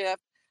on a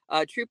shift.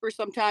 Troopers,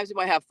 sometimes we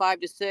might have 5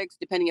 to 6,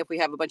 depending if we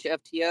have a bunch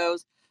of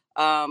FTOs.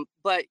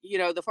 But,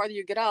 the farther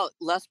you get out,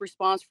 less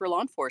response for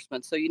law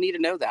enforcement. So you need to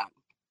know that.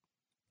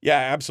 Yeah,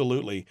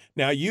 absolutely.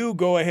 Now you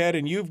go ahead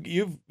and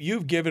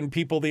you've given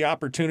people the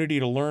opportunity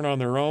to learn on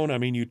their own. I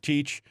mean, you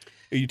teach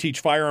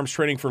firearms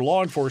training for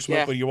law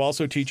enforcement, but you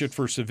also teach it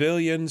for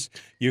civilians.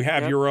 You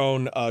have your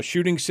own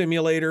shooting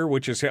simulator,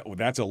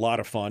 that's a lot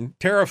of fun,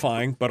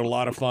 terrifying, but a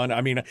lot of fun.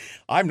 I mean,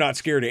 I'm not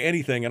scared of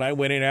anything, and I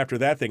went in after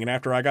that thing, and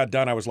after I got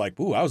done, I was like,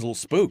 ooh, I was a little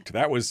spooked.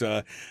 That was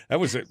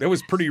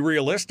pretty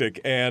realistic,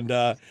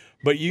 and.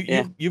 But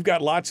you've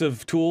got lots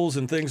of tools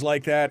and things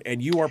like that,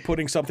 and you are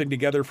putting something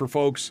together for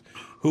folks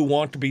who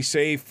want to be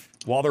safe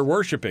while they're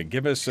worshiping.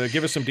 Give us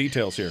some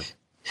details here.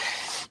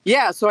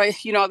 Yeah, so I've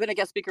been a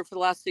guest speaker for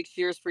the last 6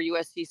 years for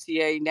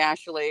USCCA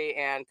nationally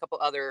and a couple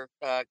other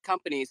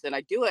companies, and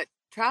I do it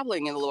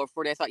traveling in the lower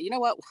 40. I thought, why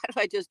don't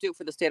I just do it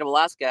for the state of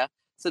Alaska,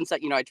 since I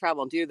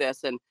travel and do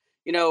this, and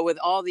with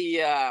all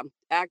the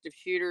active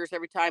shooters,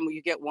 every time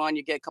you get one,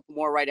 you get a couple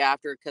more right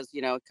after, because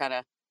kind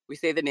of. We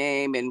say the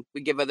name and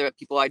we give other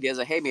people ideas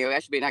of, hey, maybe I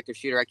should be an active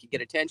shooter. I could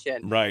get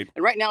attention. Right.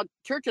 And right now,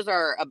 churches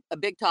are a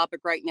big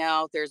topic right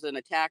now. There's an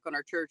attack on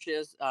our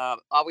churches,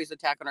 always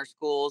attack on our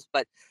schools.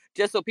 But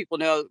just so people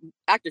know,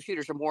 active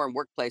shooters are more in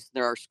workplace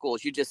than there are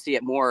schools. You just see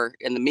it more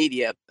in the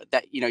media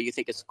that, you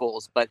think it's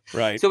schools. But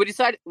right. So we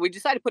decided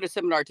to put a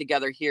seminar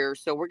together here.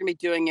 So we're going to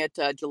be doing it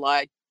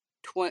July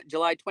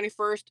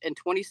 21st and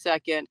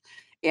 22nd.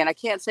 And I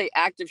can't say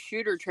active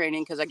shooter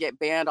training because I get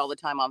banned all the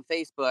time on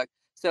Facebook.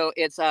 So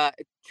it's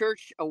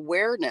church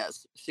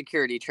awareness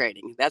security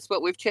training. That's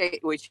what we've changed.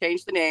 We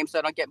changed the name so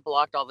I don't get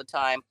blocked all the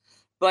time.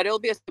 But it'll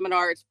be a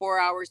seminar. It's 4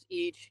 hours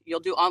each. You'll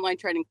do online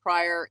training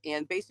prior.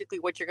 And basically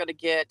what you're going to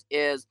get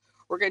is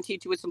we're going to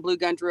teach you with some blue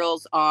gun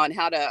drills on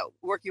how to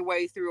work your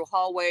way through a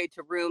hallway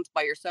to rooms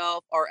by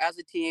yourself or as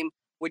a team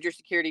with your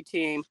security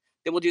team.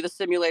 Then we'll do the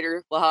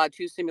simulator. We'll have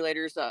 2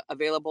 simulators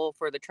available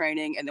for the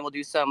training. And then we'll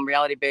do some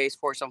reality-based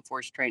force on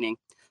force training.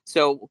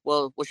 So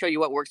we'll show you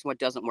what works and what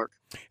doesn't work.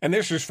 And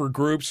this is for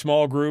groups,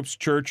 small groups,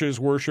 churches,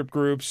 worship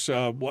groups.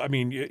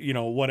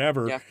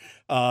 Whatever.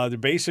 Yeah.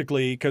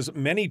 Basically, because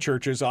many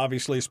churches,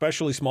 obviously,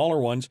 especially smaller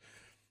ones,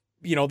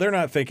 they're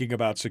not thinking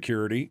about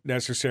security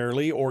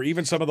necessarily, or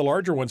even some of the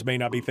larger ones may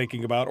not be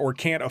thinking about or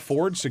can't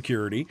afford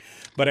security.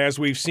 But as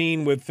we've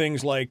seen with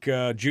things like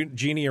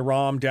Jeannie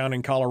Aram down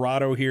in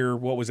Colorado here,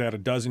 what was that, a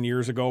dozen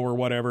years ago or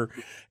whatever,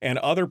 and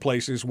other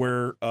places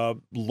where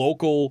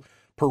local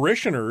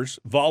parishioners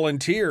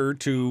volunteer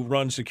to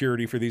run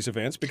security for these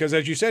events because,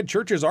 as you said,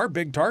 churches are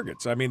big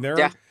targets. I mean, there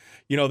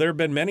have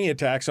been many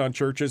attacks on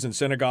churches and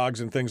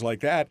synagogues and things like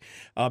that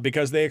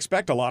because they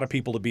expect a lot of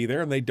people to be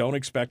there and they don't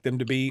expect them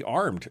to be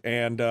armed.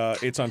 And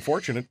it's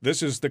unfortunate.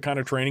 This is the kind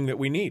of training that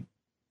we need.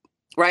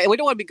 Right. And we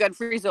don't want to be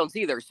gun-free zones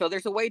either. So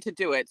there's a way to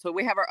do it. So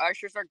we have our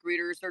ushers, our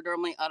greeters, they're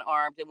normally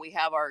unarmed. And we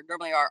have our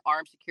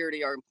armed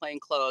security are in plain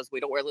clothes. We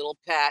don't wear a little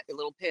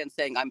pin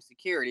saying I'm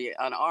security,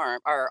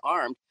 unarmed or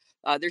armed.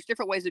 There's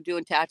different ways of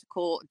doing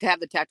tactical to have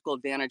the tactical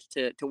advantage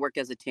to work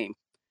as a team.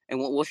 and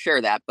we'll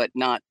share that, but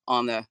not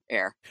on the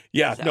air.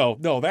 Yeah, So.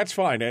 no, that's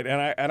fine,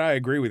 and I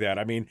agree with that.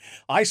 I mean,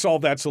 I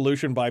solved that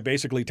solution by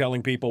basically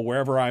telling people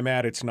wherever I'm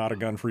at, it's not a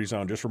gun-free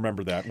zone. Just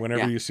remember that.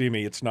 Whenever you see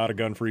me, it's not a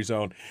gun-free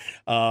zone,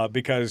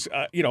 because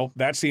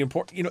that's the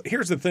important.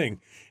 Here's the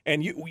thing,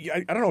 and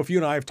I don't know if you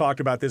and I have talked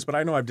about this, but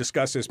I know I've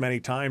discussed this many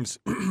times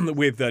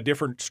with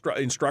different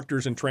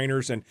instructors and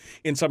trainers, and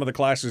in some of the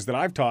classes that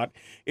I've taught,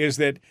 is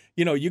that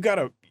you got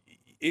to.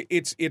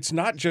 It's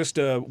not just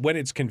a when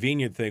it's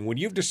convenient thing. When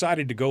you've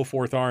decided to go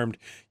forth armed,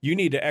 you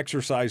need to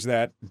exercise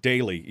that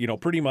daily.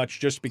 Pretty much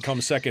just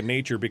become second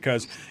nature,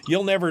 because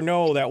you'll never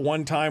know that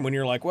one time when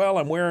you're like, well,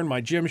 I'm wearing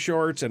my gym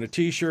shorts and a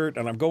T-shirt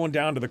and I'm going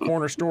down to the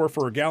corner store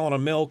for a gallon of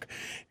milk,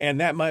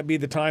 and that might be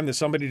the time that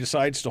somebody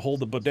decides to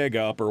hold the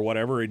bodega up or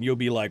whatever, and you'll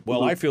be like,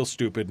 well, I feel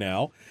stupid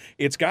now.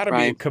 It's got to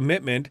be a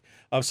commitment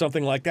of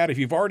something like that. If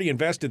you've already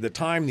invested the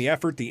time, the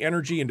effort, the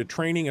energy into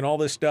training and all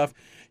this stuff,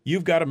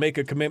 you've got to make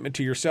a commitment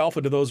to yourself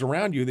and to those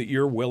around you that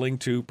you're willing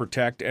to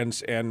protect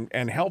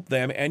and help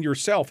them and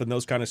yourself in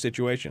those kind of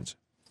situations.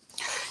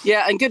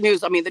 Yeah, and good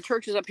news. I mean, the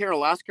churches up here in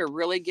Alaska are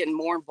really getting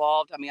more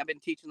involved. I mean, I've been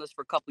teaching this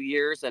for a couple of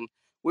years, and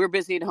we were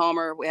busy in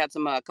Homer. We had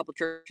a couple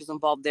churches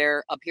involved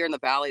there. Up here in the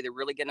valley, they're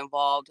really getting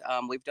involved.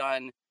 We've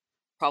done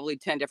probably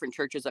 10 different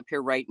churches up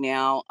here right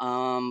now.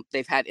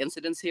 They've had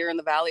incidents here in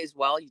the valley as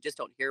well. You just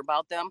don't hear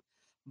about them.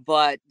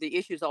 But the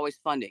issue is always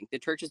funding. The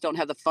churches don't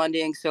have the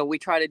funding, so we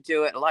try to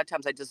do it. A lot of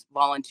times I just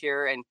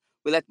volunteer, and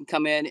we let them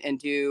come in and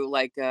do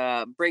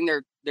bring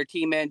their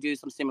team in, do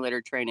some simulator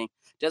training.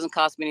 Doesn't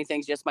cost me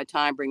anything, just my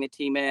time. Bring the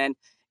team in,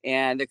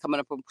 and they're coming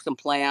up with some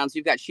plans.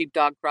 You've got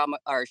Sheepdog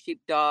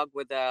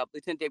with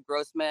Lieutenant Dave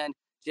Grossman,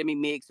 Jimmy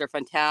Meeks. They're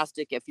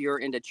fantastic if you're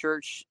into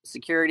church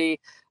security.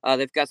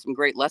 They've got some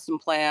great lesson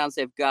plans.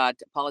 They've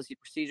got policy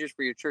procedures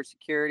for your church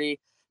security.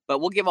 But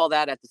we'll give all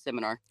that at the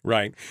seminar.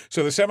 Right.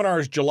 So the seminar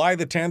is July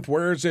the 10th.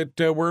 Where is it?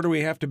 Where do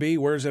we have to be?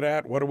 Where is it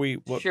at?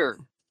 Sure.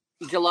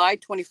 July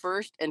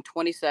 21st and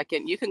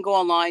 22nd. You can go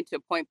online to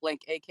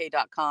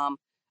pointblankak.com.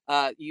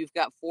 You've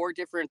got 4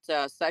 different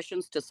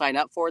sessions to sign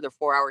up for. They're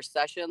 4-hour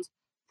sessions.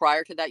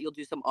 Prior to that, you'll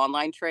do some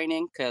online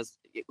training, because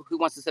who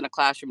wants to sit in a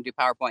classroom and do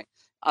PowerPoint?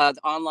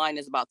 The online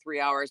is about 3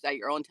 hours at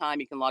your own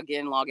time. You can log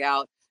in, log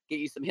out, get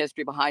you some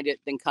history behind it,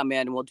 then come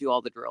in and we'll do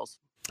all the drills.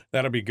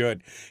 That'll be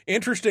good.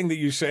 Interesting that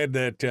you said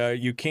that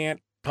you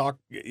can't talk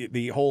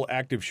the whole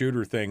active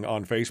shooter thing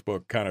on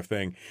Facebook kind of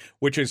thing,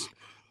 which is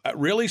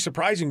really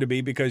surprising to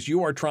me, because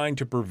you are trying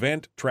to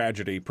prevent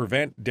tragedy,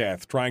 prevent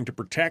death, trying to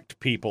protect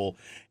people,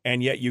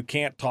 and yet you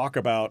can't talk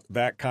about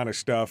that kind of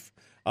stuff.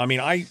 I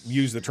mean, I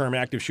use the term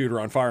active shooter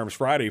on Firearms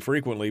Friday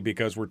frequently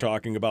because we're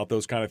talking about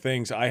those kind of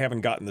things. I haven't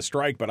gotten the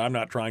strike, but I'm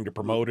not trying to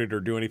promote it or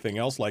do anything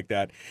else like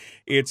that.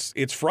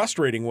 It's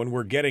frustrating when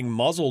we're getting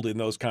muzzled in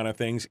those kind of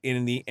things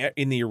in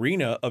the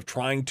arena of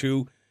trying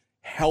to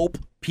help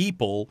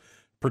people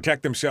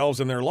protect themselves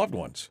and their loved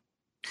ones.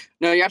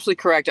 No, you're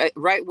absolutely correct.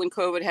 Right when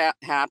COVID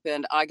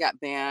happened, I got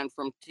banned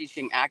from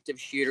teaching active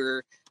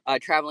shooter,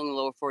 traveling in the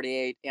lower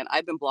 48, and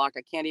I've been blocked.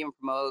 I can't even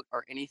promote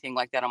or anything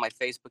like that on my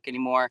Facebook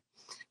anymore.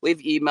 We've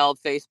emailed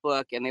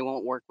Facebook and they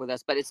won't work with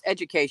us, but it's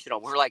educational.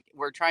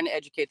 We're trying to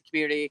educate the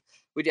community.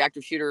 We do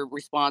active shooter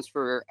response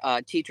for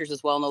teachers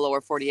as well in the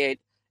lower 48.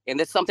 And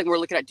that's something we're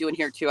looking at doing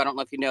here too. I don't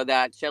know if you know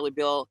that. Shelley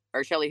Hills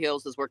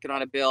is working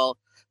on a bill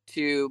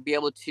to be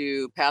able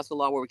to pass a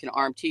law where we can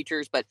arm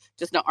teachers, but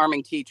just not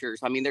arming teachers.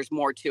 I mean, there's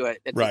more to it.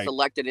 It's a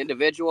selected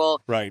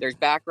individual. Right. There's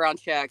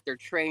background check, there's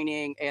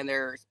training, and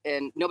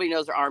nobody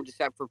knows they're armed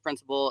except for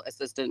principal,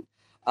 assistant,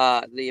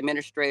 the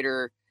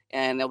administrator,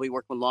 and they'll be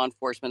working with law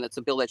enforcement. That's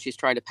a bill that she's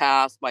trying to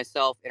pass.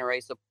 Myself,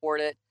 NRA support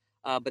it,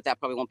 but that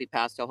probably won't be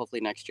passed till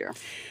hopefully next year.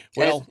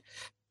 Well,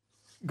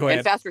 go ahead.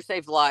 And Faster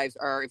Safe Lives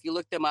if you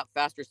look them up,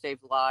 Faster Safe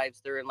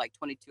Lives, they're in like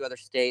 22 other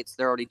states.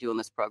 They're already doing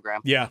this program.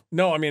 Yeah.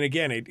 No, I mean,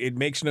 again, it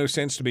makes no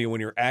sense to me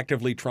when you're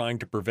actively trying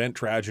to prevent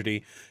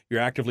tragedy,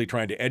 you're actively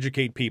trying to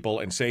educate people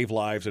and save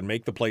lives and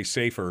make the place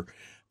safer.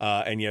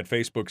 And yet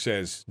Facebook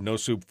says no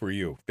soup for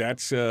you.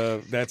 That's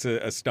an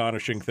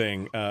astonishing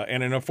thing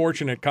and an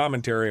unfortunate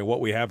commentary on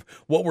what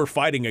we're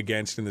fighting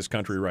against in this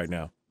country right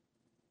now.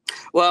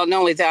 Well, not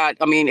only that,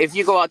 I mean, if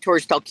you go out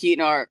towards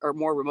Talkeetna or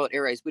more remote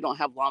areas, we don't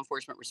have law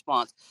enforcement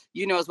response.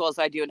 You know as well as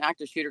I do, an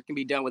active shooter can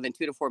be done within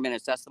 2 to 4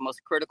 minutes. That's the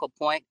most critical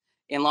point,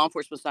 and law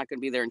enforcement's not going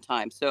to be there in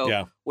time.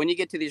 So when you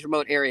get to these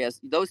remote areas,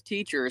 those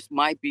teachers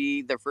might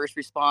be the first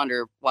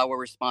responder while we're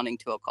responding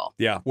to a call.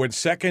 Yeah, when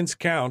seconds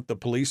count, the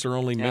police are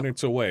only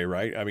minutes away,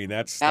 right? I mean,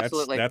 that's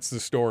the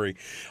story.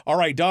 All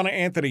right, Donna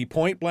Anthony,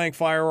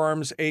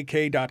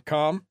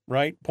 pointblankfirearmsak.com,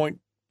 right?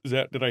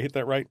 Did I hit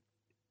that right?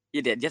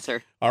 You did. Yes,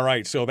 sir. All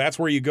right. So that's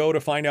where you go to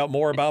find out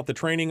more about the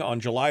training on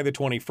July the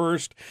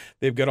 21st.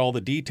 They've got all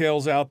the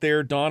details out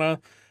there.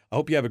 Donna, I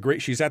hope you have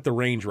she's at the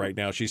range right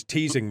now. She's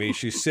teasing me.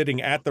 She's sitting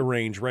at the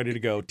range ready to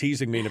go,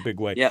 teasing me in a big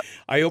way. Yep.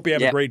 I hope you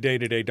have a great day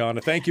today, Donna.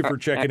 Thank you for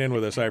checking in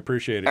with us. I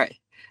appreciate it. All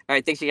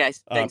right. Thanks, you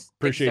guys. Thanks.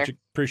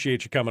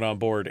 Appreciate you coming on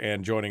board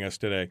and joining us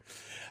today.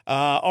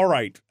 All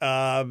right.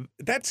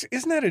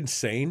 Isn't that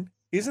insane?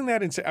 Isn't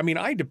that insane? I mean,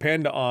 I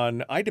depend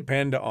on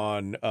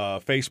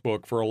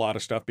Facebook for a lot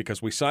of stuff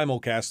because we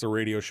simulcast the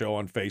radio show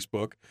on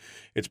Facebook.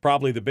 It's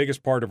probably the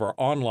biggest part of our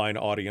online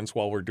audience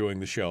while we're doing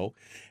the show.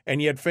 And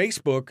yet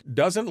Facebook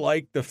doesn't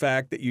like the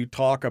fact that you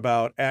talk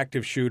about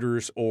active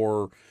shooters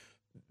or,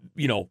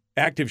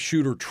 active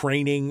shooter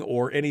training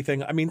or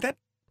anything. I mean, that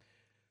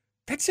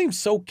seems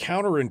so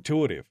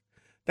counterintuitive.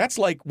 That's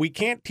like we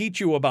can't teach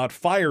you about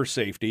fire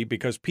safety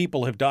because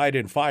people have died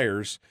in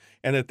fires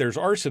and that there's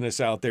arsonists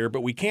out there,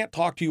 but we can't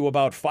talk to you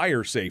about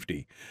fire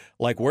safety,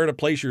 like where to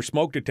place your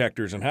smoke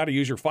detectors and how to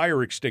use your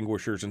fire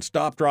extinguishers and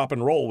stop, drop,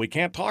 and roll. We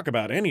can't talk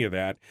about any of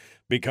that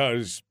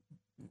because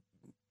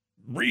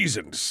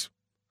reasons.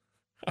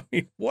 I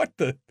mean, what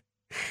the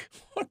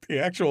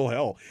actual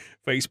hell?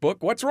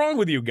 Facebook, what's wrong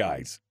with you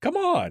guys? Come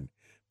on.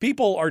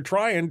 People are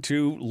trying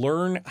to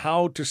learn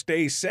how to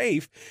stay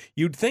safe.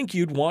 You'd think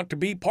you'd want to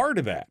be part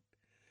of that.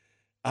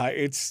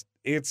 It's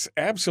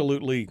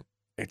absolutely,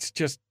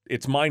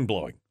 it's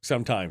mind-blowing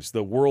sometimes,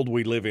 the world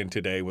we live in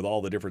today with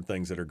all the different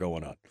things that are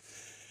going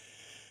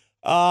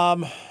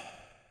on.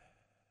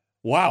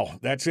 Wow,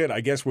 that's it.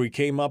 I guess we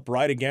came up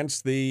right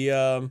against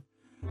the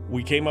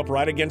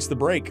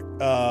break,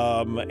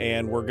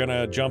 and we're going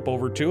to jump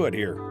over to it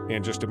here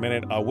in just a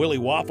minute. Willie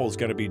Waffle is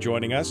going to be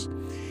joining us.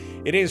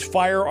 It is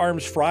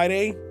Firearms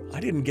Friday. I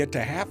didn't get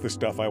to half the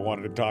stuff I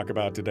wanted to talk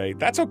about today.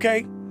 That's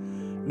okay.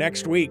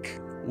 Next week,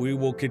 we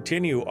will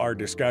continue our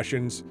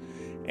discussions,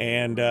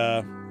 and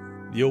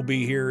you'll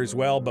be here as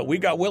well. But we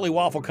got Willie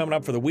Waffle coming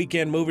up for the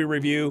weekend movie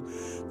review.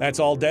 That's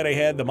all dead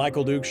ahead. The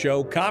Michael Duke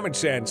Show. Common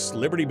sense,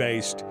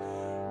 liberty-based,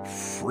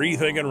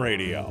 free-thinking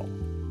radio.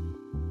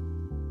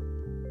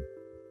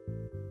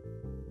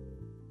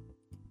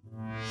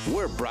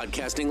 We're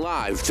broadcasting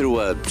live through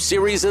a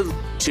series of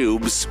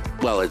tubes.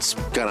 Well, it's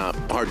kind of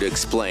hard to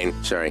explain.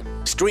 Sorry.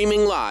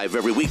 Streaming live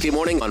every weekday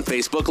morning on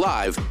Facebook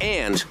Live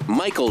and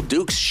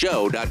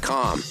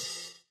MichaelDukesShow.com.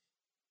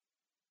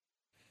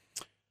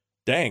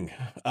 Dang.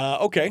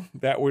 Okay.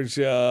 That was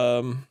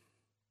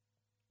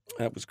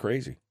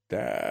crazy.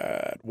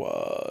 That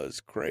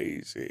was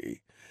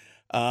crazy.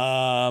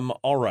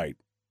 All right.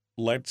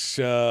 Let's,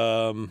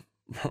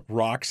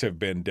 rocks have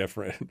been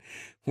different.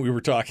 We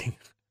were talking...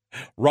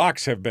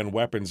 Rocks have been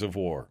weapons of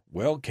war.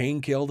 Well,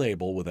 Cain killed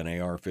Abel with an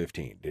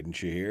AR-15.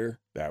 Didn't you hear?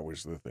 That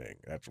was the thing.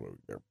 That's what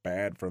they're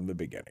bad from the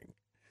beginning.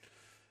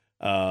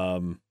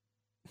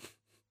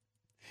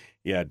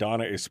 Yeah,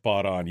 Donna is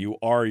spot on. You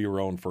are your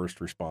own first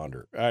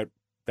responder.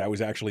 That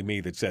was actually me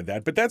that said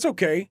that, but that's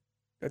okay.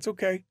 That's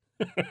okay.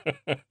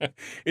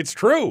 It's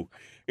true.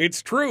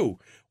 It's true.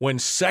 When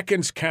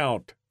seconds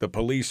count, the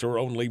police are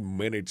only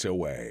minutes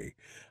away.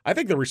 I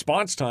think the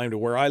response time to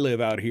where I live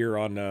out here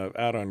on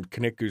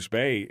Connecticut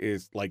Bay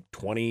is like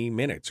 20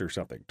 minutes or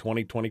something.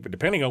 20,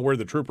 depending on where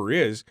the trooper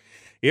is.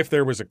 If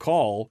there was a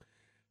call,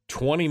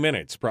 20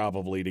 minutes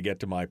probably to get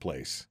to my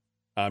place.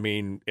 I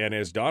mean, and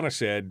as Donna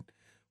said,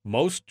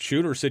 most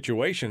shooter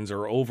situations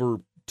are over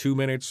 2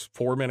 minutes,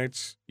 4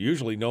 minutes,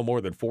 usually no more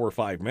than 4 or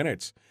 5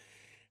 minutes.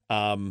 You're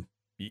on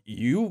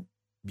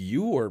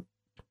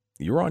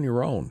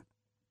your own.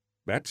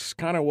 That's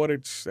kind of what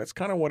it's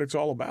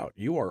all about.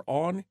 You are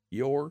on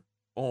your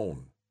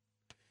own.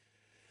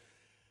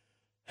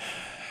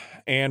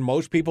 And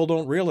most people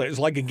don't realize,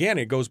 like, again,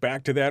 it goes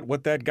back to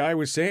what that guy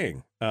was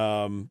saying.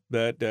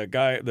 That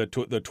guy,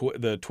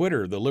 the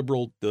Twitter,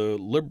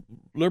 the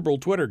liberal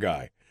Twitter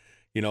guy,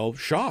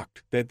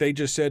 shocked that they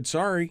just said,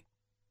 sorry,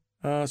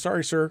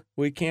 sir,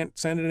 we can't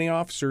send any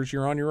officers.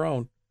 You're on your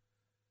own.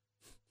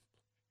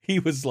 He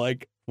was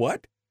like,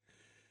 what?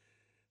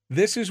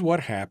 This is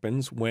what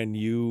happens when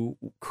you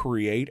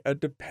create a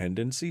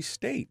dependency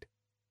state.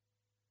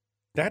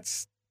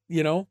 That's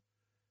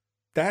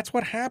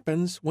what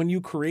happens when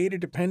you create a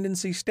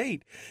dependency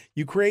state.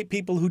 You create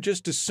people who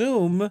just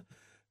assume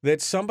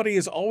that somebody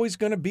is always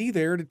going to be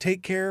there to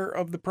take care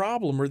of the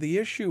problem or the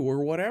issue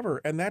or whatever.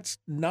 And that's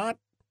not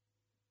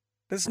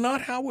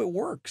how it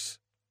works.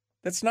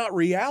 That's not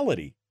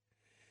reality.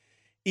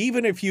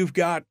 Even if you've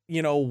got,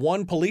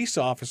 one police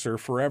officer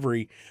for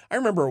every... I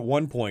remember at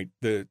one point,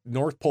 the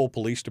North Pole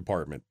Police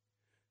Department,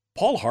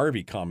 Paul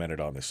Harvey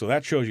commented on this, so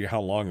that shows you how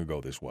long ago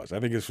this was.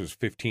 I think this was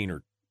 15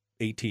 or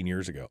 18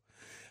 years ago.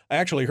 I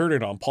actually heard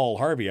it on Paul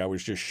Harvey. I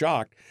was just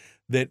shocked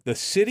that the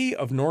city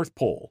of North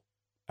Pole,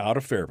 out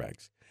of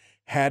Fairbanks,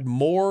 had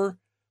more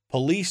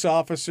police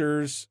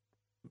officers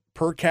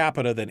per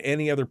capita than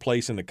any other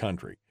place in the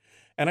country.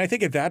 And I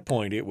think at that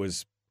point it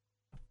was...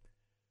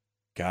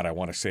 God, I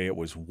want to say it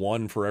was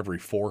 1 for every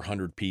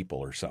 400 people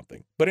or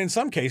something. But in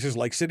some cases,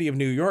 like City of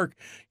New York,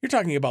 you're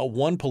talking about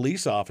 1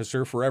 police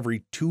officer for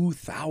every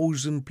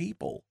 2,000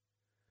 people.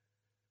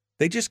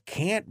 They just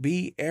can't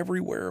be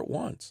everywhere at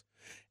once.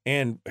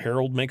 And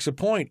Harold makes a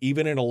point.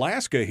 Even in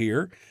Alaska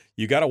here,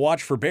 you got to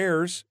watch for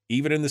bears,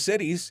 even in the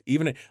cities.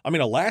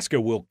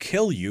 Alaska will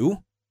kill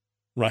you,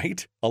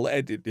 right?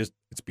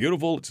 It's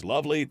beautiful. It's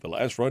lovely. The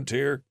last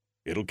frontier,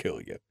 it'll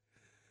kill you.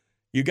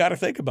 You got to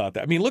think about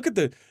that. I mean, look at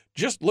the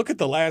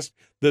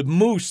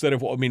Moose that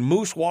have, I mean,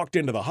 Moose walked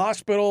into the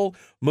hospital.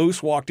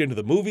 Moose walked into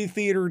the movie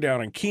theater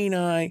down in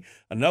Kenai.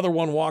 Another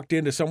one walked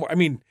into somewhere. I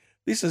mean,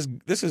 this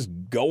is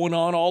going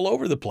on all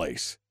over the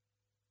place,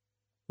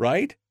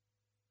 right?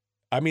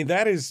 I mean,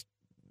 that is,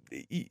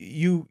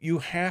 you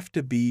have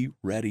to be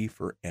ready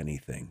for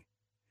anything.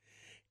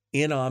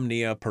 In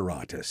omnia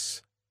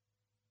paratus.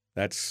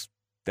 That's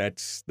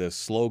the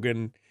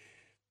slogan.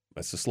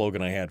 That's the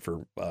slogan I had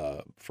for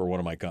one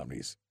of my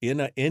companies.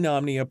 In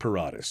omnia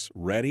paratus,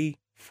 ready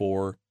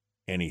for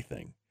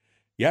anything.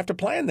 You have to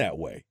plan that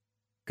way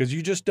because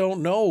you just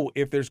don't know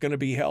if there's going to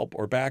be help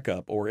or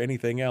backup or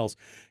anything else.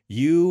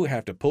 You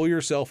have to pull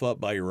yourself up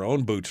by your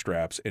own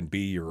bootstraps and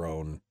be your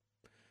own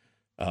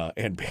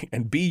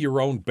and be your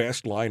own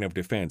best line of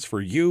defense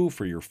for you,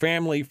 for your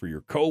family, for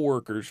your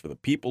coworkers, for the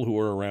people who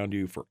are around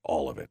you, for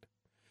all of it.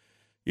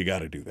 You got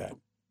to do that.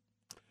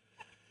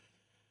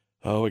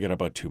 Oh, we got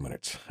about 2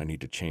 minutes. I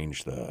need to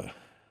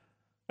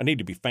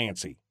be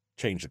fancy.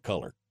 Change the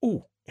color.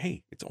 Ooh,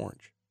 hey, it's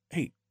orange.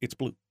 Hey, it's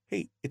blue.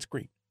 Hey, it's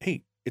green.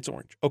 Hey, it's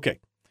orange. Okay.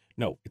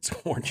 No, it's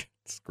orange.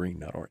 It's green,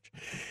 not orange.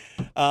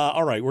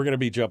 All right, we're going to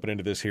be jumping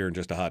into this here in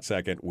just a hot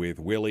second with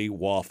Willie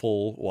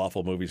Waffle,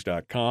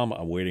 wafflemovies.com.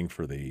 I'm waiting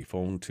for the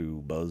phone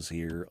to buzz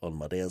here on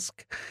my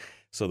desk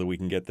so that we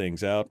can get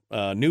things out.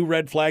 New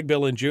red flag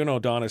bill in Juneau,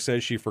 Donna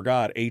says she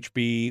forgot,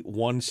 HB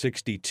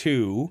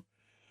 162.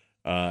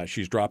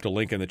 She's dropped a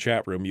link in the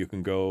chat room. You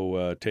can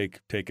go take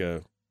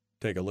a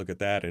look at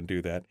that and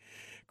do that.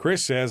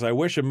 Chris says, I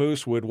wish a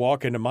moose would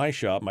walk into my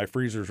shop. My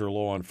freezers are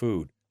low on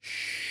food.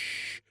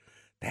 Shh.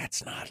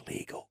 That's not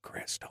legal,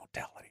 Chris. Don't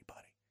tell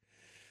anybody.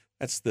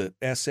 That's the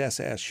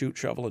SSS, shoot,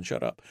 shovel, and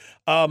shut up.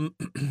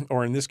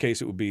 Or in this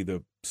case, it would be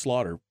the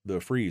slaughter,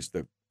 the freeze.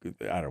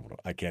 I don't know.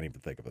 I can't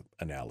even think of an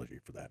analogy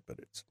for that, but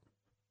it's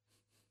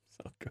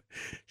so good.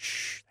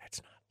 Shh,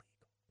 that's not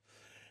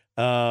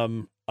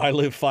legal. I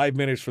live 5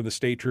 minutes from the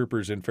state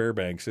troopers in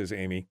Fairbanks, says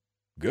Amy.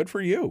 Good for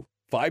you.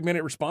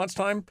 5-minute response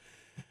time.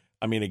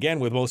 I mean, again,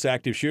 with most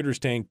active shooters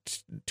taking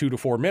 2 to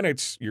 4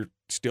 minutes, you're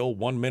still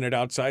 1 minute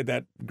outside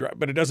that.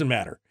 But it doesn't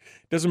matter.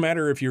 It doesn't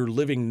matter if you're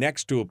living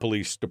next to a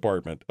police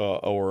department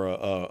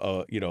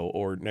or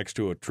next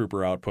to a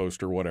trooper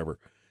outpost or whatever.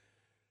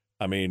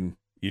 I mean,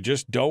 you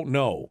just don't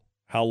know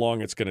how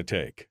long it's going to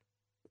take.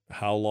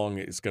 How long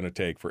it's going to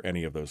take for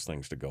any of those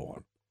things to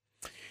go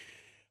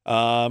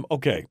on.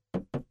 Okay.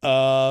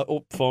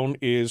 Phone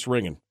is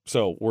ringing.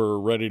 So we're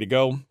ready to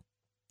go.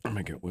 I'm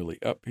going to get Willie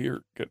up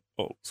here. Get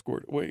all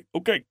squared away.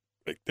 Okay.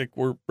 I think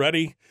we're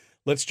ready.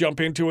 Let's jump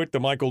into it. The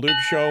Michael Duke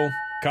Show.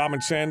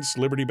 Common sense,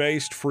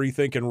 liberty-based,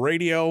 free-thinking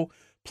radio.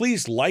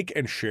 Please like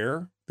and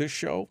share this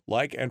show.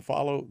 Like and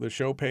follow the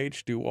show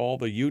page. Do all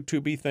the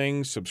YouTube-y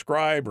things.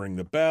 Subscribe. Ring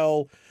the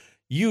bell.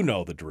 You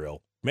know the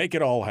drill. Make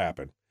it all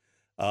happen.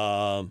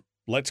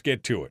 Let's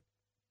get to it.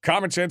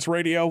 Common sense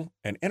radio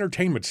and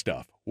entertainment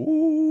stuff.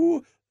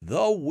 Ooh,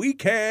 the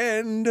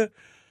weekend.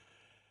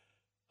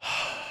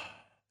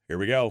 Here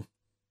we go.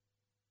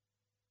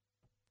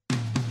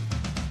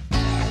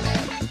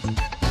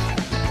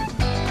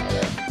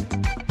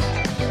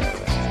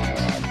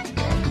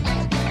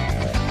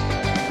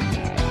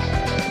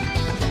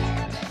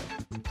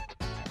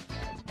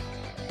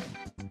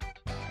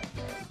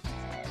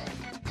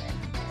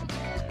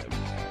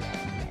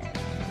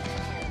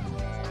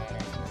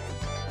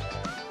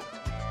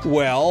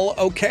 Well,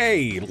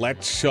 okay,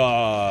 let's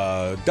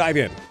dive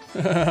in.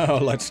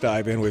 Let's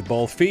dive in with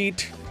both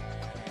feet.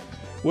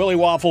 Willie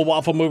Waffle,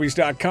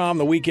 wafflemovies.com,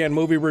 the weekend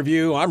movie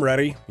review. I'm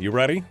ready. You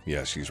ready?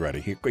 Yes, he's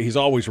ready. He's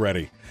always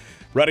ready.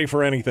 Ready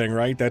for anything,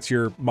 right? That's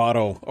your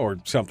motto or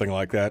something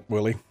like that,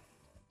 Willie.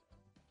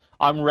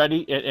 I'm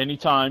ready at any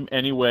time,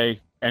 any way,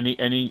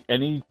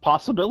 any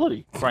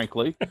possibility,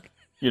 frankly.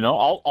 You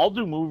know, I'll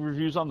do movie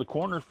reviews on the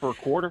corner for a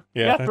quarter.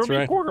 Yeah, throw me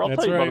a quarter. I'll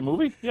tell you about a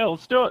movie. Yeah,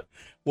 let's do it.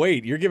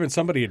 Wait, you're giving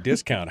somebody a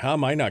discount. How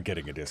am I not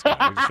getting a discount?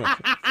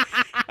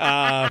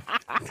 I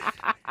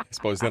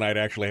suppose then I'd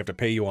actually have to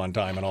pay you on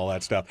time and all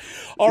that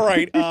stuff. All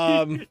right.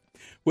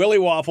 Willie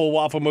Waffle,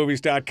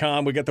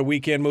 wafflemovies.com. We got the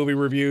weekend movie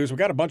reviews. We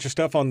got a bunch of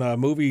stuff on the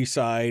movie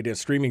side,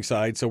 streaming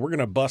side, so we're going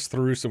to bust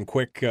through some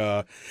quick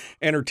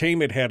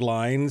entertainment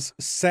headlines.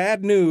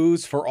 Sad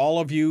news for all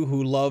of you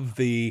who love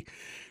the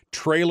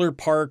trailer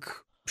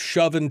park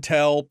shove and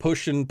tell,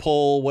 push and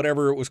pull,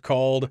 whatever it was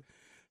called.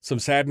 Some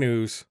sad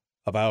news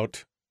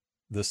about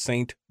the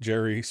Saint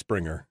Jerry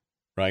Springer,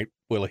 right,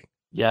 Willie?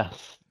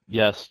 Yes.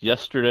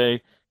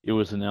 Yesterday, it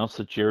was announced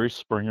that Jerry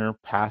Springer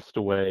passed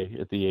away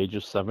at the age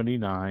of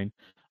 79.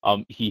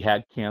 He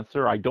had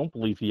cancer. I don't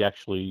believe he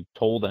actually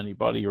told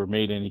anybody or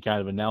made any kind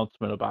of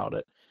announcement about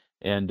it.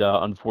 And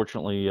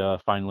unfortunately,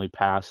 finally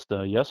passed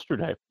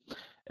yesterday.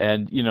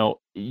 And, you know,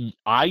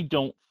 I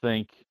don't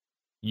think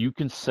you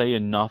can say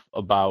enough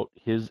about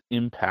his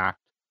impact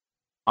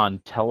on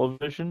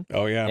television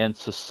and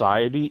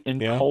society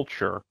and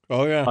culture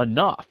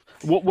enough.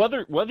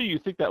 Whether you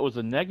think that was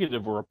a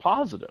negative or a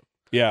positive.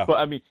 Yeah. But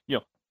I mean, you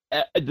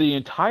know, the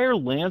entire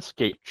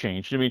landscape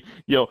changed. I mean,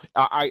 you know,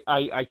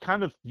 I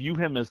kind of view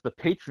him as the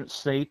patron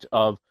saint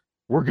of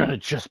we're gonna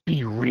just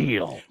be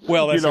real.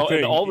 Well, that's the thing.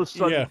 And all of a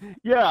sudden,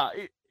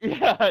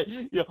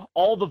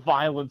 all the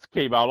violence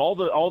came out,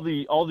 all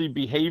the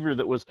behavior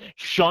that was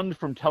shunned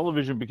from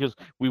television because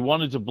we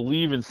wanted to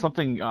believe in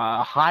something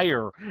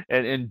higher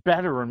and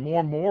better and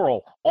more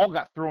moral, all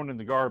got thrown in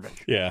the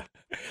garbage. Yeah.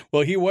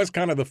 Well, he was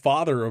kind of the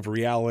father of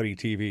reality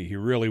TV. He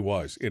really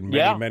was in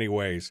many, many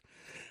ways.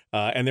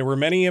 And there were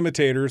many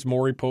imitators,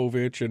 Maury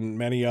Povich and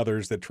many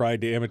others that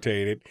tried to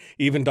imitate it,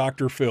 even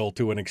Dr. Phil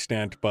to an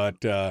extent.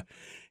 But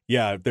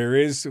yeah, there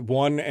is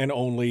one and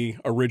only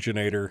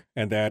originator,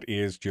 and that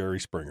is Jerry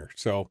Springer.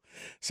 So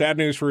sad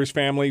news for his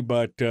family,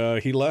 but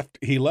he left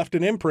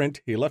an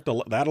imprint.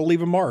 That'll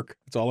leave a mark.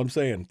 That's all I'm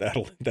saying.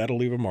 That'll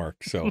leave a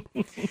mark. So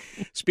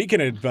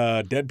speaking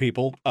of dead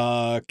people,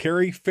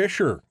 Carrie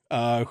Fisher,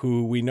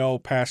 who we know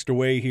passed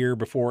away here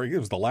before. It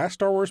was the last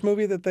Star Wars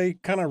movie that they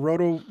kind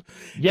of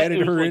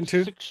edited her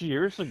into 6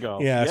 years ago.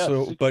 Yeah,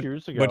 so 6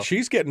 years ago. But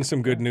she's getting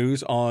some good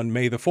news on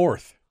May the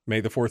 4th. May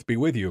the 4th be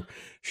with you.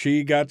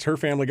 Her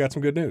family got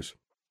some good news.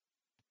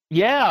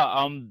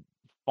 Yeah,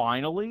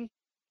 finally,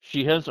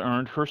 she has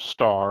earned her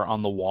star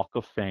on the Walk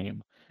of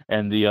Fame.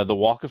 And the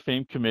Walk of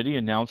Fame committee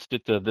announced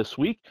it this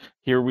week.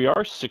 Here we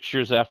are, 6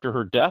 years after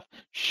her death.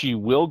 She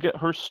will get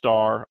her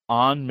star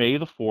on May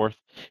the 4th.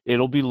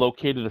 It'll be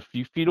located a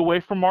few feet away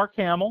from Mark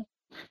Hamill,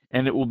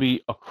 and it will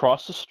be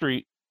across the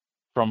street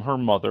from her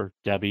mother,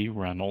 Debbie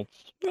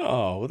Reynolds.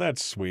 Oh, well,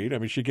 that's sweet. I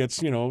mean, she gets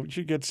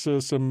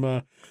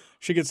some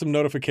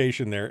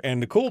notification there. And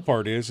the cool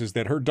part is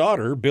that her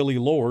daughter, Billie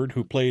Lourd,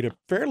 who played a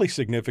fairly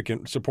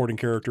significant supporting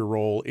character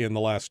role in the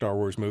last Star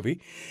Wars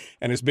movie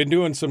and has been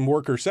doing some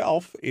work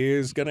herself,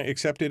 is going to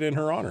accept it in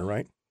her honor,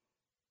 right?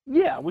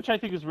 Yeah, which I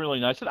think is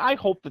really nice. And I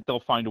hope that they'll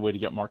find a way to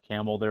get Mark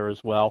Hamill there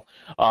as well.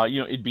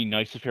 It'd be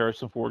nice if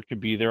Harrison Ford could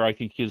be there. I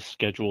think his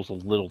schedule's a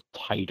little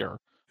tighter.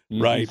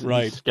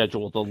 He's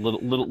scheduled a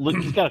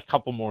little. He's got a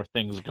couple more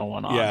things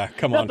going on. Yeah,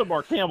 come on. Not that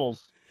Mark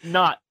Hamill's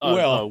not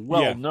a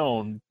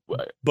well-known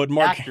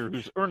actor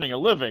who's earning a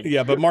living.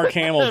 Yeah, but Mark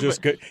Hamill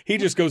just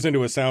goes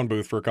into a sound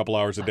booth for a couple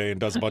hours a day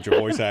and does a bunch of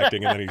voice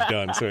acting, and then he's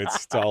done. So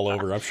it's all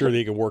over. I'm sure that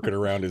he can work it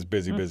around his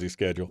busy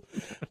schedule.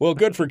 Well,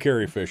 good for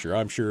Carrie Fisher.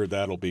 I'm sure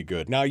that'll be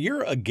good. Now,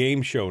 you're a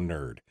game show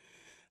nerd.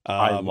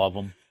 I love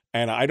them.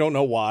 And I don't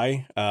know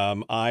why.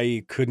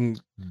 I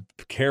couldn't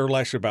care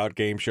less about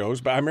game shows,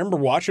 but I remember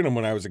watching them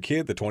when I was a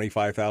kid, the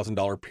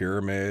 $25,000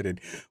 Pyramid and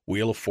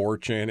Wheel of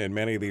Fortune and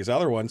many of these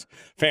other ones.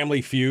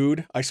 Family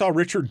Feud. I saw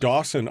Richard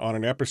Dawson on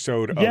an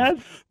episode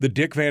of the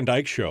Dick Van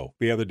Dyke Show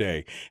the other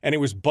day, and it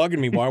was bugging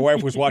me. My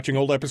wife was watching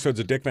old episodes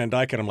of Dick Van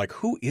Dyke, and I'm like,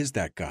 who is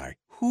that guy?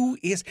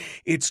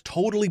 It's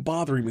totally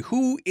bothering me.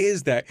 Who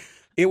is that?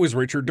 It was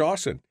Richard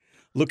Dawson,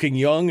 looking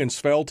young and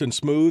svelte and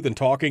smooth and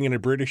talking in a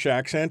British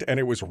accent, and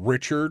it was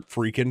Richard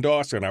freaking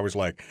Dawson. I was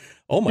like,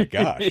 oh my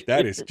gosh,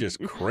 that is just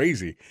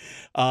crazy.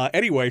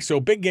 Anyway, so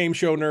big game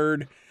show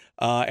nerd,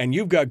 and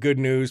you've got good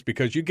news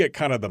because you get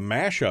kind of the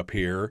mashup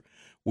here.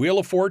 Wheel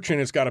of Fortune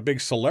has got a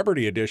big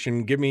celebrity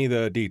edition. Give me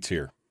the deets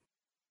here.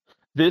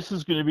 This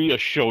is going to be a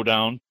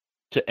showdown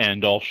to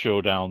end all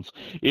showdowns.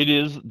 It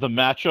is the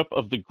matchup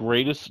of the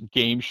greatest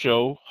game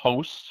show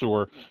hosts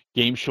or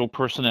game show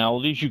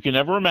personalities you can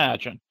ever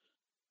imagine.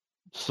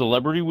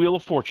 Celebrity Wheel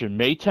of Fortune,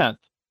 May 10th,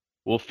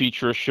 will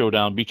feature a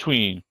showdown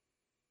between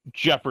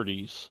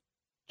Jeopardy's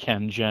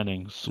Ken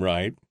Jennings.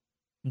 Right.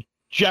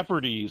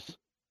 Jeopardy's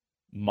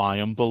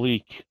Mayim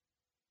Bialik.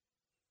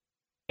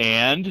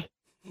 And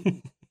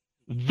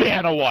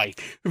Vanna White.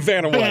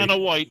 Vanna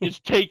White is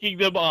taking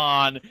them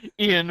on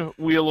in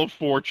Wheel of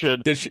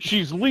Fortune.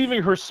 She's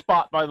leaving her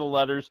spot by the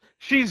letters.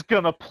 She's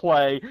going to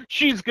play.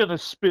 She's going to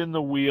spin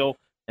the wheel.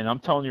 And I'm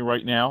telling you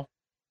right now,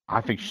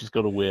 I think she's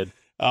going to win.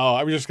 Oh,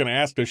 I was just going to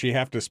ask, does she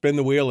have to spin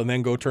the wheel and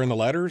then go turn the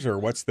letters, or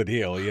what's the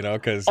deal?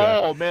 Because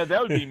oh man, that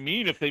would be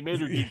mean if they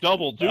made her do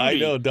double duty. I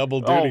know,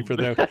 double duty for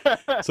them.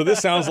 So this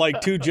sounds like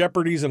two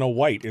Jeopardys and a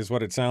White is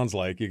what it sounds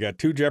like. You got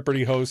two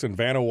Jeopardy hosts and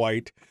Vanna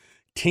White.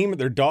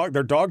 They're dog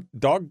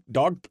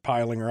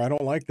piling her. I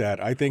don't like that.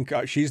 I think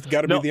she's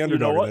got to be the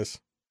underdog in this.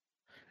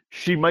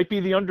 She might be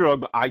the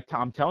underdog, but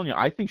I'm telling you,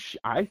 I think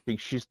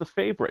she's the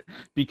favorite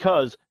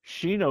because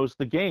she knows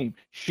the game.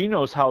 She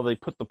knows how they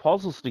put the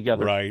puzzles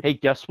together. Right. Hey,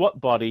 guess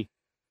what, buddy?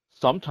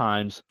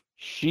 Sometimes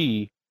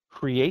she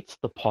creates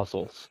the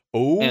puzzles.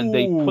 Ooh. And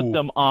they put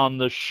them on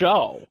the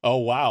show. Oh,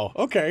 wow.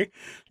 Okay.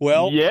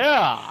 Well,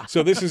 yeah.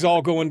 So this is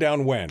all going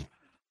down when?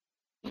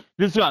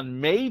 This is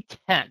on May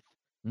 10th.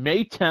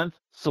 May 10th,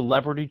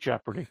 Celebrity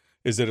Jeopardy.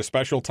 Is it a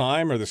special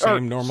time or the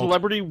same normal?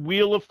 Celebrity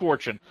Wheel of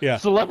Fortune. Yeah.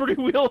 Celebrity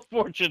Wheel of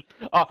Fortune.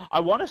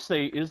 I want to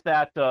say, is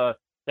that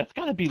that's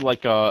got to be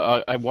like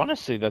I want to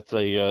say that's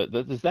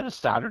is that a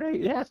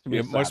Saturday? It has to be.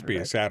 It must be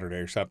a Saturday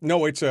or something.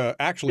 No, it's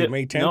actually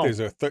May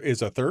 10th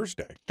is a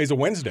Thursday. Is a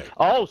Wednesday.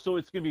 Oh, so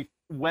it's gonna be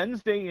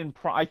Wednesday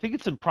I think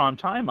it's in prime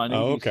time on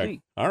ABC.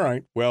 Okay. All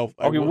right. Well,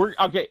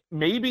 okay.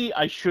 Maybe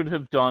I should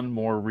have done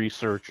more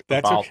research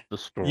about the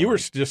story. You were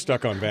just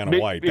stuck on Vanna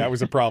White. That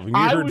was the problem.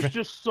 I was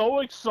just so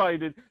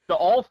excited that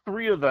all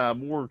three of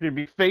them were going to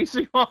be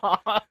facing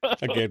off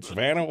against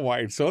Vanna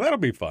White. So that'll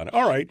be fun.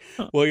 All right.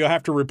 Well, you'll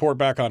have to report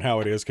back on how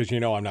it is because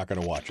I'm not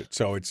going to watch it.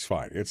 So it's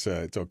fine. It's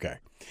okay.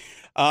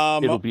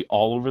 It'll be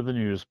all over the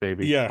news,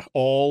 baby. Yeah,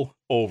 all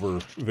over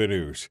the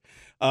news.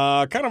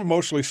 Kind of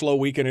emotionally slow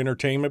week in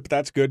entertainment, but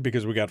that's good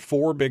because we got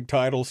 4 big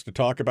titles to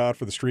talk about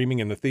for the streaming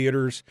in the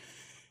theaters.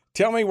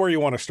 Tell me where you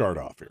want to start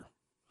off here.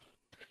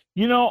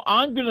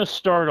 I'm going to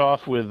start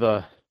off with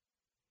the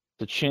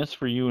chance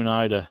for you and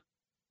I to,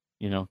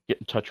 get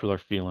in touch with our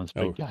feelings,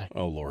 big guy.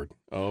 Oh, Lord.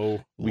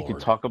 Oh, we can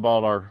talk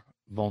about our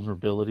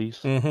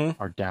vulnerabilities,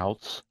 our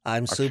doubts.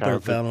 I'm super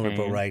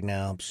vulnerable right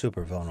now.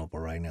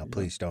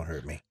 Please don't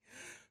hurt me.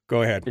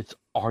 Go ahead. It's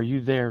Are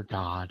You There,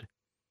 God?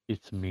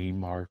 It's Me,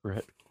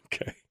 Margaret.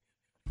 Okay.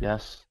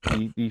 Yes,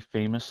 the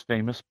famous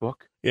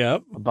book.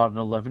 Yep. About an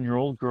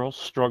 11-year-old girl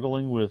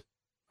struggling with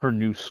her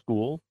new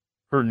school,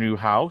 her new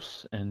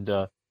house, and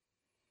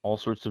all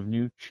sorts of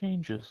new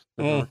changes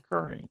that are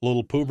occurring.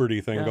 Little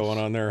puberty thing going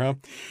on there, huh?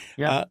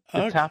 Yeah,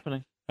 it's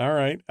happening. All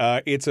right.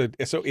 It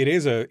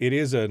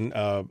is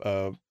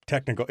a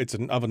technical. It's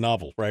of a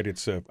novel, right?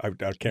 It's I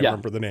can't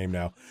remember the name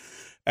now.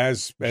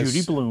 As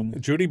Judy Blume.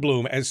 Judy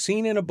Blume, as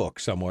seen in a book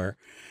somewhere.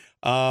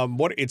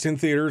 It's in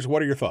theaters.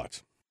 What are your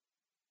thoughts?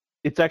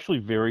 It's actually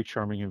very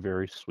charming and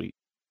very sweet.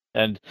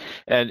 And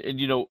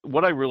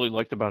what I really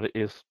liked about it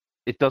is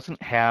it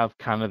doesn't have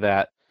kind of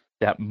that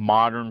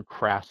modern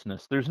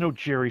crassness. There's no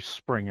Jerry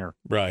Springer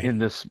in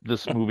this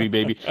movie,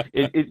 baby.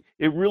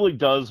 It really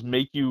does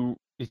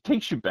it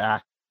takes you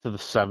back to the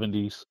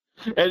 70s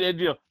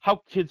and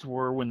how kids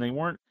were when they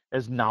weren't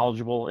as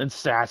knowledgeable and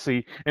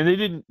sassy, and they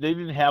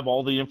didn't have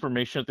all the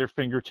information at their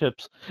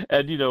fingertips,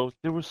 and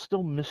there was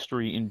still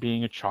mystery in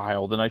being a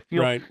child, and I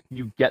feel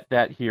you get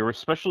that here,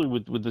 especially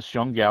with this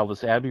young gal,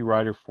 this Abby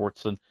Ryder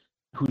Fortson,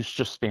 who's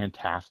just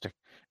fantastic,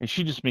 and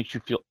she just makes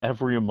you feel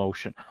every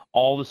emotion,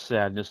 all the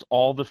sadness,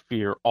 all the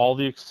fear, all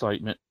the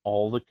excitement,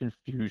 all the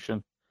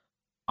confusion.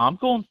 I'm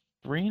going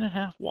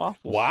 3.5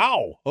 waffles.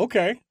 Wow.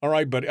 Okay. All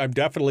right, but I'm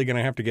definitely going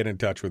to have to get in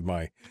touch with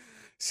my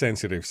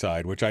sensitive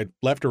side, which I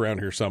left around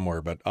here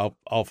somewhere, but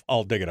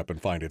I'll dig it up and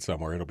find it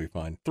somewhere. It'll be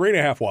fine.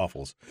 3.5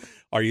 waffles.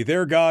 Are You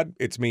There, God?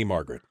 It's Me,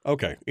 Margaret.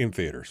 Okay, in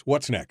theaters.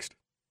 What's next?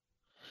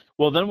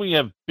 Well, then we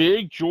have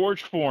Big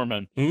George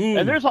Foreman,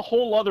 and there's a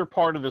whole other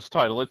part of this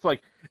title. It's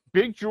like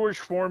Big George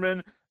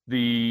Foreman,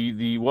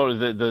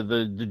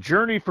 the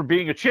journey from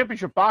being a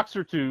championship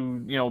boxer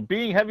to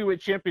being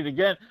heavyweight champion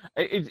again.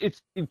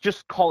 It's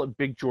just call it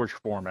Big George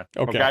Foreman.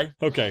 Okay.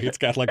 It's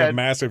got like a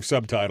massive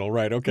subtitle,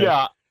 right? Okay.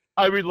 Yeah.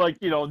 I mean,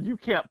 you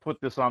can't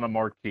put this on a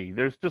marquee.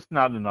 There's just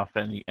not enough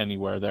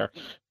anywhere there.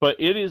 But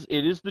it is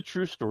the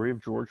true story of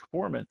George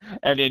Foreman.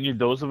 And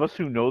those of us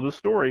who know the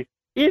story,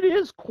 it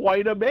is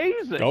quite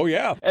amazing. Oh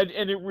yeah. And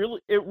it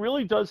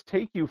really does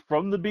take you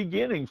from the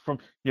beginning, from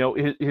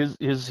his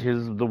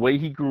the way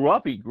he grew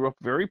up. He grew up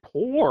very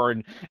poor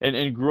and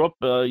grew up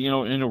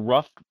in a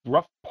rough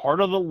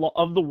part of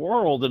the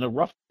world, in a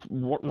rough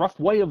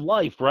way of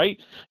life, right?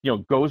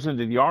 Goes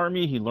into the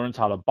army, he learns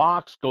how to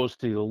box, goes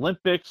to the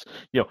Olympics,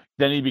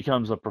 then he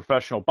becomes a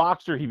professional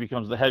boxer, he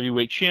becomes the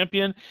heavyweight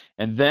champion,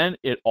 and then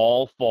it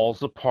all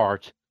falls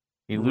apart.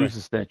 He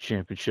loses that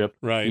championship.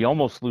 Right. He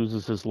almost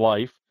loses his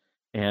life.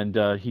 And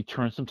he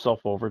turns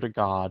himself over to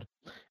God,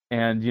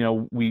 and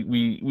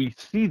we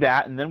see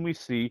that, and then we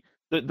see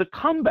the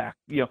comeback.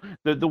 The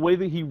way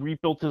that he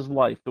rebuilt his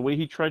life, the way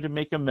he tried to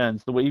make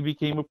amends, the way he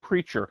became a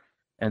preacher,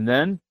 and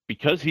then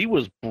because he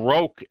was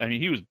broke,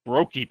 he was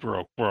broke.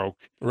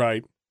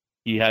 Right.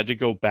 He had to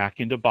go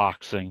back into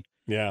boxing.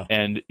 Yeah.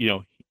 And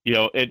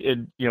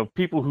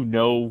people who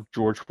know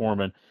George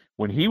Foreman,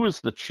 when he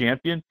was the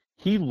champion,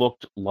 he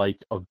looked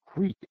like a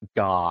Greek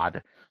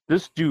god.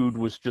 This dude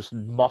was just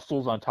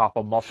muscles on top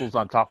of muscles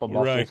on top of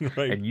muscles,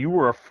 right. And you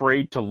were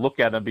afraid to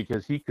look at him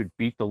because he could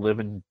beat the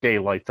living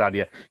daylights out of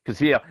you.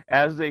 Because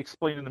as they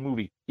explained in the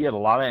movie, he had a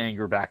lot of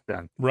anger back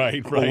then.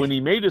 Right. But when he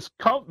made his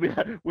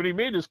comeback,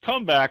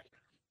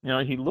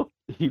 he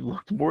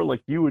looked more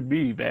like you and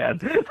me, man.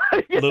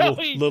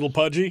 little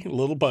pudgy, a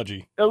little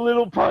pudgy,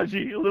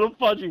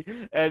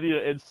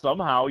 and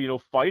somehow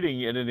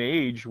fighting at an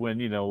age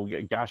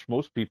when gosh,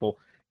 most people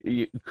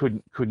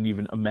couldn't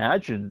even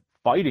imagine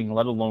fighting,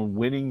 let alone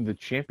winning the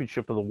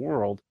championship of the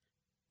world.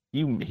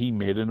 He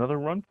made another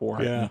run for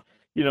it. Yeah.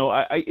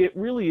 It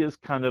really is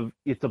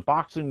it's a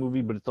boxing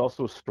movie, but it's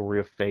also a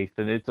story of faith,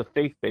 and it's a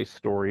faith-based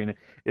story, and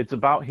it's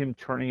about him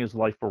turning his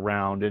life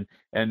around,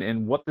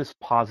 and what this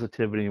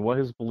positivity and what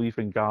his belief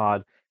in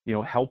God,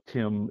 helped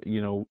him,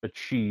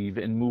 achieve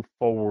and move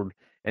forward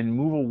and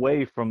move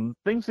away from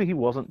things that he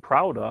wasn't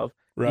proud of.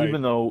 Right.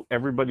 Even though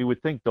everybody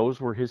would think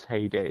those were his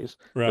heydays.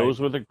 Right. Those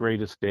were the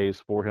greatest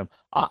days for him.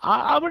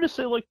 I'm going to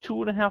say like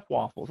 2.5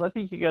 waffles. I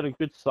think you got a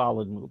good,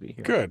 solid movie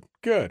here.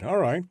 Good. All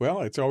right.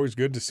 Well, it's always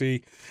good to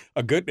see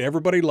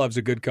everybody loves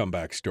a good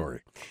comeback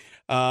story.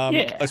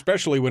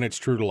 Especially when it's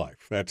true to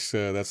life. That's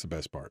the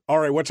best part. All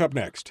right, what's up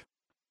next?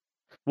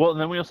 Well, and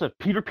then we also have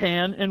Peter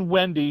Pan and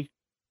Wendy.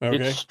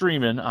 Okay. It's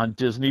streaming on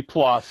Disney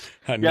Plus.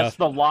 Yes,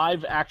 the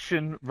live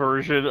action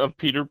version of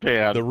Peter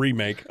Pan. The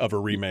remake of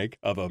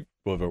a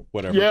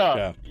whatever.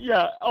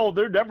 Yeah. Oh,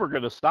 they're never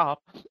going to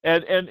stop.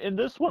 And in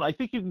this one, I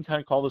think you can kind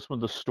of call this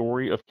one the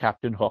story of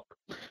Captain Hook,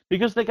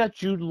 because they got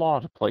Jude Law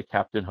to play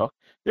Captain Hook.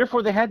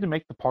 Therefore, they had to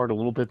make the part a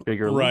little bit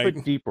bigger, a little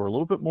bit deeper, a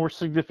little bit more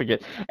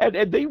significant.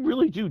 And they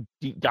really do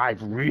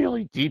dive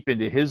really deep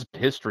into his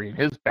history and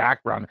his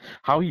background,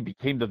 how he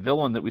became the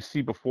villain that we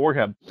see before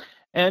him.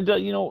 And,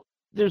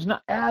 there's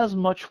not as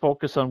much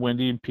focus on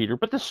Wendy and Peter,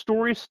 but the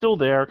story is still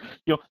there.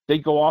 They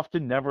go off to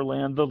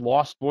Neverland. The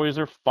Lost Boys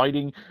are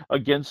fighting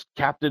against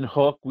Captain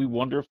Hook. We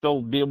wonder if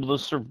they'll be able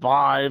to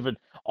survive and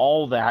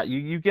all that.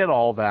 You get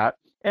all that.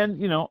 And,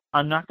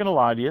 I'm not going to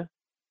lie to you.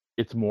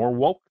 It's more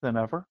woke than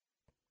ever.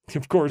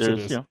 Of course it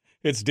is.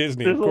 It's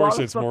Disney. Of course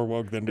it's more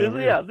woke than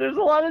ever. Yeah, there's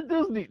a lot of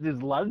Disney.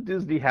 There's a lot of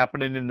Disney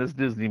happening in this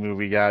Disney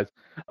movie, guys.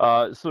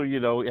 So,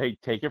 hey,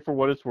 take it for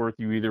what it's worth.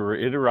 You either are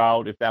in or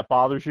out. If that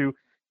bothers you,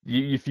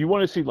 if you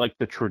want to see like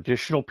the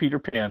traditional Peter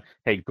Pan,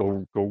 hey,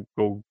 go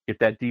get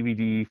that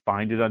DVD,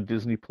 find it on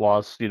Disney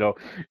Plus.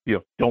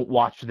 Don't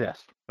watch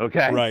this.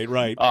 Okay.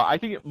 Right. I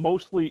think it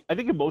mostly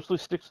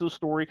sticks to the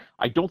story.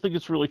 I don't think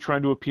it's really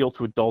trying to appeal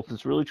to adults.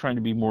 It's really trying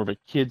to be more of a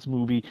kids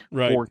movie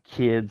for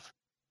kids.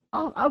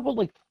 I'll go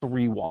like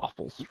 3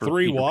 waffles. For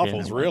 3 Peter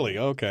waffles, Pan. really?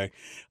 Okay.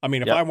 I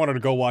mean, if I wanted to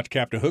go watch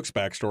Captain Hook's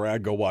backstory,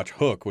 I'd go watch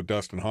Hook with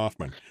Dustin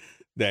Hoffman.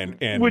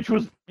 Which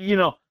was,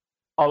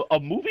 a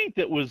movie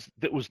that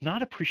was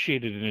not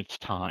appreciated in its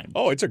time.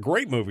 Oh, it's a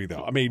great movie,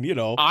 though. I mean,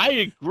 I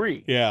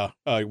agree. Yeah,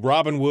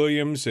 Robin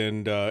Williams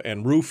and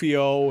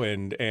Rufio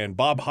and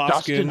Bob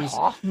Hoskins,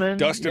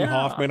 Dustin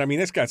Hoffman. I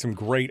mean, it's got some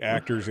great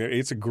actors.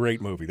 It's a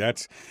great movie.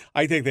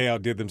 I think they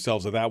outdid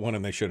themselves with that one,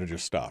 and they should have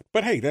just stopped.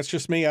 But hey, that's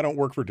just me. I don't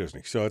work for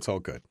Disney, so it's all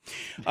good.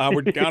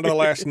 We're down to the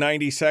last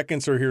 90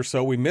 seconds or here,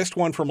 so we missed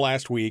one from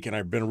last week, and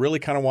I've been really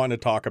kind of wanting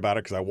to talk about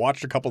it because I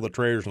watched a couple of the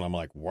trailers, and I'm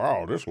like,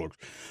 wow, this looks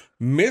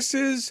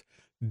Mrs.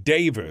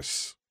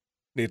 Davis.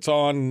 It's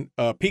on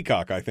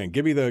Peacock, I think.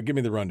 Give me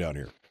the rundown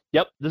here.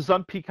 Yep, this is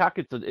on Peacock.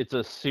 It's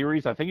a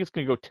series. I think it's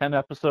going to go 10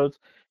 episodes,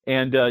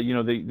 and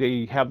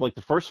they have like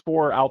the first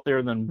 4 out there,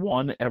 and then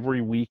 1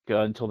 every week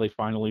until they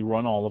finally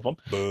run all of them.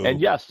 Boom.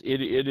 And yes, it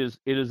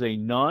is a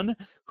nun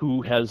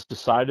who has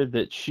decided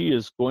that she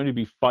is going to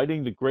be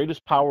fighting the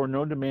greatest power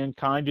known to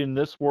mankind in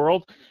this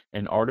world,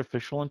 an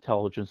artificial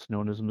intelligence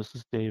known as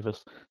Mrs.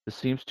 Davis that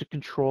seems to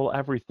control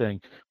everything.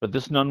 But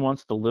this nun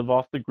wants to live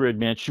off the grid,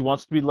 man. She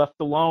wants to be left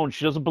alone.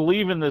 She doesn't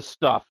believe in this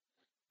stuff.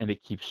 And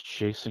it keeps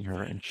chasing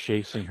her and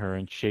chasing her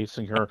and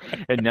chasing her.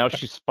 And now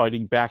she's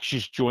fighting back.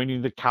 She's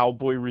joining the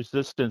cowboy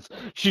resistance.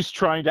 She's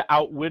trying to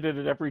outwit it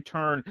at every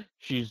turn.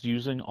 She's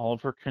using all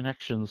of her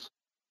connections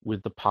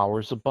with the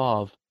powers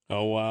above.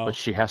 Oh, wow. But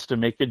she has to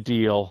make a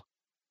deal.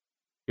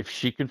 If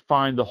she can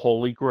find the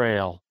Holy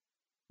Grail,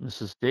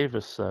 Mrs.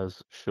 Davis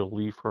says she'll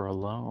leave her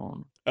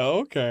alone.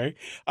 Okay.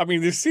 I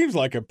mean, this seems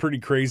like a pretty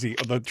crazy.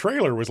 The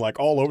trailer was like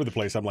all over the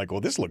place. I'm like,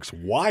 well, this looks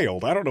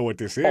wild. I don't know what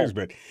this is,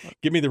 but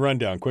give me the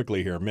rundown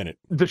quickly here. A minute.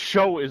 The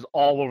show is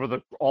all over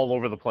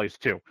the place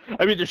too.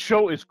 I mean, the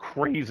show is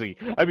crazy.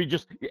 I mean,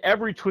 just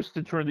every twist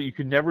and turn that you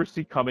could never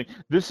see coming.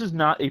 This is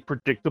not a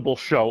predictable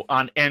show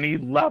on any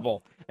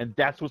level, and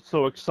that's what's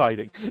so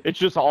exciting. It's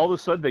just all of a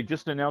sudden they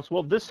just announced,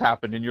 well, this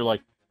happened, and you're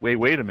like,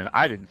 wait a minute,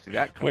 I didn't see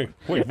that coming.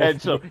 Wait. And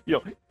so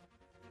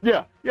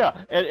Yeah,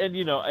 and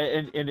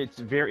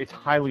it's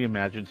highly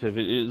imaginative.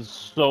 It is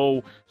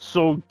so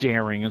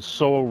daring and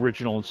so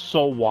original and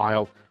so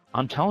wild.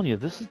 I'm telling you,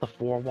 this is the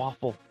four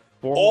waffle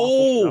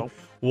show.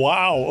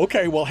 Wow.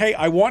 Okay. Well, hey,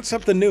 I want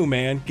something new,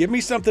 man. Give me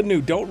something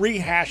new. Don't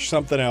rehash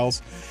something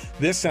else.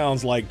 This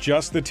sounds like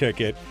just the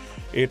ticket.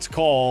 It's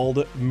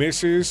called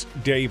Mrs.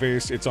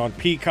 Davis. It's on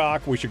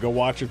Peacock. We should go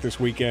watch it this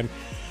weekend.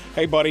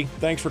 Hey, buddy,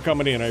 thanks for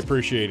coming in. I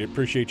appreciate it.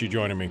 Appreciate you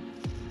joining me.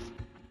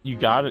 You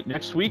got it.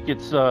 Next week,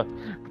 it's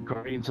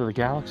Guardians of the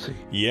Galaxy.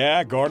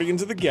 Yeah,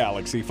 Guardians of the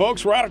Galaxy.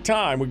 Folks, we're out of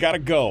time. We got to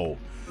go.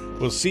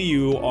 We'll see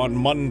you on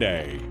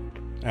Monday.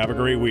 Have a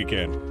great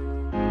weekend.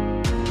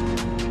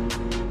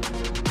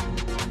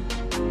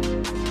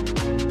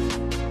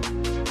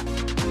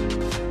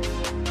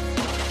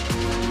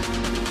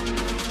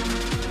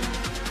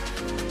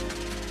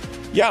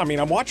 Yeah, I mean,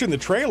 I'm watching the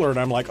trailer and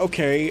I'm like,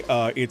 okay,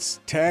 it's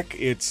tech,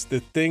 it's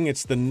the thing,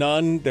 it's the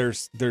nun.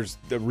 There's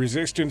the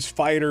resistance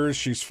fighters.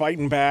 She's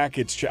fighting back.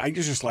 I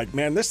just like,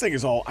 man, this thing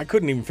is all. I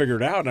couldn't even figure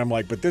it out. And I'm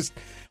like, but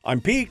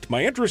I'm peaked.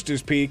 My interest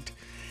is peaked,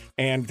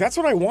 and that's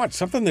what I want.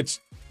 Something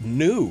that's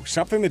new,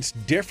 something that's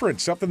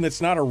different, something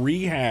that's not a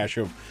rehash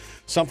of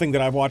something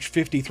that I've watched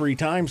 53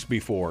 times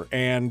before.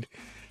 And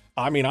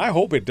I mean, I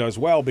hope it does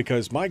well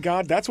because my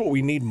God, that's what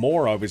we need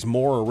more of is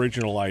more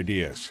original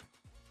ideas.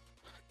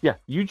 Yeah,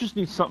 you just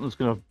need something that's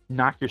going to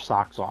knock your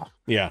socks off.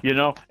 Yeah. You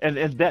know, and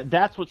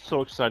that's what's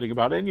so exciting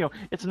about it. And, you know,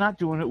 it's not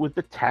doing it with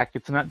the tech.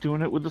 It's not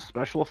doing it with the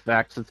special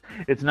effects.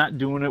 It's not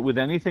doing it with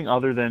anything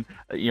other than,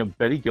 you know,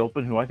 Betty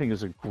Gilpin, who I think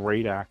is a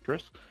great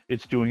actress.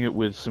 It's doing it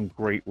with some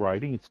great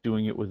writing. It's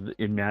doing it with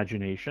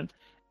imagination.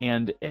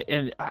 And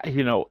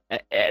you know,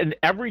 and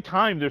every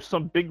time there's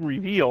some big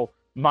reveal,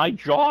 my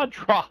jaw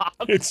drops.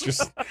 It's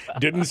just,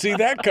 didn't see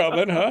that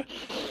coming, huh?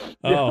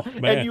 Oh, yeah.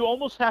 man. And you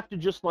almost have to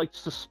just like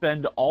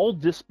suspend all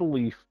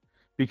disbelief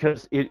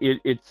because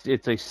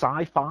it's a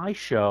sci-fi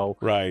show,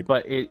 right?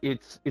 But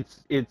it's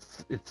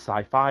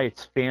sci-fi,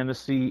 it's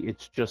fantasy,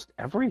 it's just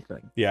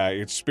everything. Yeah,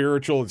 it's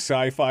spiritual, it's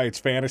sci-fi, it's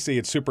fantasy,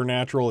 it's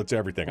supernatural, it's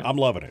everything. I'm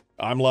loving it.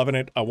 I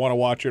want to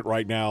watch it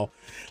right now.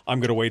 I'm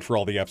going to wait for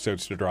all the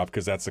episodes to drop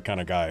because that's the kind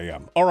of guy I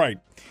am. All right.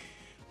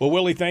 Well,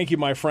 Willie, thank you,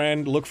 my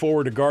friend. Look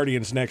forward to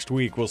Guardians next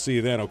week. We'll see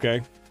you then,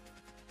 okay?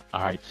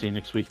 All right, see you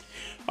next week.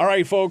 All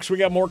right, folks, we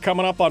got more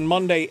coming up on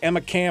Monday.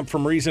 Emma Camp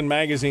from Reason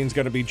Magazine is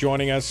going to be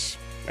joining us,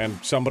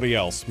 and somebody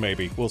else,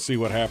 maybe. We'll see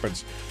what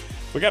happens.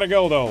 We got to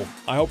go, though.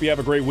 I hope you have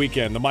a great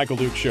weekend. The Michael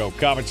Duke Show,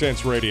 Common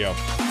Sense Radio.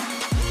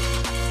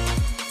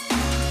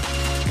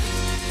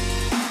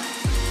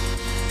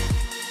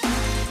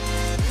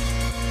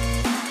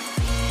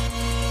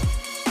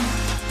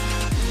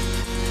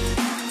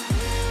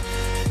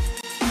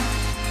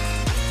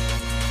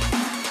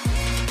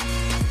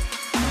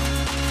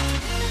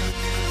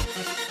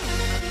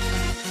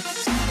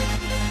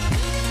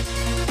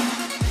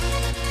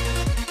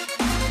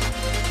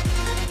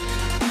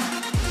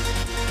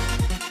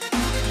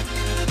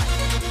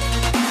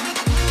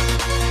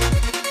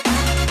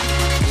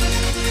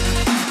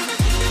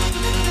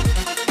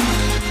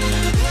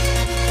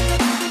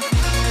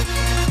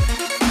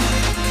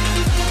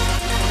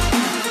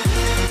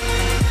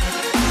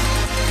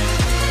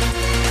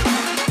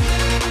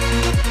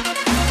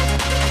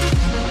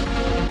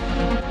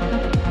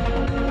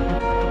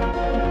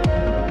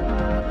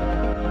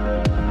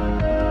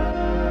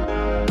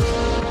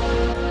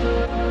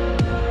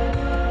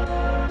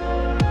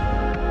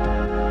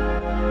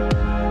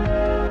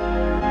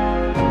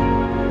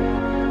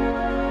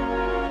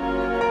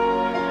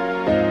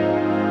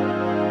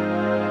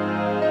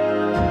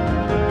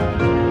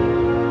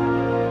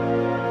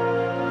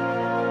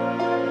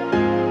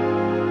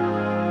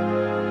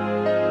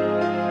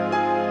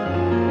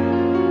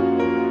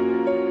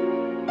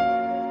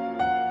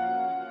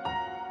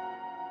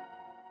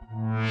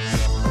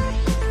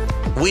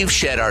 We've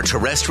shed our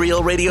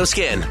terrestrial radio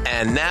skin,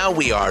 and now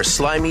we are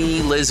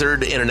slimy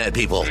lizard internet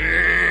people.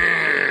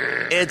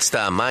 It's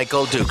the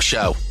Michael Duke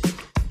Show.